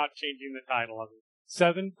Okay. just not changing the title of it.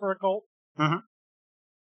 7 for occult.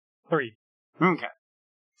 3. Okay.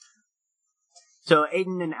 So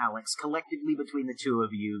Aiden and Alex, collectively between the two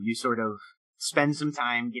of you, you sort of spend some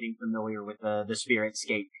time getting familiar with the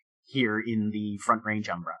spiritscape here in the Front Range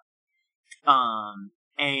Umbra.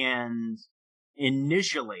 And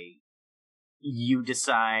initially, you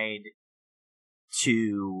decide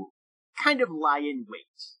to kind of lie in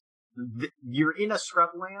wait. You're in a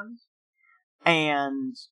scrubland,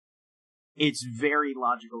 and it's very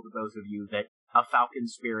logical to both of you that a falcon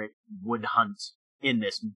spirit would hunt in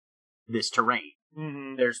this terrain.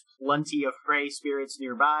 Mm-hmm. There's plenty of prey spirits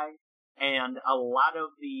nearby, and a lot of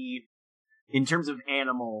in terms of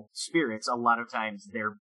animal spirits, a lot of times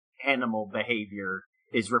their animal behavior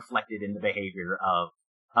is reflected in the behavior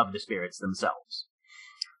of the spirits themselves.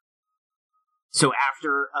 So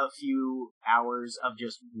after a few hours of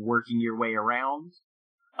just working your way around,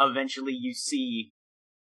 eventually you see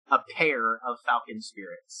a pair of falcon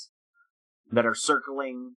spirits that are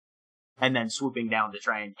circling and then swooping down to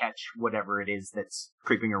try and catch whatever it is that's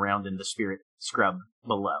creeping around in the spirit scrub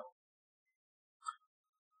below.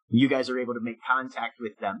 You guys are able to make contact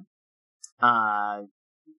with them.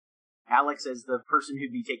 Alex, as the person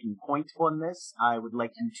who'd be taking point on this, I would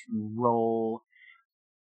like you to roll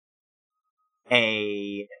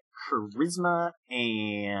a charisma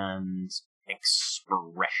and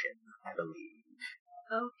expression, I believe.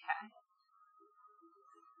 Okay.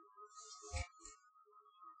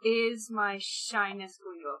 Is my shyness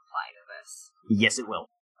going to apply to this? Yes, it will.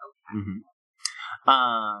 Okay.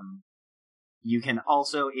 Mm-hmm. You can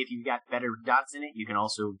also, if you've got better dots in it, you can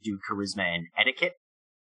also do charisma and etiquette.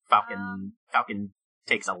 Falcon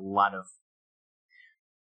takes a lot of...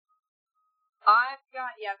 I've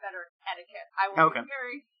got, better etiquette. I will Okay. be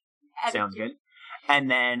very etiquette. Sounds good.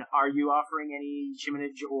 And then, are you offering any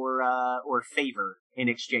chiminage or favor in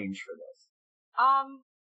exchange for this?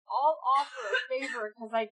 I'll offer a favor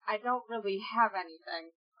because I don't really have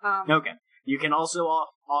anything. Okay. You can also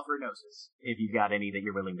offer gnosis if you've got any that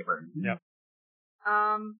you're willing to burn. Yep.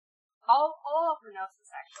 I'll offer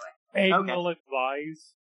gnosis actually. Aiden Okay. will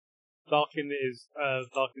advise. Falcon is a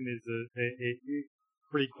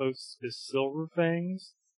pretty close to Silver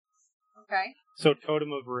Fangs. Okay. So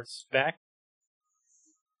totem of respect.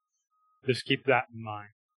 Just keep that in mind.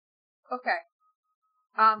 Okay.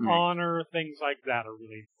 Honor, things like that are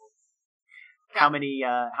really important. How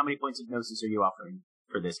many points of gnosis are you offering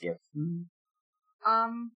for this gift?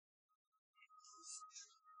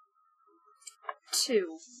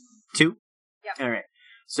 2. 2? Yep. Alright.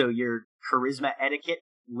 So your charisma etiquette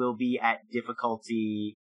will be at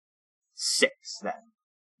difficulty 6 then,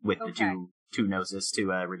 with the Okay. two gnosis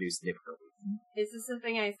to reduce the difficulty. Is this a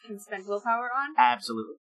thing I can spend willpower on?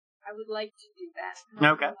 Absolutely. I would like to do that.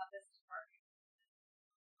 Okay. I want this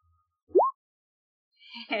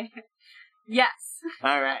to work. Yes.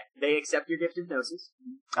 All right. They accept your gift of gnosis,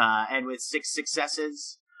 and with 6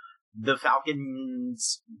 successes, the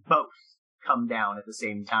falcons both come down at the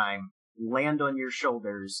same time, land on your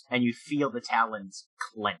shoulders, and you feel the talons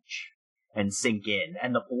clench and sink in,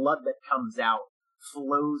 and the blood that comes out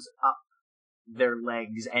flows up their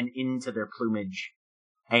legs and into their plumage,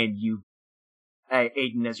 and you,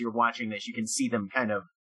 Aiden, as you're watching this, you can see them kind of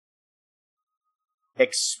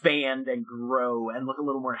expand and grow and look a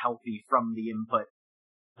little more healthy from the input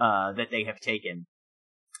that they have taken.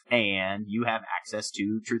 And you have access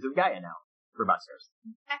to Truth of Gaia now for Buckstars.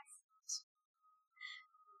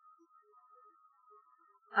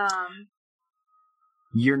 Excellent.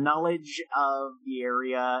 Your knowledge of the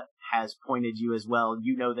area has pointed you as well.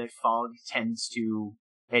 You know that fog tends to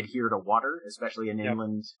adhere to water, especially in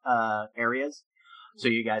inland areas. So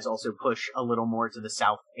you guys also push a little more to the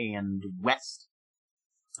south and west.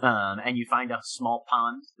 And you find a small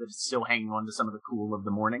pond that is still hanging on to some of the cool of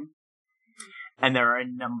the morning. And there are a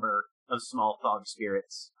number of small fog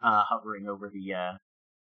spirits hovering over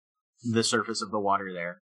the surface of the water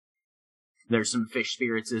there. There's some fish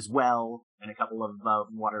spirits as well, and a couple of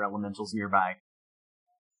water elementals nearby.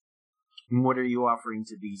 What are you offering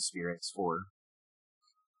to these spirits for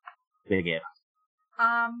the gift?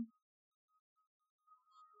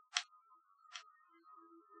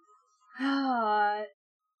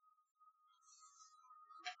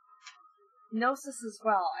 Gnosis as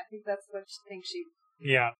well. I think that's what she thinks she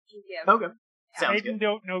Yeah. can give. Okay. Sounds Aiden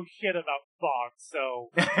don't know shit about fog, so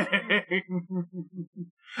good.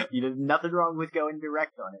 There's nothing wrong with going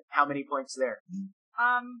direct on it. How many points there?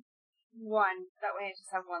 1. That way I just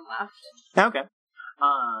have 1 left. Okay.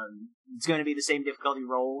 It's going to be the same difficulty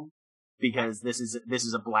roll because this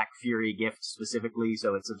is a Black Fury gift specifically,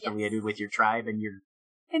 so it's affiliated with your tribe, and you're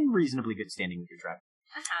in reasonably good standing with your tribe.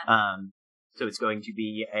 Uh-huh. So it's going to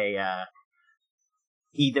be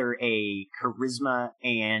either a charisma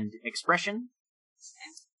and expression,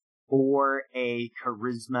 or a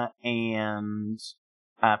charisma and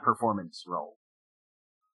performance roll.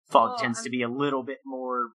 Fog tends to be a little bit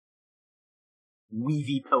more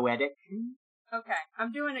weavy poetic. Okay,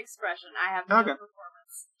 I'm doing expression. I have no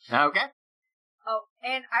performance. Okay. Oh,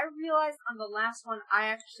 and I realized on the last one, I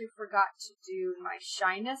actually forgot to do my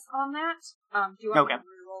shyness on that. Do you want me to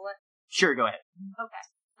reroll it? Sure, go ahead. Okay.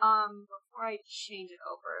 Before I change it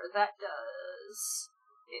over,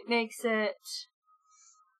 it makes it,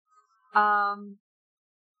 and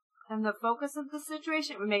the focus of the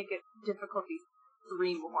situation, it would make it difficulty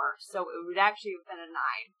 3 more, so it would actually have been a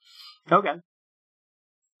 9. Okay.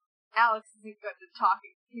 Alex isn't good at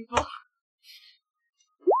talking to people.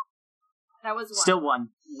 That was 1. Still 1.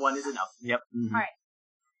 1 is enough. Yep. Mm-hmm. Alright.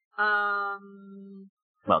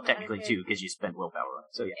 Well, technically 2, because you spent willpower on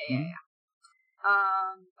it, so yeah. Yeah.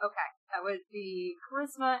 Okay. That would be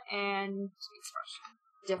charisma and expression.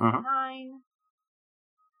 Different 9.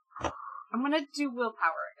 I'm gonna do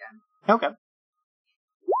willpower again. Okay.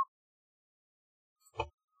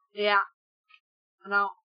 Yeah. No.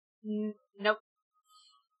 Nope.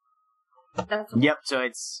 That's Yep, so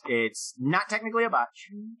it's not technically a botch.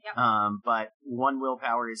 Yep. But 1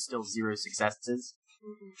 willpower is still 0 successes.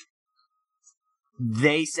 Mm-hmm.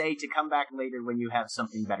 They say to come back later when you have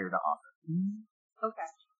something better to offer. Okay.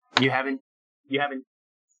 You haven't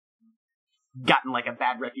gotten like a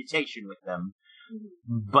bad reputation with them,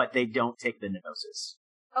 but they don't take the gnosis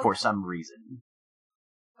for some reason.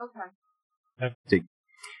 Okay. So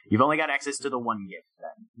you've only got access to the 1 gift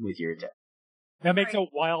then with your attack. that makes a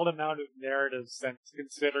wild amount of narrative sense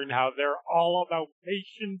considering how they're all about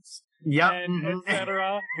patience and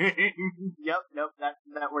etc. Yep, nope,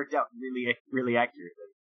 that worked out really, really accurately.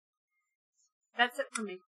 That's it for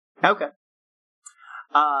me. Okay.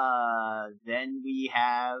 Then we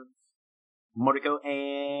have Moriko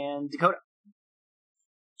and Dakota.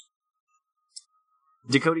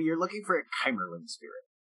 Dakota, you're looking for a Chimerling spirit.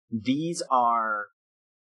 These are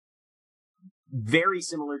very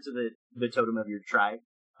similar to the totem of your tribe.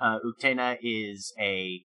 Uktena is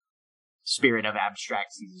a spirit of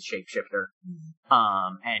abstracts. He's a shapeshifter.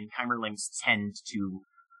 And Chimerlings tend to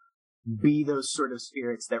be those sort of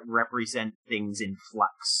spirits that represent things in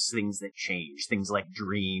flux, things that change, things like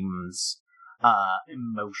dreams,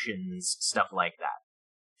 emotions, stuff like that.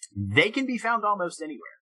 They can be found almost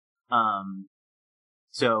anywhere.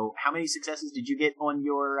 So how many successes did you get on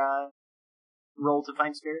your roll to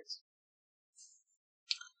find spirits?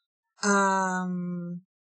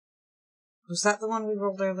 Was that the one we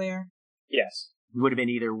rolled earlier? Yes. Would have been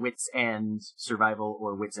either wits and survival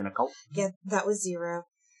or wits and occult. Yeah, that was 0.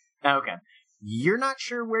 Okay. You're not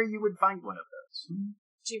sure where you would find one of those.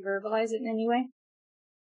 Did you verbalize it in any way?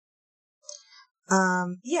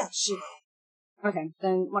 Yeah, she will. Okay,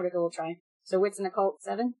 then Mardica will try. So wits and occult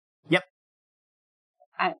 7? Yep.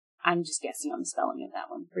 I'm just guessing on the spelling of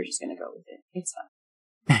that one. We're just gonna go with it. It's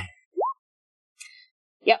fine.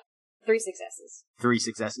 Yep. 3 successes. 3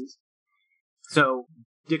 successes. So,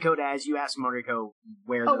 Dakota, as you ask Mariko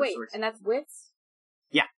where Oh, those wait, sorts... and that's wits?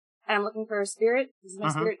 Yeah. And I'm looking for a spirit? Does my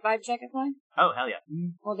spirit vibe check apply? Oh, hell yeah.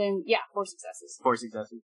 Well then, yeah, 4 successes. 4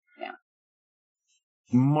 successes. Yeah.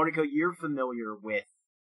 Mariko, you're familiar with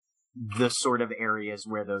the sort of areas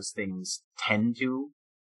where those things tend to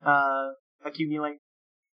accumulate.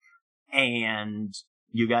 And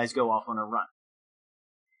you guys go off on a run.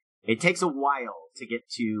 It takes a while to get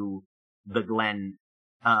to the glen,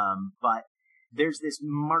 but there's this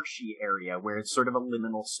marshy area where it's sort of a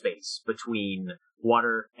liminal space between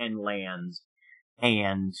water and land.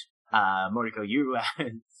 And Moriko, you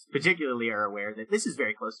particularly are aware that this is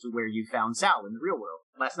very close to where you found Sal in the real world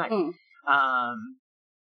last night.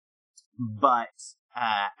 But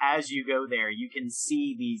as you go there, you can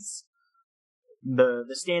see the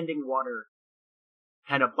standing water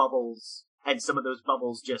kind of bubbles, and some of those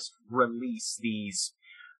bubbles just release these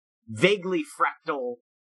vaguely fractal,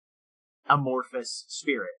 amorphous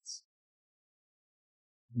spirits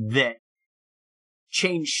that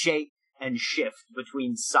change shape and shift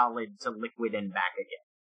between solid to liquid and back again.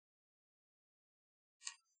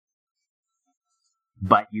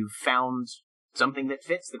 But you've found something that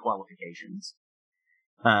fits the qualifications.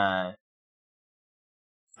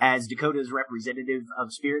 As Dakota's representative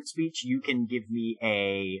of spirit speech, you can give me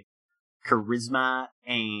a charisma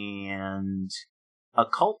and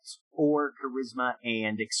occult, or charisma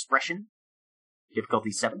and expression.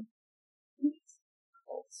 Difficulty 7.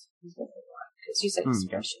 Because you said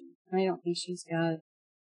expression. I don't think she's got...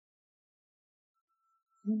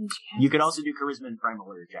 You could also do charisma and primal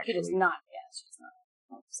urge, actually. She does not. Yeah, she's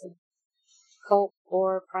not. So, cult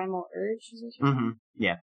or primal urge, is it?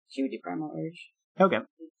 Yeah. She would do primal urge. Okay. That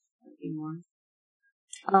would be more.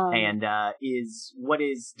 And what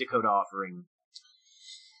is Dakota offering?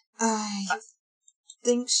 I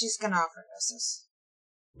think she's gonna offer Gnosis.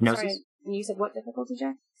 Gnosis? Sorry, and you said what difficulty,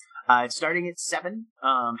 Jack? It's starting at 7.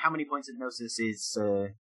 How many points of Gnosis is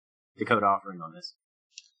Dakota offering on this?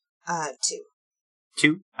 2.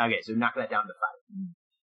 2? Okay, so knock that down to 5.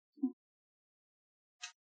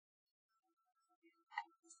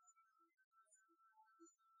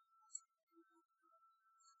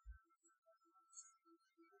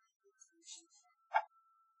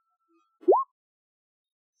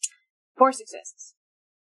 Four successes.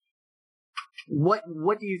 What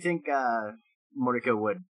do you think Mordecai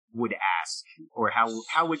would ask, or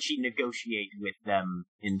how would she negotiate with them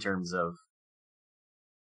in terms of?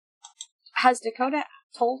 Has Dakota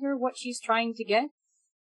told her what she's trying to get,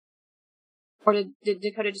 or did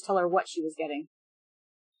Dakota just tell her what she was getting?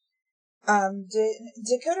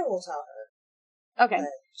 Dakota will tell her. Okay.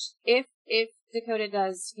 If Dakota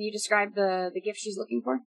does, can you describe the gift she's looking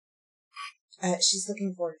for? She's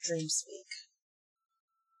looking for Dream Speak.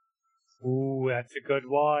 Ooh, that's a good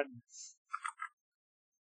one.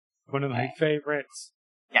 One of my favorites.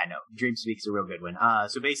 Yeah, no, Dream Speak's a real good one.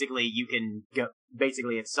 So basically, you can go.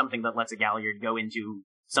 Basically, it's something that lets a Galliard go into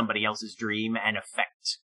somebody else's dream and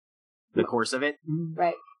affect the course of it.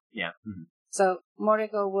 Right. Yeah. Mm-hmm. So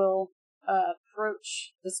Mordecai will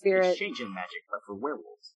approach the spirit. It's changing magic, but for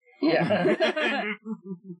werewolves. Yeah.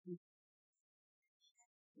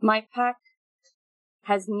 My pack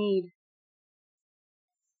has need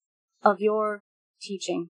of your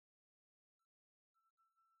teaching.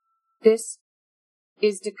 This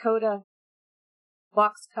is Dakota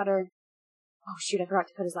Box Cutter. Oh shoot, I forgot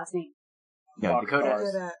Dakota's last name. No,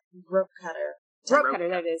 Dakota Rope Cutter. Rope Cutter,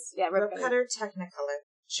 that is. Yeah, Rope Cutter Technicolor.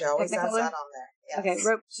 She always has that on there. Yes. Okay,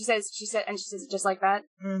 rope. She says it just like that.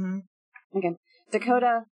 Mm-hmm. Okay,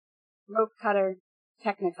 Dakota Rope Cutter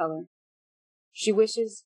Technicolor. She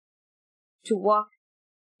wishes to walk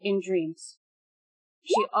in dreams.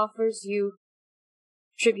 She offers you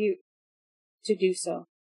tribute to do so.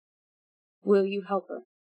 Will you help her?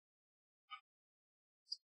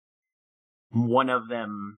 One of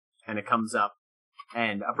them kind of comes up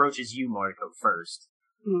and approaches you, Mordecai, first.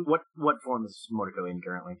 Mm-hmm. What form is Mordecai in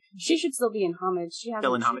currently? She should still be in homage. She hasn't.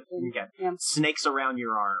 Still in homage? Okay. Yeah. Snakes around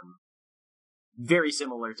your arm. Very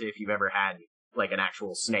similar to if you've ever had, like, an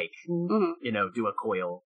actual snake. Mm-hmm. You know, do a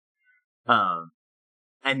coil.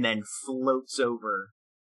 And then floats over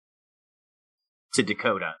to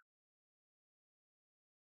Dakota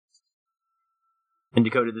And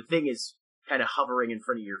Dakota, the thing is kind of hovering in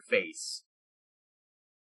front of your face.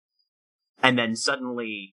 And then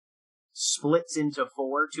suddenly splits into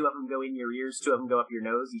four. Two of them go in your ears, two of them go up your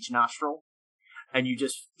nose, each nostril. And you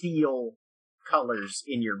just feel colors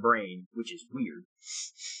in your brain, which is weird.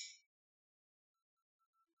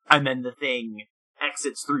 And then the thing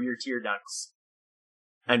exits through your tear ducts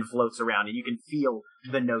and floats around, and you can feel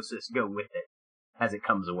the gnosis go with it as it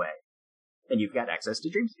comes away. And you've got access to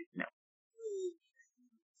Dreamscape now.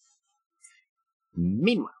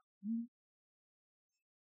 Meanwhile,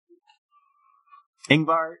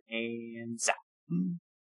 Ingvar and Sal.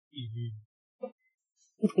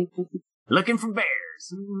 Looking for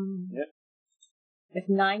bears. Yep. With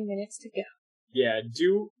 9 minutes to go. Yeah,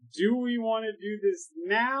 do we want to do this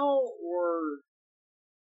now, or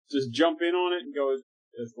just jump in on it and go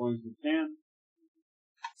as long as we can?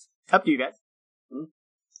 Up to you guys.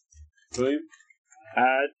 William?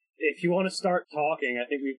 If you want to start talking, I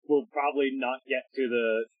think we will probably not get to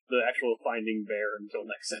the actual finding bear until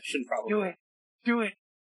next session, probably. Do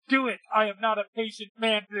it! I am not a patient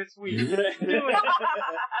man this week. Do it!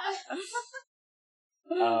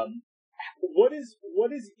 What is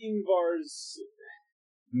Ingvar's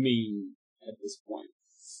mean at this point?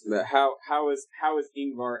 How is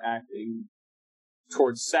Ingvar acting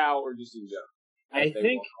towards Sal, or just in general? I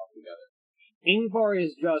think Ingvar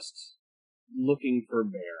is just looking for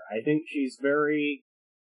bear. I think she's very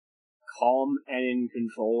calm and in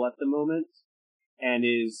control at the moment, and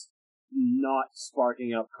is not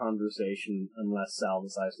sparking up conversation unless Sal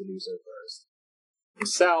decides to do so first.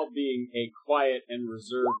 Sal, being a quiet and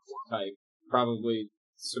reserved type, probably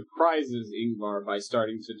surprises Ingvar by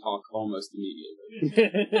starting to talk almost immediately.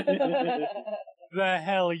 The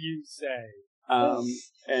hell you say?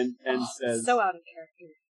 And says, So out of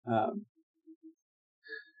character.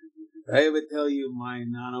 I ever tell you my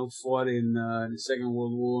nano fought in the Second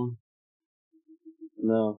World War?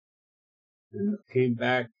 No. Came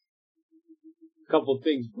back. A couple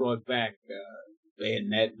things brought back.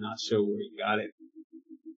 Bayonet, not sure where he got it.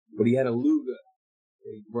 But he had a Luger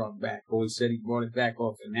that he brought back. Always said he brought it back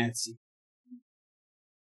off a Nazi.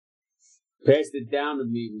 Passed it down to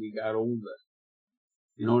me when he got older.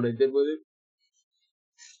 You know what I did with it?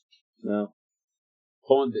 No.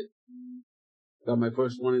 Pawned it. Got my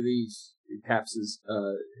first one of these. he taps his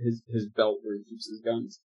belt where he keeps his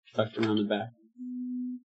guns tucked around the back.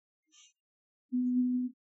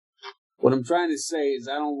 What I'm trying to say is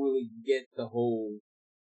I don't really get the whole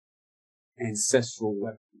ancestral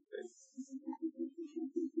weapon thing.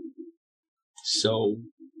 So,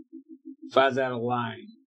 if I was out of line,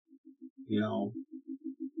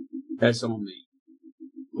 that's on me.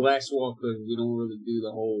 Glasswalkers, we don't really do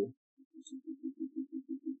the whole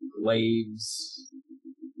glaives,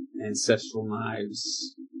 ancestral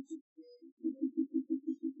knives.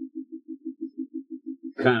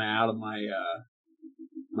 Kind of out of my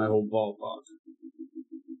my whole ballpark.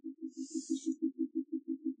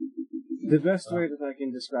 The best way that I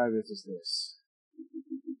can describe it is this.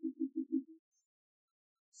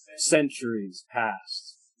 Centuries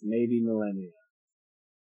passed, maybe millennia.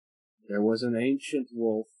 There was an ancient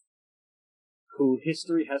wolf who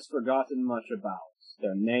history has forgotten much about.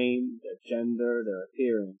 Their name, their gender, their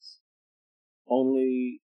appearance.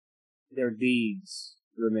 Only their deeds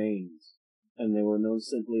remained, and they were known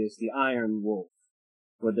simply as the Iron Wolf,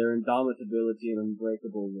 for their indomitability and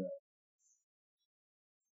unbreakable will.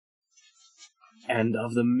 And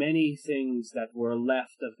of the many things that were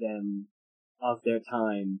left of them, of their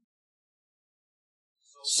time,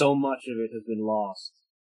 so much of it has been lost.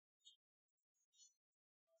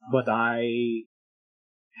 But I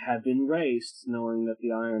have been raised knowing that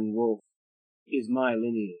the Iron Wolf is my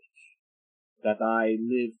lineage, that I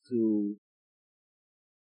live to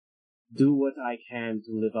do what I can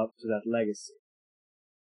to live up to that legacy.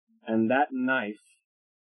 And that knife,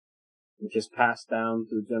 which is passed down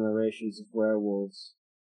through generations of werewolves,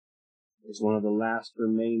 is one of the last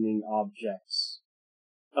remaining objects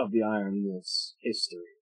of the Iron Wolf's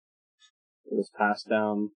history. It was passed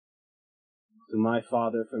down to my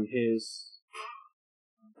father from his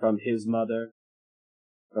mother,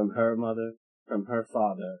 from her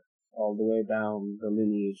father, all the way down the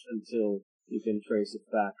lineage until you can trace it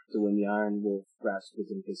back to when the Iron Wolf grasped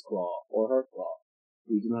it in his claw, or her claw.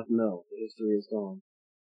 We do not know. The history is gone.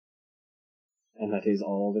 And that is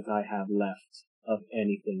all that I have left of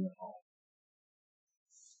anything at all.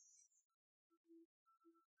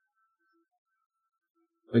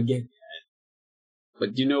 I get that.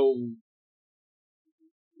 But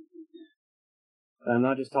I'm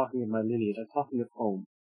not just talking of my lineage, I'm talking of home.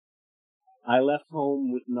 I left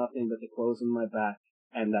home with nothing but the clothes on my back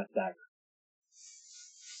and that dagger.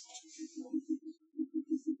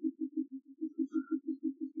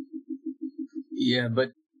 Yeah,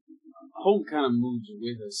 but home kind of moves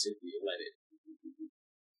with us if you let it.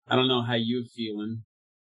 I don't know how you're feeling.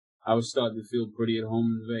 I was starting to feel pretty at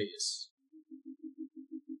home in Vegas.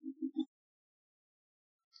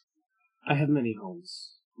 I have many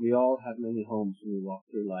homes. We all have many homes when we walk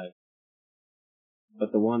through life.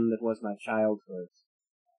 But the one that was my childhood,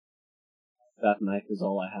 that night is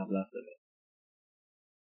all I have left of it.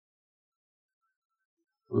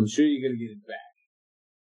 I'm sure you're gonna get it back.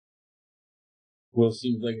 Will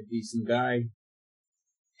seems like a decent guy.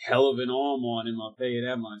 Hell of an arm on him, I'll tell you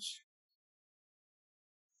that much.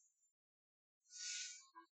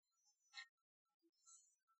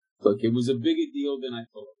 Look, it was a bigger deal than I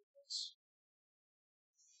thought it was.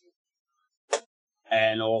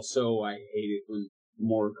 And also, I hate it when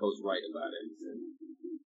Moriko's right about anything.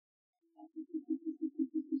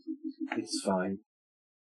 It's fine.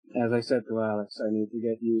 As I said to Alex, I need to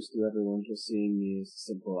get used to everyone just seeing me as a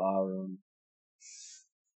simple Aaron.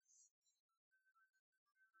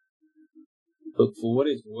 Look, for what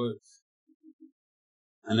it's worth,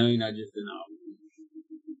 I know you're not just an Aaron.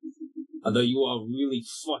 Although you are really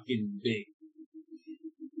fucking big.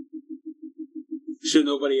 Sure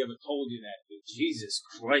nobody ever told you that, but Jesus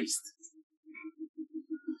Christ.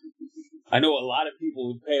 I know a lot of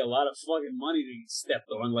people who pay a lot of fucking money to get stepped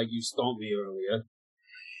on like you stomped me earlier.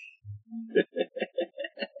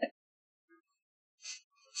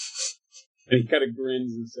 And he kind of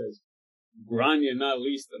grins and says, Grania not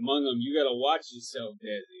least among them, you gotta watch yourself,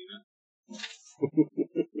 Dazina.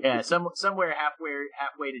 Yeah, somewhere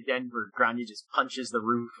halfway to Denver, Grania just punches the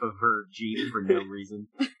roof of her Jeep for no reason.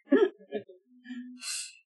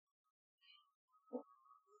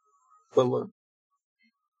 But look,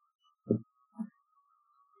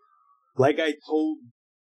 like I told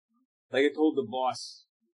the boss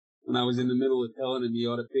when I was in the middle of telling him he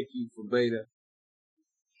ought to pick you for beta.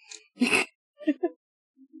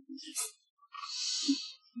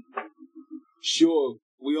 Sure,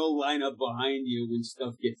 we all line up behind you when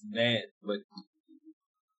stuff gets bad, but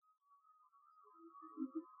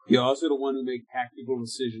you're also the one who makes tactical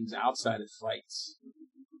decisions outside of fights.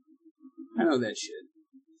 I know that shit.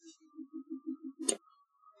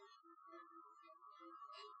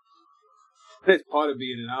 That's part of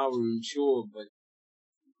being an Aaron, sure, but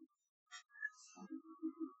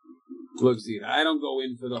look, see, I don't go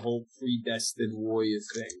in for the whole predestined warrior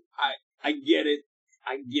thing. I get it.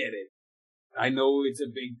 I get it. I know it's a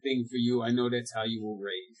big thing for you. I know that's how you were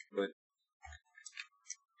raised, but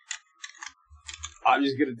I'm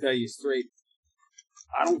just gonna tell you straight.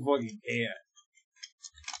 I don't fucking care.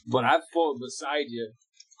 But I've fought beside you,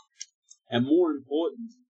 and more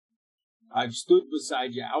important, I've stood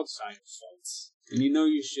beside you outside of fights, and you know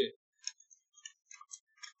your shit.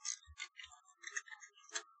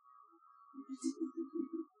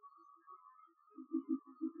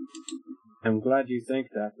 I'm glad you think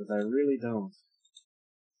that, but I really don't.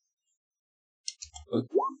 Look,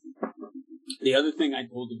 the other thing I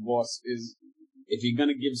told the boss is, if you're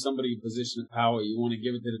gonna give somebody a position of power, you want to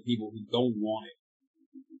give it to the people who don't want it.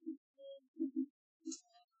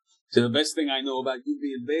 So the best thing I know about you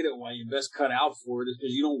being beta, why you're best cut out for it, is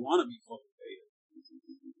because you don't want to be fucking beta.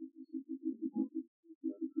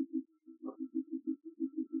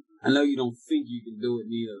 I know you don't think you can do it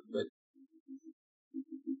neither, but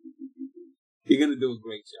you're gonna do a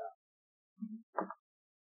great job.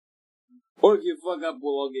 Or if you fuck up,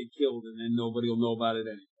 we'll all get killed, and then nobody will know about it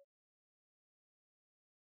anyway.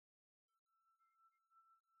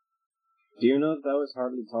 Do you know that I was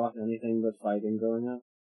hardly taught anything but fighting growing up?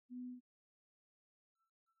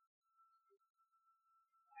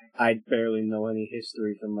 I barely know any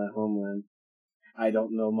history from my homeland. I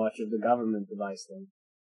don't know much of the government of Iceland.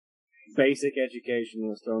 Basic education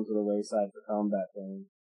was thrown to the wayside for combat training.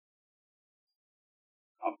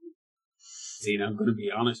 See, and I'm going to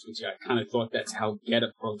be honest with you, I kind of thought that's how Get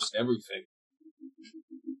approached everything.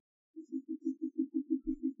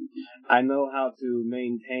 I know how to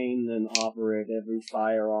maintain and operate every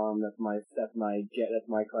firearm that my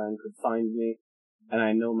clan could find me, and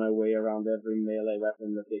I know my way around every melee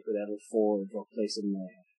weapon that they could ever forge or place in my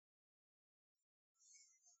head.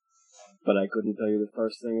 But I couldn't tell you the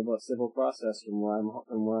first thing about civil process from where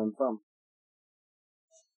I'm from.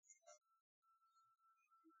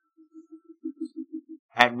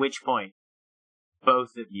 At which point,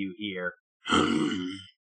 both of you hear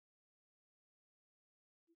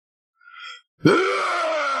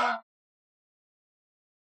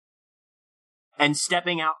and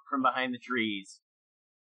stepping out from behind the trees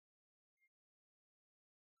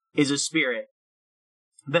is a spirit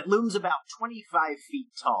that looms about 25 feet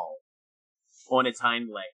tall on its hind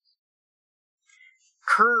legs.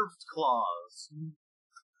 Curved claws,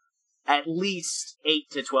 at least 8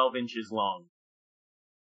 to 12 inches long.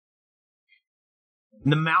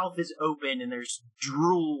 The mouth is open and there's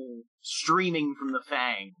drool streaming from the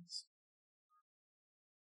fangs.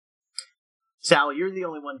 Sal, you're the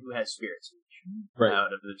only one who has spirit speech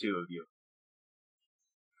out of the two of you.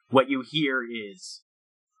 What you hear is,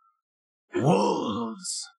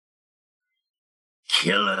 wolves,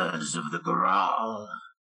 killers of the Graal,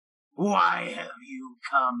 why have you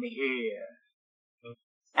come here?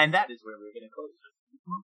 And that is where we're going to close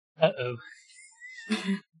it.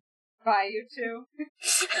 Uh-oh. Bye, you two.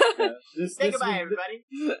 Say goodbye, everybody.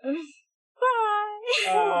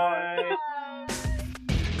 Bye. Bye.